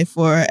who play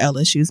for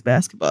LSU's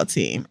basketball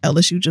team.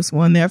 LSU just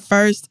won their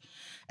first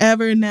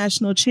ever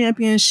national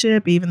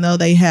championship, even though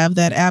they have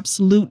that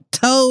absolute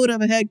toad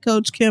of a head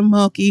coach, Kim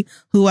Mulkey,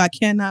 who I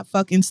cannot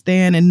fucking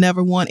stand and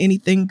never want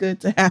anything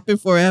good to happen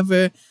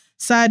forever.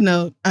 Side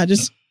note, I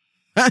just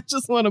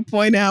want to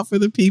point out for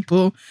the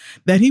people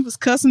that he was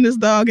cussing this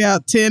dog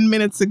out 10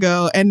 minutes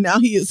ago, and now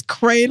he is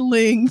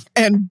cradling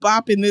and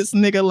bopping this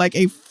nigga like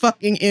a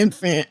fucking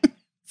infant.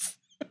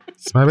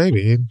 It's my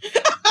baby.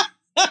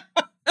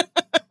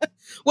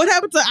 What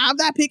happened to I'm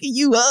not picking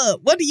you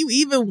up? What do you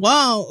even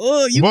want?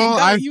 Oh,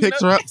 I've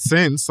picked her up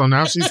since, so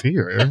now she's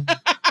here.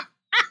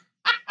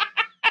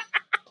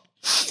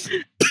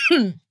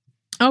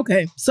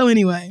 Okay, so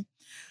anyway,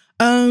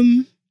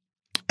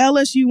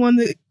 LSU won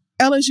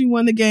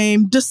the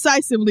game,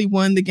 decisively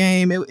won the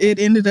game. It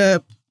ended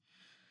up,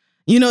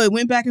 it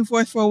went back and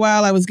forth for a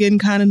while. I was getting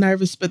kind of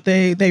nervous, but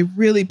they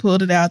really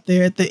pulled it out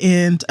there at the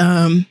end.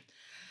 And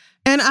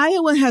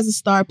Iowa has a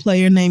star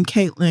player named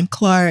Caitlin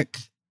Clark.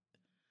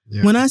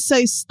 Yeah. When I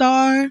say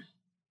star,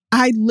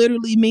 I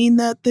literally mean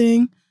that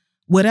thing.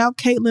 Without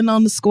Caitlin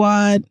on the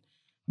squad,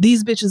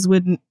 these bitches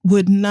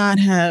would not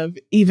have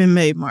even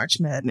made March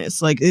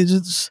Madness. Like,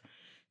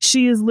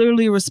 she is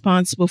literally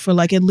responsible for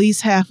like at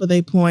least half of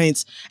their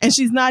points. And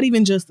she's not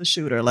even just a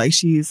shooter. Like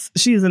she's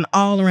an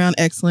all around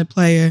excellent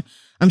player.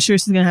 I'm sure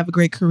she's going to have a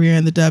great career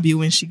in the W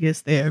when she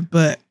gets there.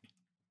 But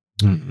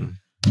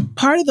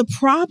part of the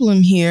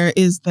problem here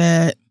is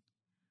that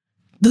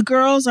the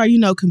girls are,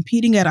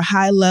 competing at a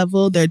high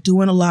level. They're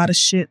doing a lot of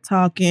shit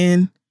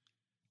talking.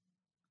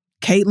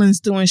 Caitlin's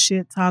doing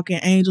shit talking.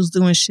 Angel's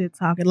doing shit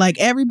talking. Like,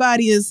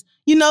 everybody is,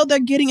 they're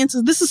getting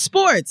into, this is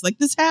sports. Like,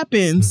 this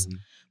happens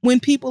when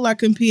people are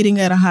competing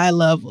at a high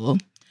level.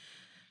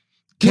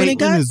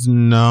 Caitlyn is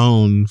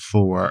known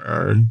for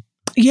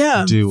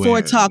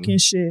for talking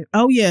shit.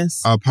 Oh,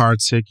 yes. A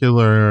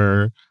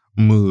particular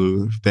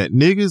move that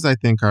niggas, I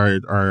think,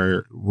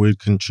 would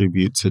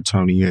contribute to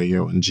Tony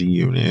Yayo and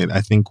G-Unit.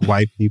 I think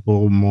white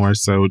people more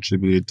so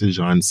attributed to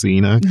John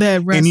Cena.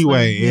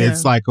 Anyway,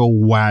 it's like a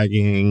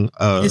wagging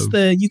of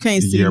you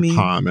can't see your me.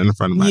 Palm in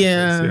front of my face.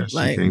 Yeah,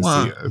 like, you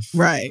can't see us.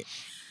 Right.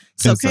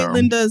 So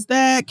Caitlyn does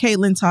that.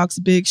 Caitlyn talks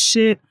big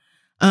shit.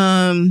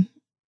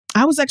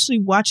 I was actually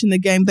watching the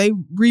game. They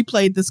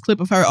replayed this clip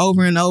of her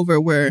over and over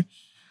where,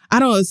 I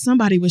don't know,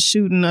 somebody was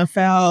shooting a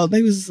foul.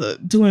 They was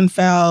doing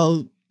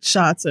foul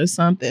shots or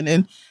something.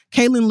 And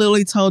Caitlyn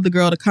literally told the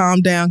girl to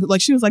calm down. Like,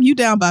 she was like, you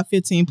down by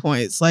 15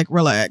 points. Like,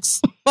 relax.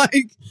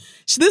 Like,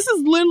 this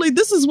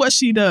is what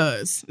she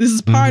does. This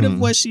is part of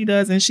what she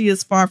does. And she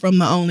is far from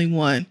the only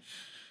one.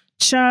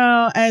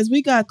 Child, as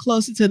we got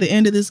closer to the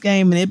end of this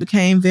game and it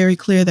became very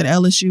clear that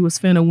LSU was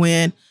finna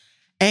win,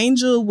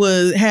 Angel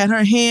had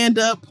her hand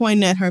up,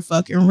 pointing at her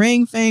fucking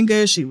ring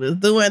finger. She was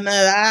doing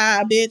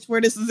the, bitch,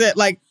 where this is at?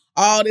 Like,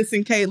 all this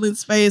in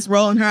Caitlyn's face,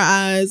 rolling her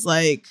eyes,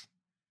 like,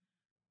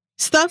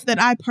 stuff that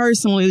I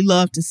personally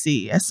love to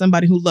see as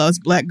somebody who loves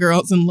black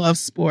girls and loves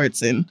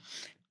sports and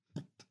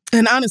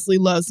honestly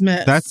loves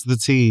mess. That's the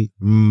tea.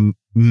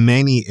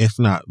 Many, if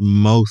not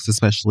most,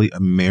 especially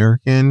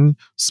American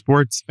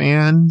sports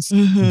fans,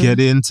 get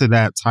into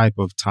that type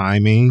of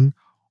timing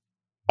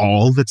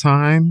all the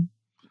time.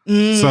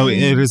 So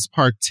it is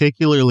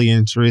particularly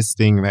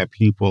interesting that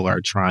people are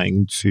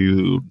trying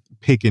to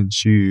pick and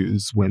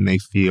choose when they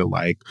feel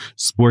like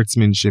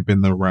sportsmanship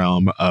in the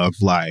realm of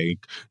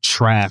like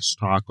trash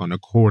talk on a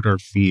quarter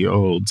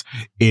field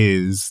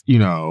is,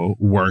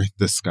 worth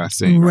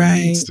discussing or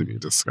needs to be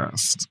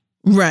discussed.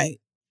 Right.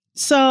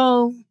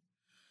 So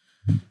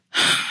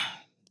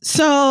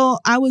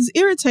I was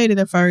irritated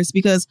at first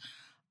because,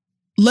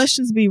 let's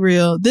just be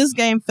real, this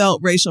game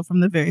felt racial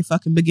from the very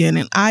fucking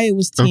beginning.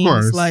 Iowa's team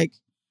is like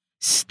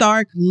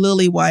stark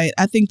lily white.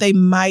 I think they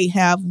might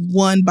have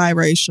one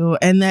biracial,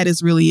 and that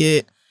is really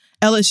it.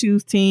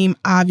 LSU's team,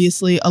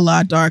 obviously a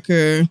lot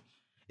darker.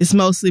 It's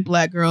mostly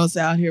black girls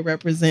out here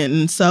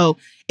representing. So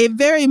it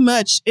very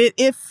much,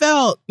 it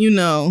felt,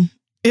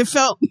 it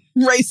felt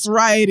race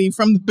rioting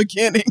from the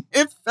beginning.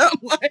 It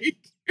felt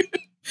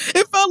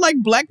like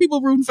black people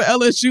rooting for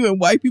LSU and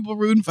white people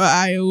rooting for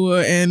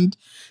Iowa. And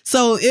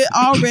so it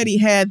already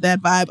had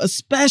that vibe,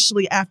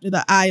 especially after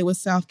the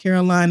Iowa-South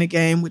Carolina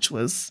game, which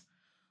was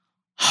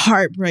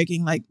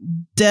heartbreaking, like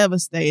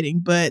devastating.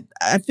 But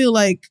I feel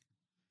like,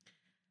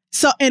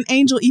 and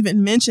Angel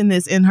even mentioned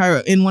this in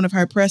one of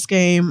her press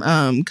game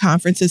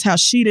conferences, how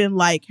she didn't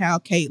like how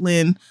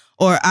Caitlyn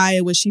or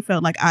Iowa, she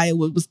felt like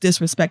Iowa was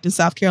disrespecting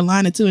South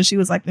Carolina too. And she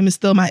was like, them is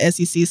still my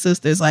SEC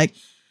sisters. Like,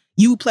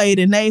 you played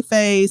in their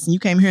face and you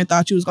came here and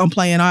thought you was going to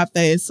play in our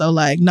face. So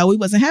like, no, we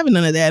wasn't having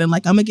none of that. And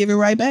like, I'm going to give it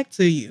right back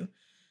to you.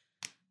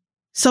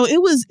 So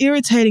it was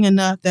irritating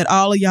enough that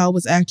all of y'all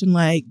was acting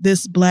like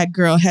this black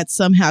girl had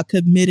somehow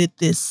committed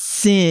this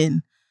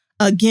sin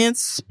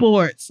against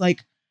sports. Like,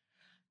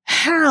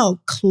 how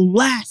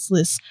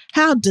classless,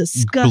 how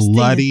disgusting,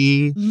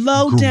 bloody,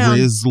 low down,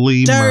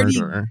 grisly dirty,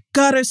 murder,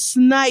 gutter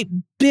snipe,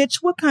 bitch.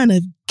 What kind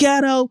of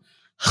ghetto,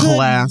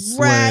 classless,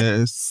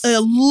 rat,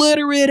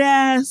 illiterate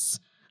ass,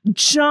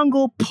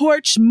 jungle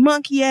porch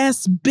monkey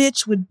ass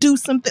bitch would do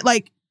something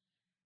like?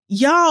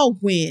 Y'all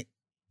went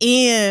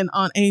in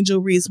on Angel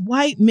Reese,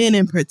 white men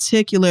in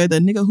particular, the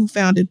nigga who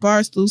founded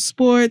Barstool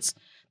Sports,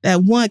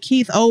 that one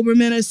Keith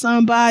Olbermann or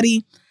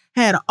somebody,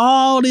 had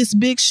all this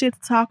big shit to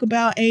talk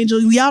about Angel.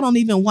 Y'all don't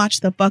even watch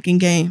the fucking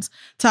games.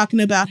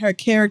 Talking about her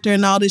character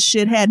and all this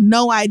shit. Had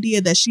no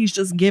idea that she's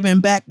just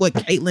giving back what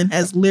Caitlyn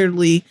has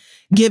literally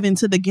given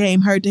to the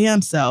game her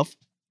damn self.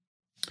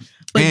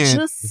 But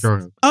go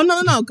ahead. Oh,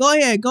 no. Go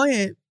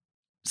ahead.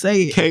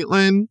 Say it.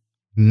 Caitlyn,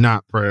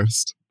 not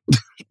pressed.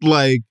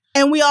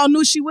 And we all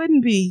knew she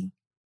wouldn't be.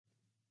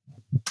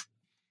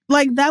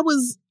 I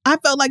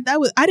felt like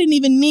I didn't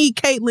even need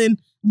Caitlyn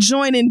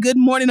joining Good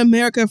Morning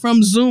America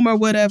from Zoom or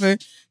whatever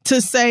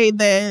to say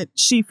that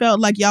she felt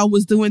like y'all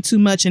was doing too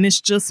much and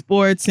it's just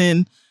sports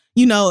and,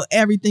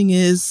 everything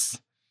is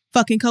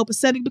fucking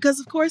copacetic, because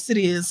of course it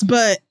is.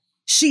 But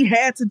she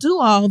had to do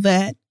all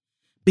that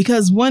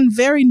because one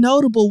very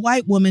notable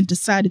white woman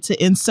decided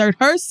to insert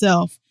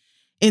herself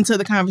into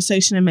the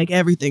conversation and make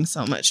everything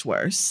so much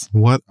worse.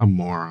 What a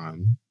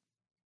moron.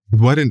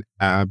 What an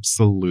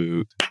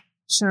absolute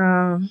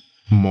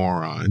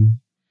moron.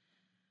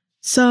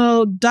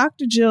 So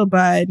Dr. Jill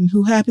Biden,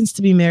 who happens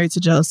to be married to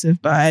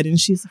Joseph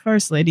Biden, she's the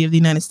First Lady of the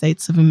United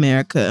States of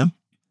America.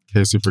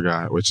 In case you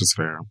forgot, which is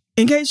fair.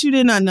 In case you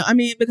did not know. I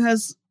mean,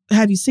 because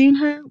have you seen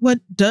her? What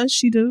does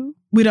she do?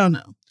 We don't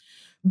know.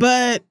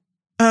 But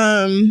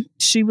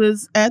she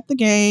was at the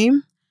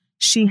game.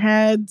 She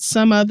had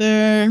some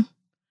other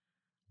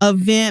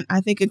event,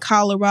 I think in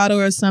Colorado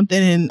or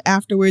something, and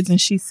afterwards,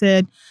 and she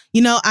said,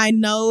 you know, I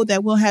know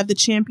that we'll have the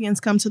champions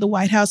come to the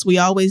White House. We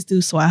always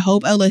do. So I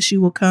hope LSU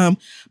will come.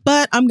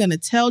 But I'm going to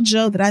tell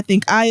Joe that I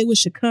think Iowa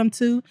should come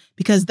too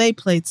because they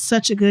played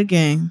such a good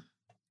game.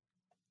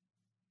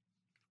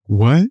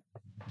 What?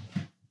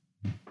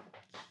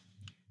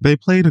 They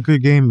played a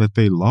good game that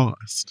they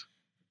lost.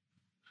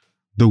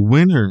 The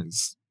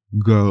winners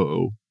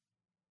go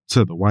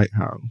to the White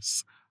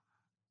House.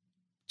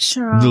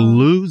 Child. The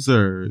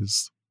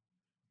losers,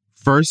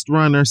 first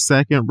runner,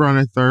 second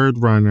runner, third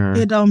runner,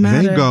 it don't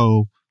matter. They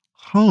go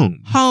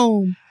home.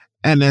 Home.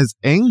 And as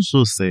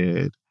Angel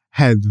said,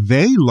 had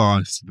they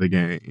lost the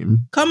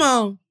game, come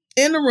on,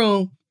 in the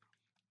room,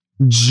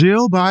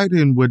 Jill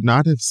Biden would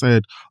not have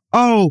said,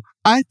 oh,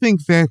 I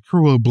think that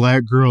crew of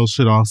black girls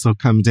should also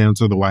come down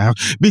to the White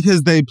House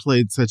because they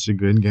played such a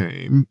good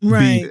game.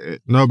 Right. Beat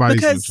it. Nobody's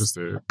because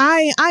interested.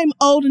 I'm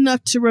old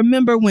enough to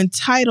remember when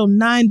Title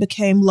IX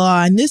became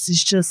law, and this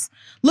is just,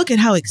 look at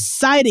how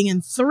exciting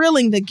and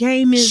thrilling the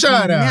game is.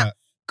 Shut up.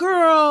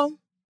 Girl.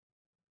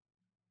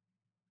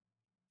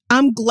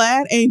 I'm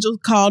glad Angel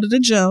called it a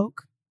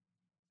joke.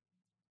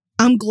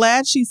 I'm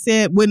glad she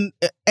said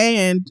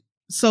and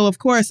so of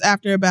course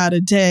after about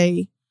a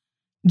day,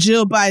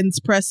 Jill Biden's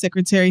press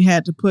secretary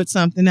had to put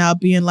something out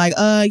being like,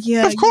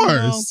 yeah, of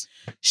course.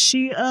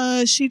 You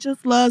know, she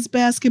just loves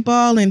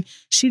basketball and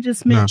she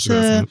just meant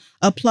to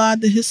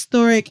applaud the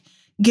historic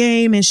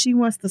game and she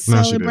wants to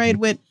celebrate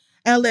with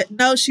LA.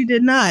 No, she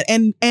did not.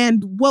 And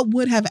what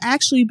would have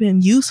actually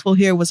been useful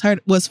here was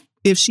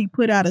if she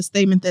put out a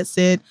statement that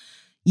said,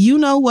 you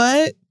know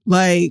what?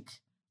 Like,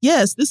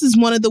 yes, this is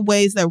one of the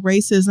ways that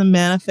racism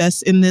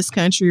manifests in this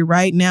country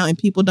right now, and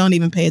people don't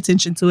even pay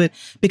attention to it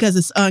because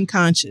it's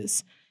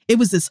unconscious. It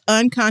was this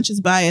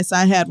unconscious bias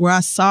I had where I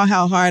saw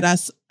how hard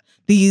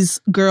these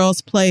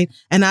girls played,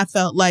 and I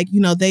felt like, you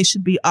know, they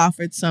should be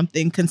offered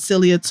something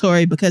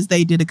conciliatory because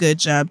they did a good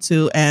job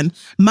too. And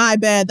my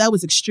bad, that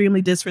was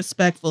extremely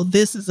disrespectful.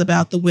 This is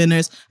about the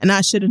winners, and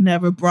I should have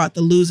never brought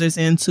the losers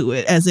into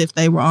it as if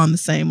they were on the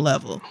same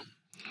level.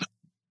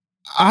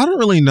 I don't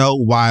really know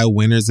why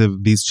winners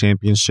of these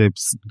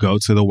championships go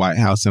to the White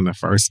House in the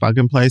first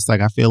fucking place.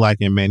 Like, I feel like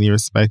in many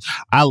respects,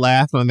 I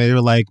laughed when they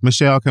were like,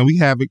 Michelle, can we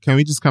have it? Can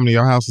we just come to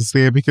your house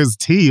instead? Because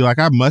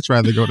I'd much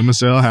rather go to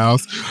Michelle's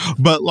house.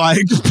 But like,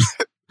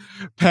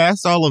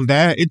 past all of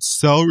that, it's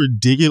so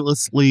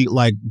ridiculously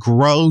like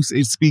gross.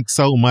 It speaks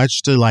so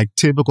much to like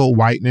typical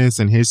whiteness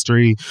and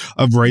history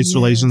of race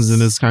relations in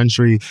this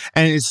country.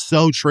 And it's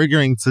so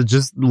triggering to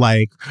just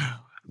like,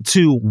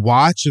 to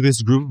watch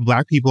this group of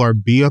black people or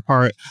be a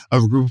part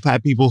of a group of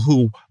black people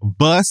who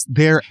bust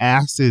their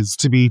asses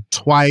to be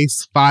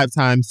twice, 5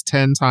 times,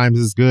 10 times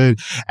as good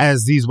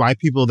as these white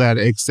people that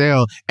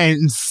excel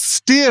and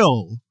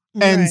still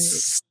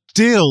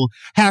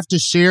have to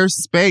share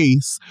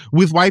space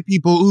with white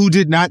people who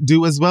did not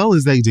do as well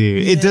as they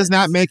did. Yes. It does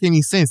not make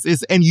any sense.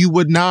 And you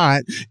would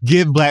not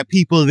give black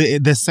people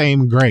the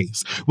same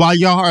grace. While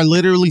y'all are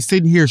literally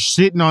sitting here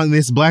shitting on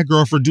this black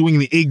girl for doing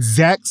the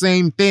exact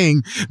same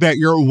thing that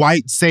your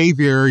white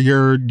savior,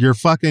 your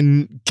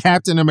fucking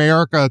Captain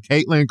America,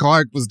 Caitlin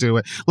Clark was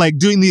doing. Like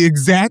doing the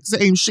exact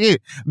same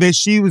shit that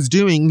she was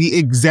doing, the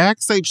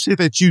exact same shit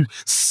that you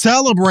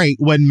celebrate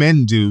when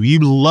men do. You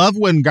love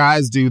when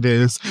guys do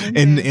this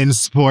in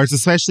sports,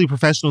 especially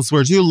professional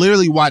sports. You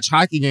literally watch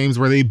hockey games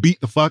where they beat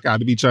the fuck out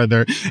of each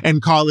other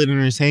and call it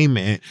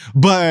entertainment.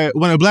 But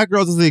when a black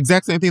girl does the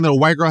exact same thing that a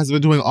white girl has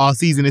been doing all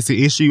season, it's an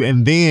issue.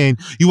 And then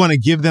you want to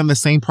give them the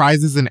same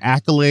prizes and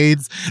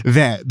accolades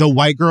that the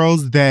white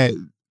girls that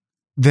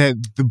the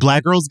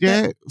black girls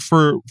get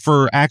for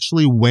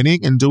actually winning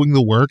and doing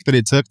the work that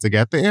it took to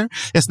get there.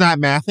 It's not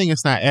mathing.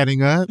 It's not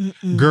adding up.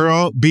 Mm-mm.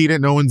 Girl, beat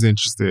it. No one's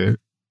interested.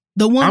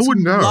 The ones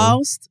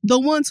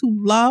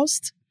who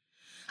lost,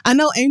 I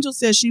know Angel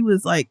said she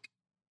was like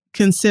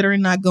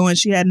considering not going.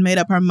 She hadn't made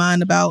up her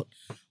mind about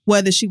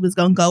whether she was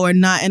going to go or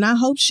not. And I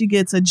hope she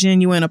gets a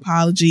genuine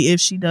apology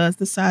if she does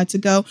decide to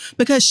go,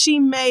 because she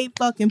made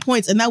fucking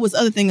points. And that was the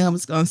other thing I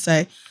was going to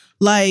say.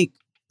 Like,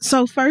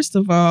 so first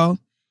of all,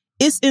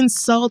 it's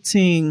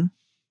insulting.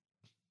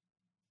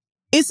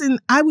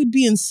 I would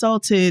be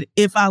insulted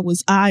if I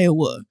was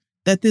Iowa,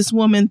 that this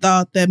woman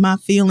thought that my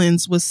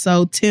feelings was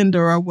so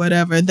tender or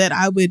whatever, that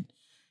I would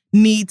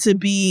need to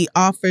be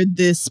offered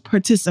this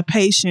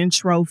participation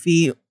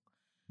trophy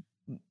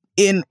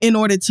in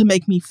order to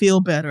make me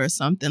feel better or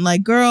something.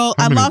 Like, girl,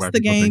 I lost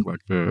the game.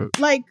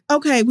 Like,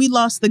 okay, we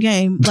lost the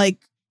game. Like,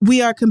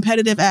 we are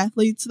competitive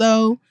athletes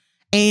though,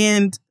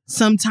 and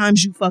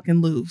sometimes you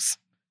fucking lose.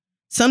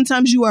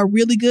 Sometimes you are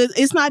really good.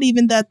 It's not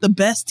even that the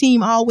best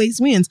team always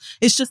wins.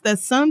 It's just that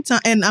sometimes,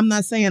 and I'm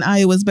not saying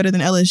Iowa's better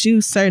than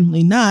LSU,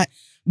 certainly not,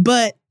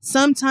 but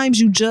sometimes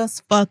you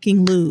just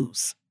fucking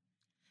lose.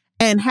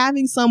 And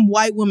having some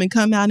white woman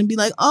come out and be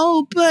like,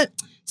 oh, but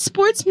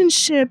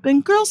sportsmanship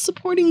and girls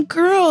supporting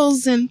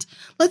girls and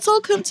let's all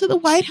come to the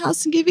White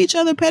House and give each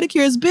other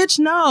pedicures. Bitch,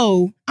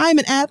 no, I'm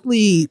an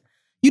athlete.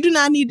 You do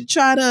not need to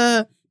try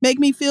to make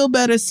me feel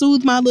better,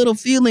 soothe my little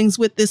feelings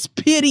with this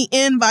pity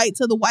invite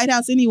to the White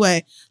House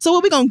anyway. So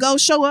what, we gonna go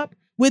show up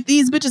with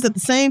these bitches at the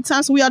same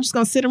time? So we all just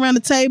gonna sit around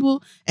the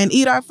table and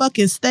eat our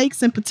fucking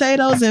steaks and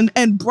potatoes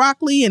and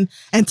broccoli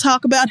and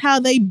talk about how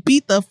they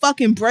beat the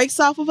fucking brakes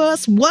off of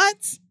us?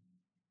 What?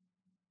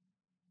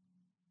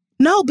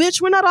 No,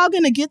 bitch, we're not all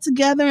gonna get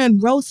together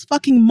and roast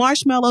fucking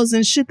marshmallows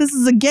and shit. This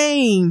is a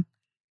game.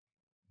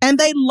 And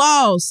they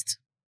lost.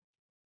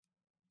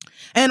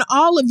 And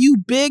all of you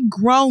big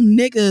grown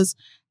niggas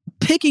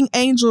picking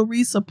Angel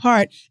Reese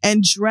apart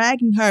and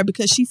dragging her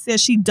because she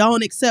says she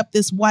don't accept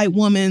this white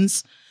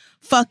woman's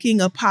fucking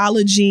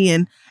apology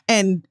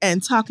and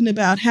talking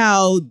about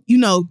how, you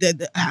know,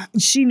 that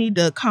she need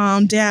to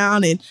calm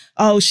down and,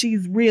 oh,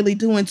 she's really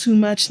doing too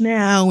much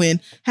now and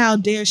how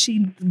dare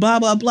she, blah,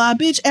 blah, blah.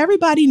 Bitch,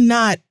 everybody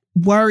not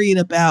worried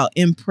about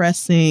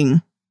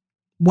impressing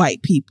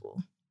white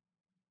people.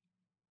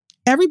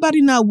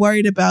 Everybody not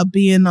worried about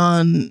being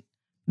on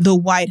the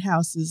White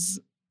House's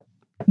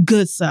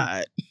good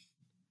side.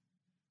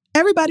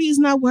 Everybody is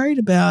not worried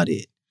about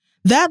it.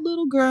 That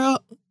little girl,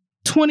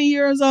 20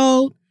 years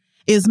old,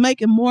 is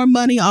making more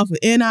money off of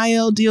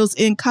NIL deals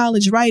in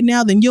college right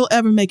now than you'll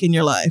ever make in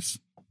your life.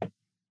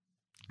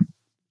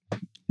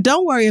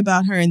 Don't worry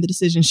about her and the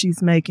decision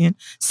she's making.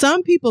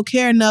 Some people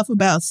care enough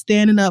about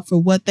standing up for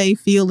what they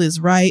feel is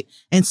right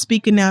and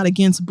speaking out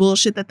against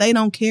bullshit that they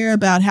don't care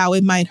about how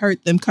it might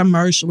hurt them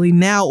commercially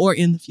now or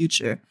in the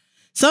future.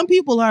 Some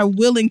people are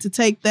willing to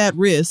take that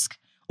risk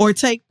or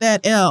take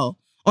that L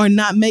or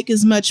not make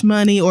as much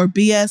money or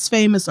be as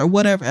famous or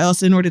whatever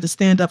else in order to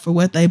stand up for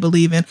what they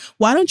believe in.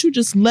 Why don't you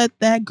just let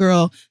that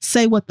girl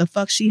say what the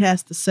fuck she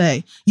has to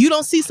say? You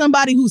don't see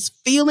somebody whose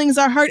feelings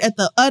are hurt at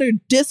the utter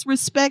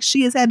disrespect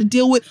she has had to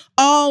deal with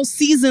all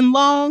season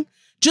long?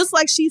 Just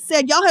like she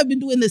said, y'all have been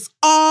doing this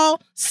all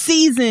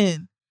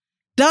season.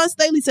 Don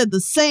Staley said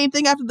the same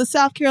thing after the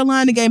South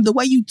Carolina game. The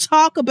way you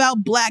talk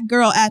about black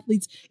girl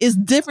athletes is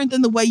different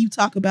than the way you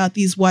talk about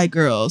these white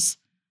girls.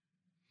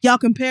 Y'all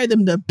compare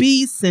them to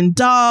beasts and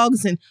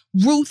dogs and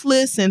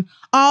ruthless and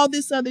all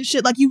this other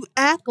shit. Like, you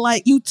act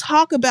like you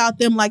talk about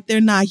them like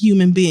they're not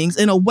human beings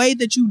in a way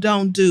that you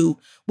don't do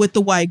with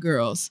the white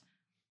girls.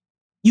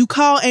 You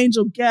call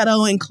Angel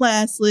ghetto and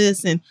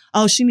classless and,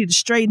 oh, she need to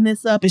straighten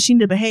this up and she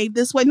need to behave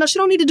this way. No, she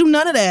don't need to do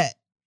none of that.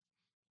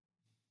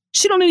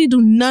 She don't need to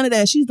do none of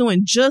that. She's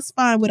doing just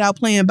fine without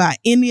playing by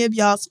any of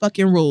y'all's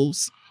fucking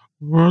rules.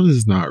 The world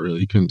is not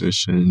really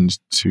conditioned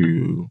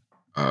to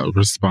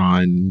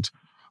respond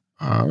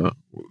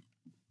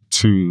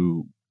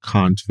to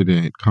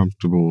confident,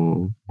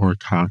 comfortable, or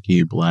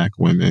cocky black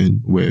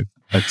women with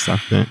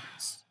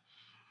acceptance.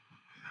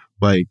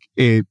 Like,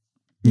 it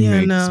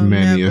makes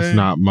many, never. If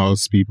not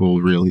most people,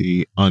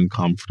 really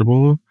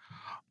uncomfortable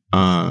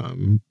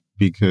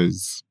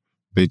because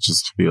they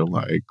just feel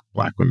like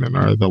black women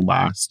are the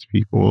last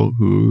people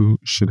who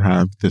should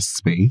have this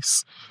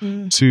space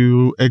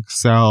to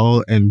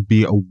excel and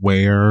be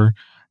aware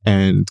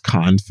and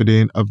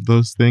confident of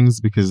those things,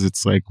 because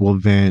it's like, well,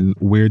 then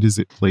where does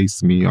it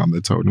place me on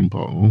the totem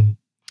pole?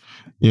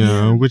 You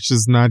know, which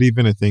is not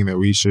even a thing that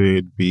we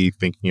should be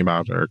thinking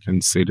about or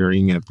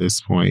considering at this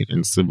point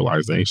in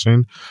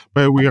civilization.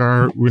 But we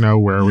are, we know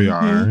where we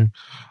are.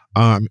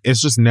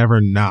 It's just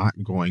never not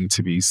going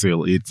to be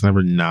silly. It's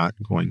never not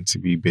going to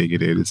be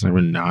bigoted. It's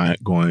never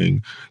not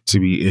going to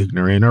be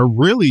ignorant or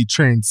really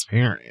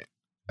transparent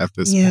at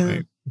this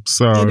point.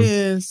 So it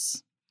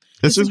is.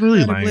 It's just really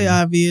incredibly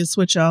obvious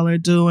what y'all are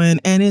doing.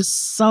 And it's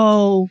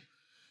so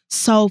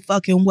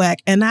fucking whack.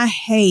 And I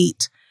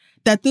hate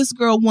that this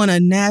girl won a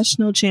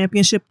national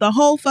championship. The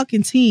whole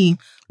fucking team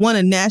won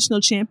a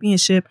national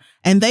championship.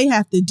 And they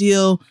have to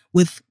deal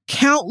with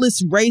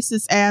countless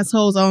racist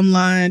assholes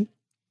online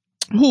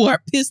who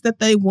are pissed that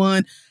they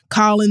won,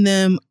 calling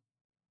them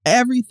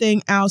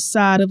everything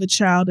outside of a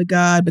child of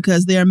God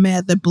because they're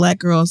mad that black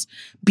girls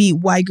beat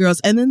white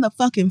girls. And then the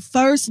fucking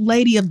first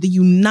lady of the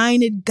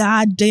United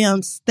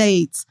Goddamn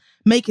States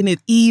making it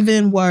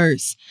even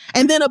worse.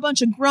 And then a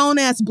bunch of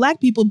grown-ass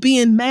black people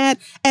being mad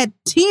at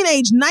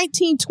teenage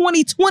 19,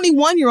 20,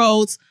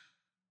 21-year-olds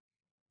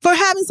for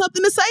having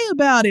something to say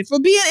about it, for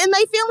being in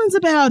their feelings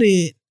about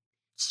it.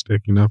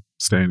 Sticking up,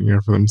 standing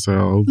up for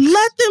themselves.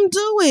 Let them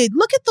do it.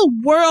 Look at the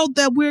world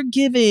that we're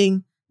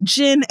giving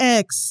Gen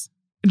X,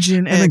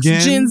 Gen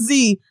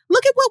Z.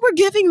 Look at what we're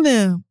giving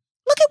them.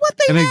 Look at what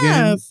they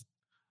have.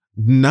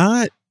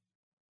 Not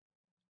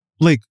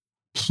like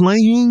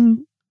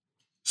playing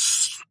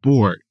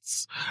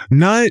sports,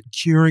 not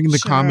curing the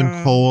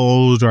common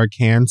cold or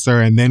cancer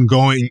and then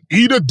going,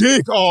 eat a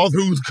dick, all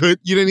who's good.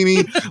 You know what I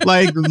mean?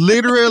 Like,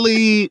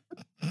 literally.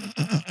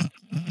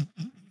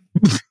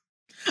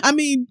 I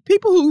mean,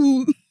 people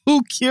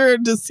who cure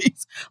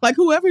disease, like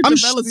whoever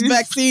develops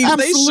vaccines,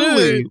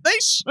 absolutely. They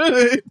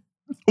should.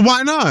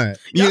 Why not?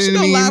 Y'all should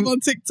go live on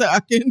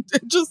TikTok and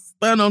just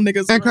stun on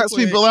niggas and cuss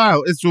people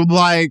out. It's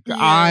like,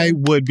 I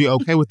would be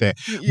okay with that.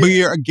 But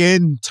you're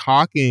again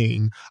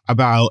talking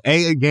about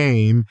a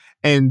game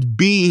and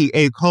B,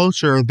 a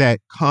culture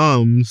that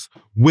comes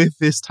with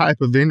this type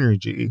of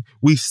energy.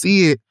 We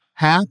see it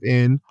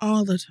happen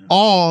all the time.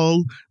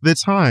 All the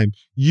time.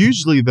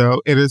 Usually,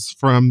 though, it is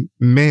from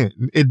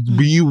men.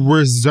 You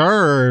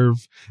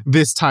reserve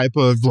this type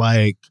of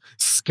like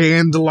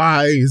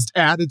scandalized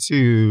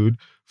attitude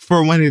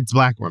for when it's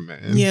Black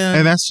women. Yeah.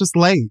 And that's just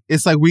late.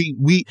 It's like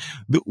we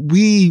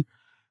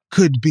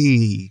could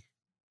be,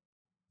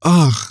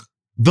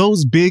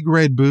 those big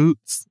red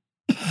boots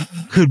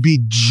could be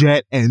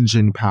jet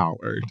engine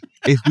powered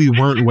if we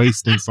weren't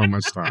wasting so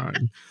much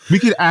time. We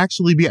could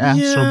actually be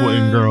Astro Boy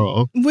and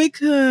Girl. We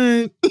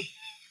could.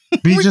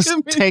 Be just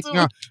taking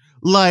off.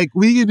 Like,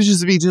 we could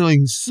just be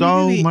doing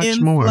so much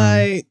more.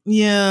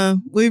 Yeah,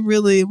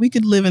 we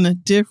could live in a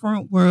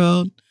different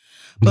world.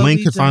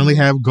 Link could finally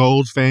have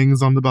gold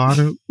fangs on the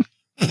bottom.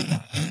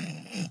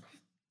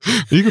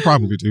 You could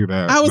probably do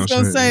that. I was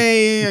going to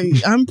say,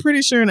 I'm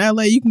pretty sure in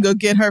LA you can go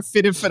get her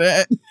fitted for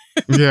that.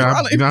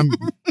 Yeah.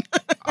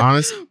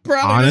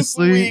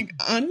 Honestly,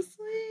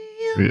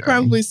 yeah.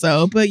 Probably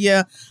so. But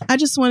yeah, I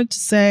just wanted to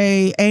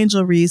say,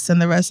 Angel Reese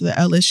and the rest of the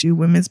LSU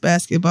women's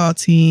basketball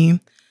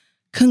team,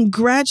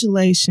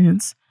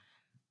 congratulations.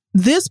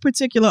 This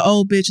particular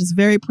old bitch is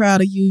very proud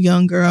of you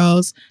young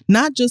girls,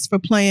 not just for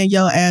playing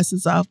your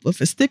asses off, but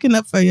for sticking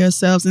up for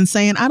yourselves and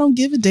saying, I don't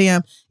give a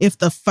damn if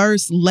the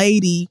first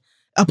lady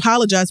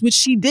apologized, which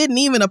she didn't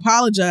even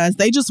apologize.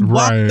 They just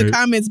walked the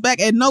comments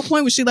back. At no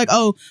point was she like,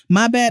 oh,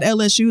 my bad,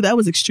 LSU. That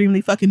was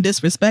extremely fucking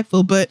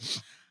disrespectful. But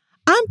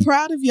I'm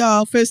proud of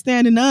y'all for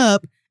standing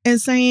up and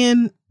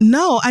saying,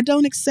 no, I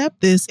don't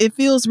accept this. It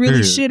feels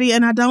really shitty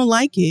and I don't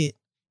like it.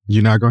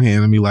 You're not going to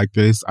handle me like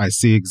this. I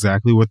see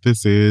exactly what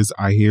this is.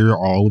 I hear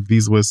all of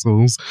these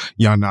whistles.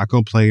 Y'all not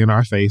going to play in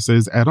our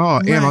faces at all.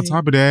 Right. And on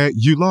top of that,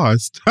 you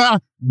lost.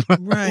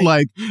 Right.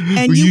 Like,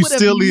 and you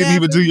still didn't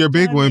even do your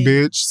big one,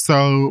 bitch.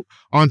 So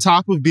on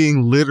top of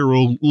being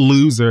literal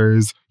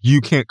losers,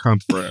 you can't come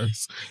for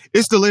us.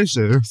 It's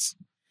delicious.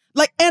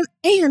 Like, and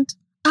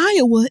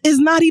Iowa is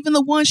not even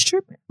the ones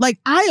tripping. Like,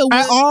 Iowa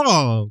at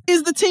all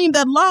is the team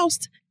that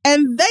lost.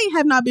 And they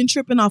have not been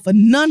tripping off of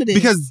none of this.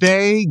 Because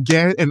they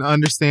get and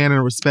understand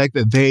and respect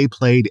that they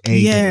played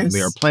a game.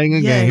 They are playing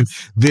a game.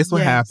 This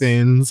what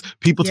happens.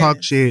 People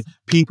talk shit.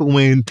 People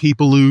win.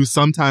 People lose.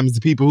 Sometimes the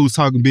people who's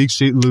talking big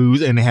shit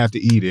lose and they have to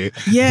eat it.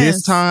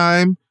 This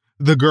time,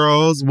 the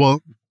girls,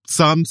 well,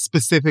 some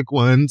specific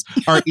ones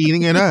are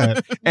eating it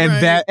up.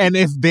 And and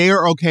if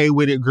they're okay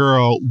with it,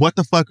 girl, what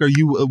the fuck are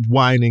you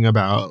whining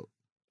about?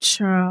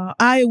 Child,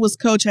 Iowa's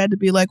coach had to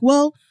be like,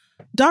 well,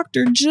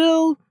 Dr.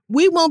 Jill,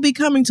 we won't be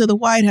coming to the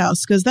White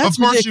House because that's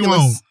ridiculous. Of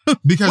course you won't,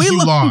 because you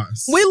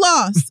lost. We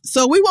lost,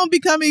 so we won't be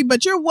coming,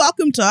 but you're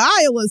welcome to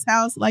Iowa's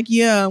house. Like,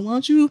 yeah, why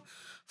don't you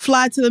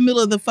fly to the middle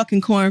of the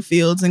fucking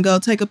cornfields and go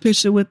take a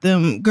picture with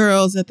them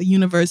girls at the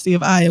University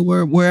of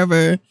Iowa,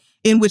 wherever,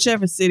 in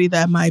whichever city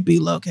that might be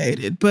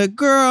located. But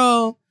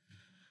girl,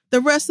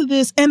 the rest of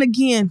this, and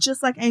again,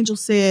 just like Angel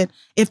said,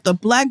 if the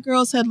Black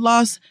girls had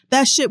lost,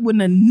 that shit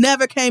wouldn't have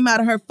never came out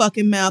of her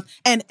fucking mouth.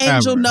 And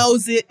Angel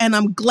knows it, and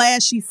I'm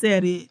glad she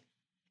said it.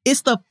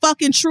 It's the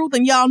fucking truth,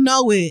 and y'all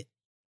know it.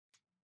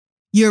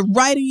 You're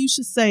right, and you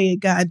should say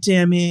it,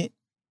 goddammit.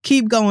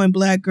 Keep going,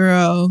 Black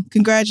girl.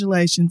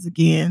 Congratulations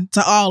again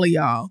to all of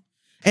y'all.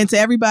 And to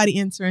everybody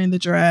entering the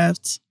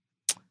draft.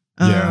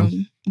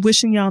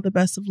 Wishing y'all the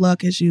best of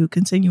luck as you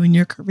continue in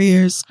your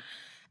careers.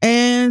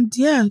 And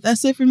yeah,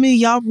 that's it for me.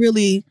 Y'all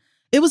really,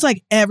 it was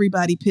like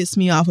everybody pissed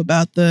me off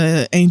about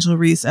the Angel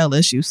Reese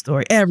LSU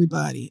story.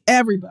 Everybody.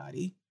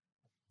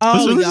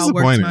 All really of y'all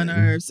worked my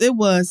nerves. It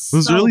was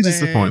so really bad.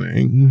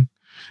 Disappointing.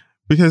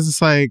 Because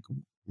it's like,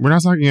 we're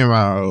not talking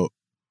about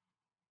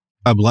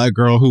a Black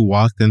girl who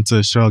walked into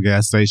a Shell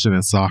gas station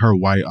and saw her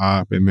white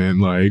op and then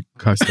like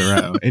cussed her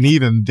out. And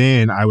even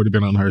then, I would have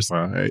been on her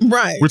side.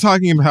 Right. We're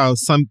talking about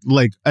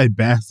like a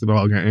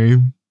basketball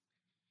game.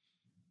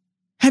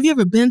 Have you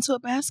ever been to a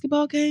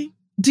basketball game?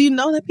 Do you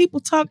know that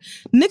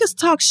niggas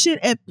talk shit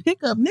at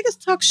pickup.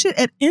 Niggas talk shit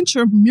at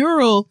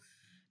intramural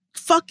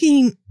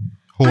fucking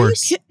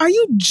horse. Are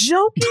you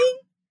joking?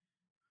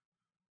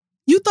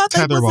 You thought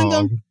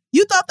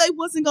they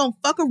wasn't gonna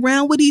fuck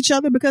around with each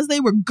other because they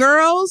were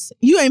girls?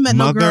 You ain't met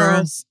no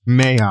girls.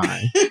 May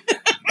I?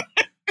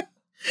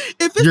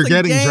 If it's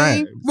a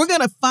game, we're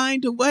gonna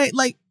find a way.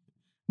 Like,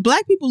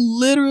 Black people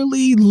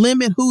literally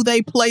limit who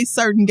they play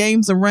certain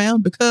games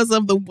around because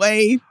of the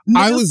way.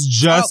 I was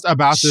just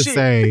about to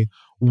say,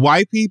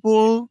 white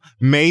people,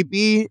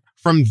 maybe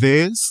from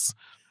this,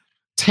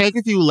 take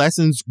a few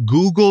lessons,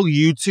 Google,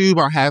 YouTube,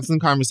 or have some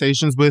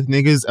conversations with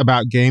niggas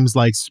about games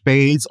like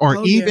Spades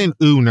or even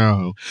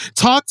Uno.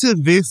 Talk to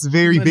this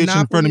very bitch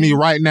in front of me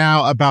right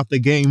now about the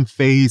game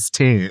Phase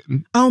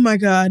 10. Oh my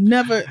God,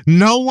 never.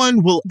 No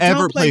one will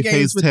ever play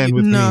Phase 10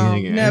 with me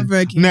again. Never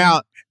again.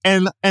 Now,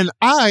 and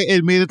I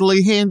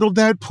admittedly handled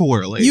that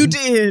poorly. You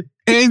did.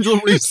 Angel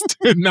Reese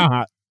did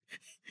not.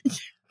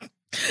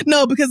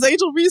 No, because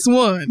Angel Reese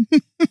won.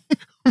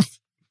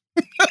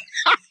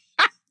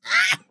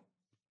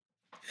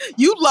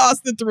 You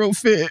lost the throw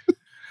fit.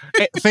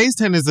 Phase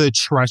 10 is a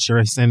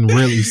treacherous and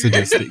really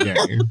sadistic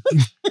game.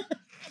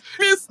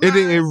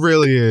 It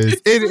really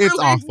is. It's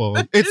awful.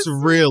 It's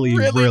really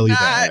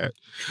bad.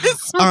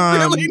 It's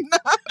really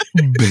not.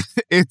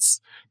 It's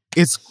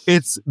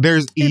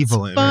there's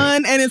evil in it. It's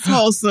fun and it's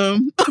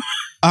wholesome.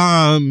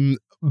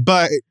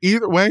 But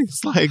either way,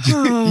 it's like,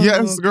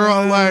 yes,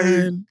 girl, God.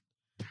 like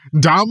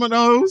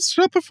Domino's,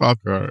 shut the fuck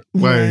up.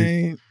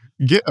 Like,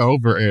 get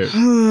over it.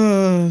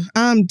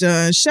 I'm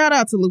done. Shout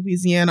out to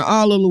Louisiana.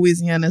 All of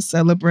Louisiana is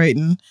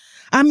celebrating.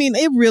 I mean,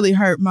 it really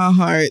hurt my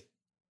heart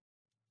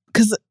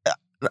because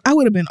I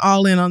would have been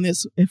all in on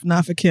this if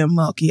not for Kim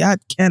Mulkey. I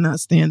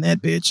cannot stand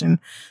that bitch, and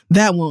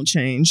that won't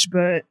change.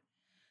 But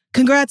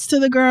congrats to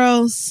the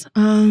girls.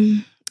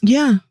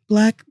 Yeah,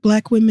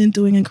 black women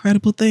doing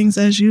incredible things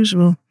as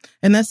usual.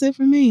 And that's it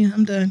for me.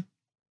 I'm done.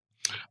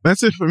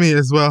 That's it for me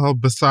as well,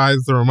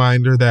 besides the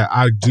reminder that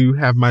I do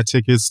have my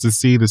tickets to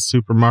see the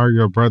Super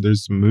Mario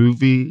Brothers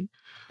movie.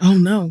 Oh,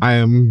 no. I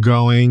am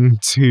going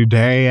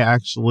today,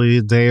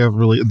 actually, day of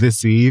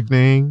this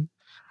evening.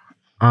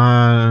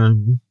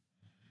 Yikes.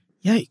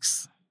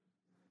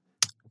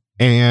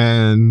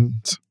 And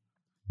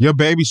your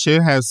baby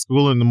shit has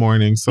school in the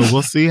morning, so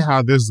we'll see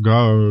how this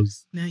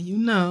goes. Now you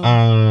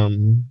know.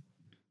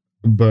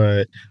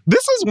 But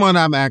this is one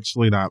I'm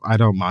actually not. I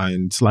don't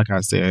mind. Like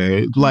I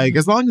said, like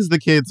as long as the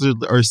kids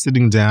are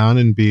sitting down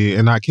and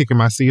not kicking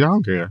my seat, I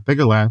don't care. They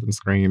can laugh and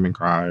scream and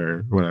cry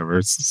or whatever.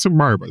 It's Super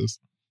Mario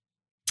Brothers.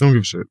 I don't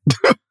give a shit.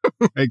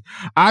 Like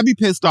I'd be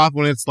pissed off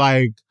when it's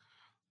like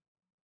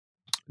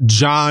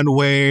John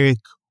Wick.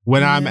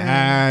 When I'm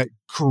at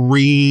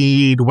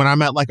Creed, when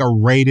I'm at like a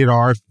rated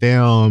R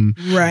film,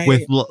 right,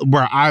 with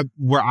where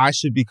I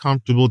should be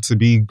comfortable to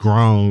be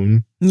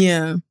grown.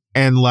 Yeah.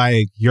 And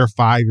like your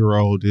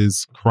 5-year-old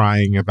is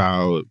crying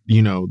about,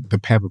 the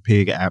Peppa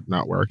Pig app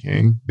not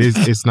working.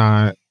 It's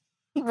not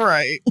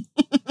right.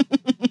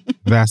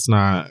 That's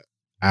not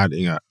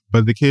adding up.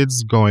 But the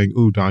kids going,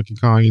 ooh, Donkey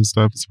Kong and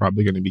stuff is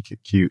probably going to be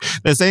cute.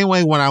 The same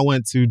way when I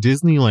went to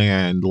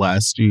Disneyland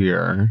last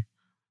year,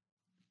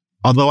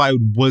 although I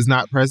was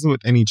not present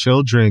with any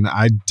children,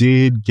 I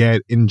did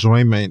get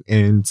enjoyment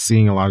in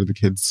seeing a lot of the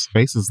kids'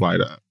 faces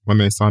light up when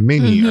they saw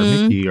Minnie or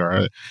Mickey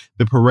or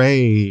the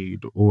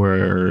parade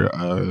or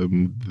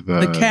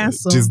the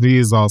castle. Disney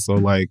is also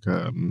like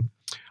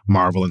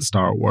Marvel and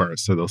Star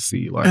Wars, so they'll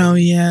see like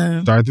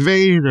Darth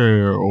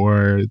Vader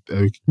or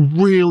a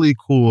really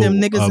cool them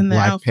niggas in the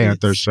Black outfits.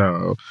 Panther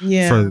show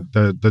for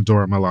the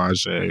Dora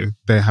Milaje.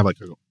 They have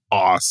like an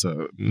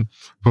awesome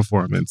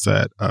performance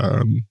at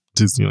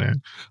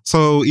Disneyland.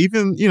 So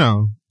even,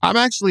 I'm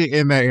actually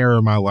in that era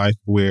of my life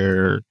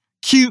where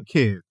cute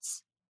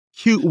kids,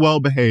 cute,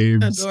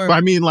 well-behaved, adorable. I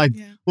mean like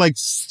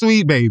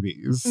sweet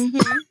babies.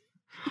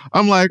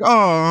 I'm like,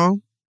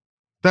 oh,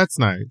 that's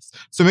nice.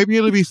 So maybe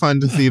it'll be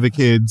fun to see the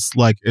kids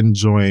like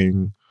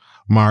enjoying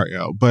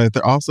Mario, but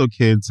they're also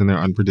kids and they're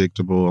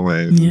unpredictable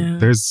and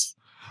there's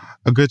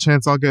a good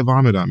chance I'll get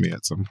vomit on me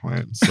at some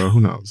point. So who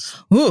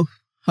knows? Ooh.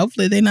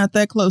 Hopefully they're not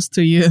that close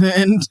to you,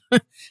 and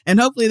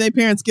hopefully their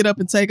parents get up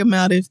and take them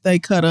out if they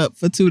cut up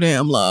for too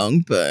damn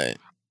long. But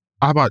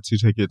I bought 2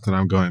 tickets and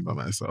I'm going by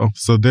myself,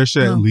 so there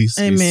should at least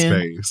be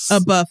space, a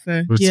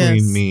buffer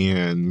between me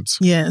and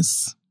whoever.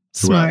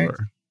 Smart.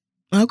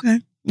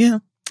 Okay, yeah.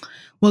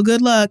 Well,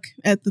 good luck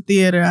at the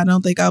theater. I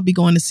don't think I'll be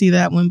going to see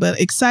that one,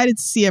 but excited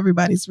to see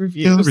everybody's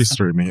reviews. It'll be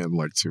streaming in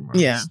like 2 months.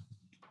 Yeah.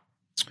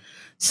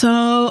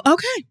 So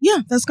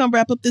that's gonna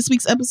wrap up this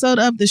week's episode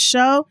of the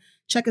show.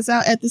 Check us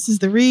out at This Is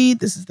The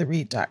Read,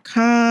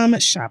 thisistheread.com,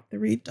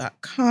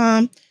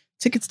 shoptheread.com.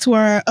 Tickets to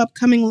our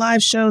upcoming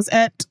live shows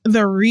at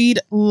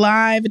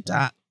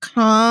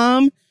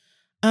thereadlive.com.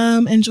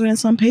 And join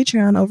us on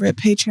Patreon over at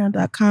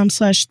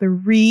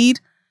patreon.com/theread.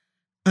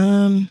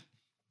 I'm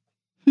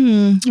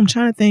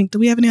trying to think. Do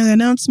we have any other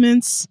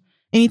announcements?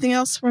 Anything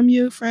else from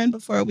you, friend,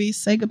 before we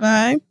say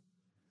goodbye?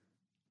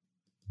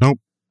 Nope.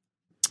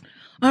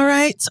 All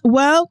right.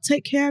 Well,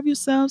 take care of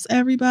yourselves,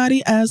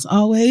 everybody, as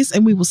always,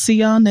 and we will see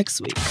y'all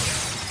next week.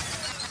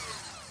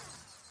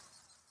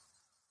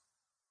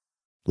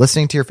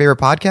 Listening to your favorite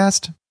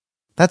podcast?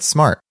 That's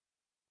smart.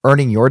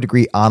 Earning your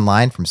degree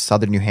online from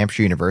Southern New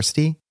Hampshire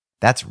University?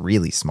 That's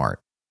really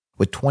smart.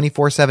 With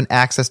 24/7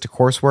 access to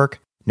coursework,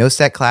 no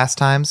set class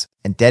times,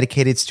 and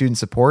dedicated student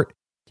support,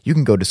 you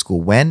can go to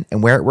school when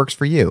and where it works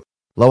for you.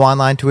 Low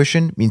online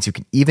tuition means you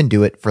can even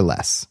do it for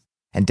less.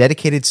 And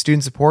dedicated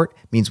student support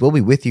means we'll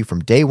be with you from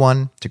day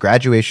one to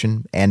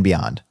graduation and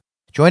beyond.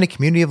 Join a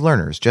community of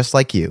learners just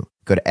like you.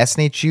 Go to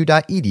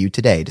snhu.edu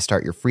today to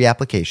start your free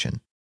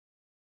application.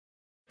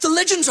 The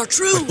legends are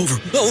true.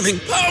 Overwhelming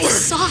power! The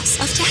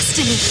sauce of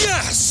destiny.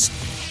 Yes!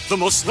 The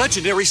most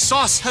legendary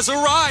sauce has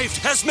arrived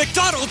as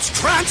McDonald's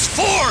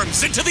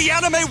transforms into the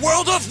anime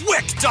world of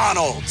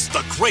WickDonald's.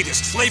 The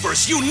greatest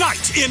flavors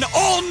unite in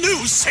all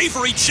new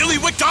savory chili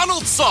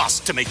McDonald's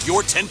sauce to make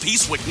your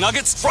 10-piece Wick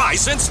Nuggets,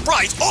 fries, and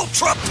Sprite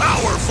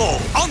ultra-powerful.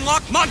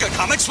 Unlock manga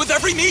comics with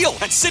every meal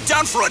and sit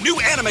down for a new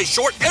anime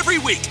short every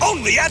week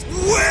only at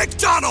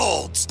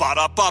WickDonald's.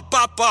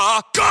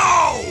 Ba-da-ba-ba-ba,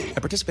 go!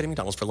 At participating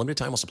McDonald's for a limited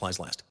time while supplies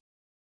last.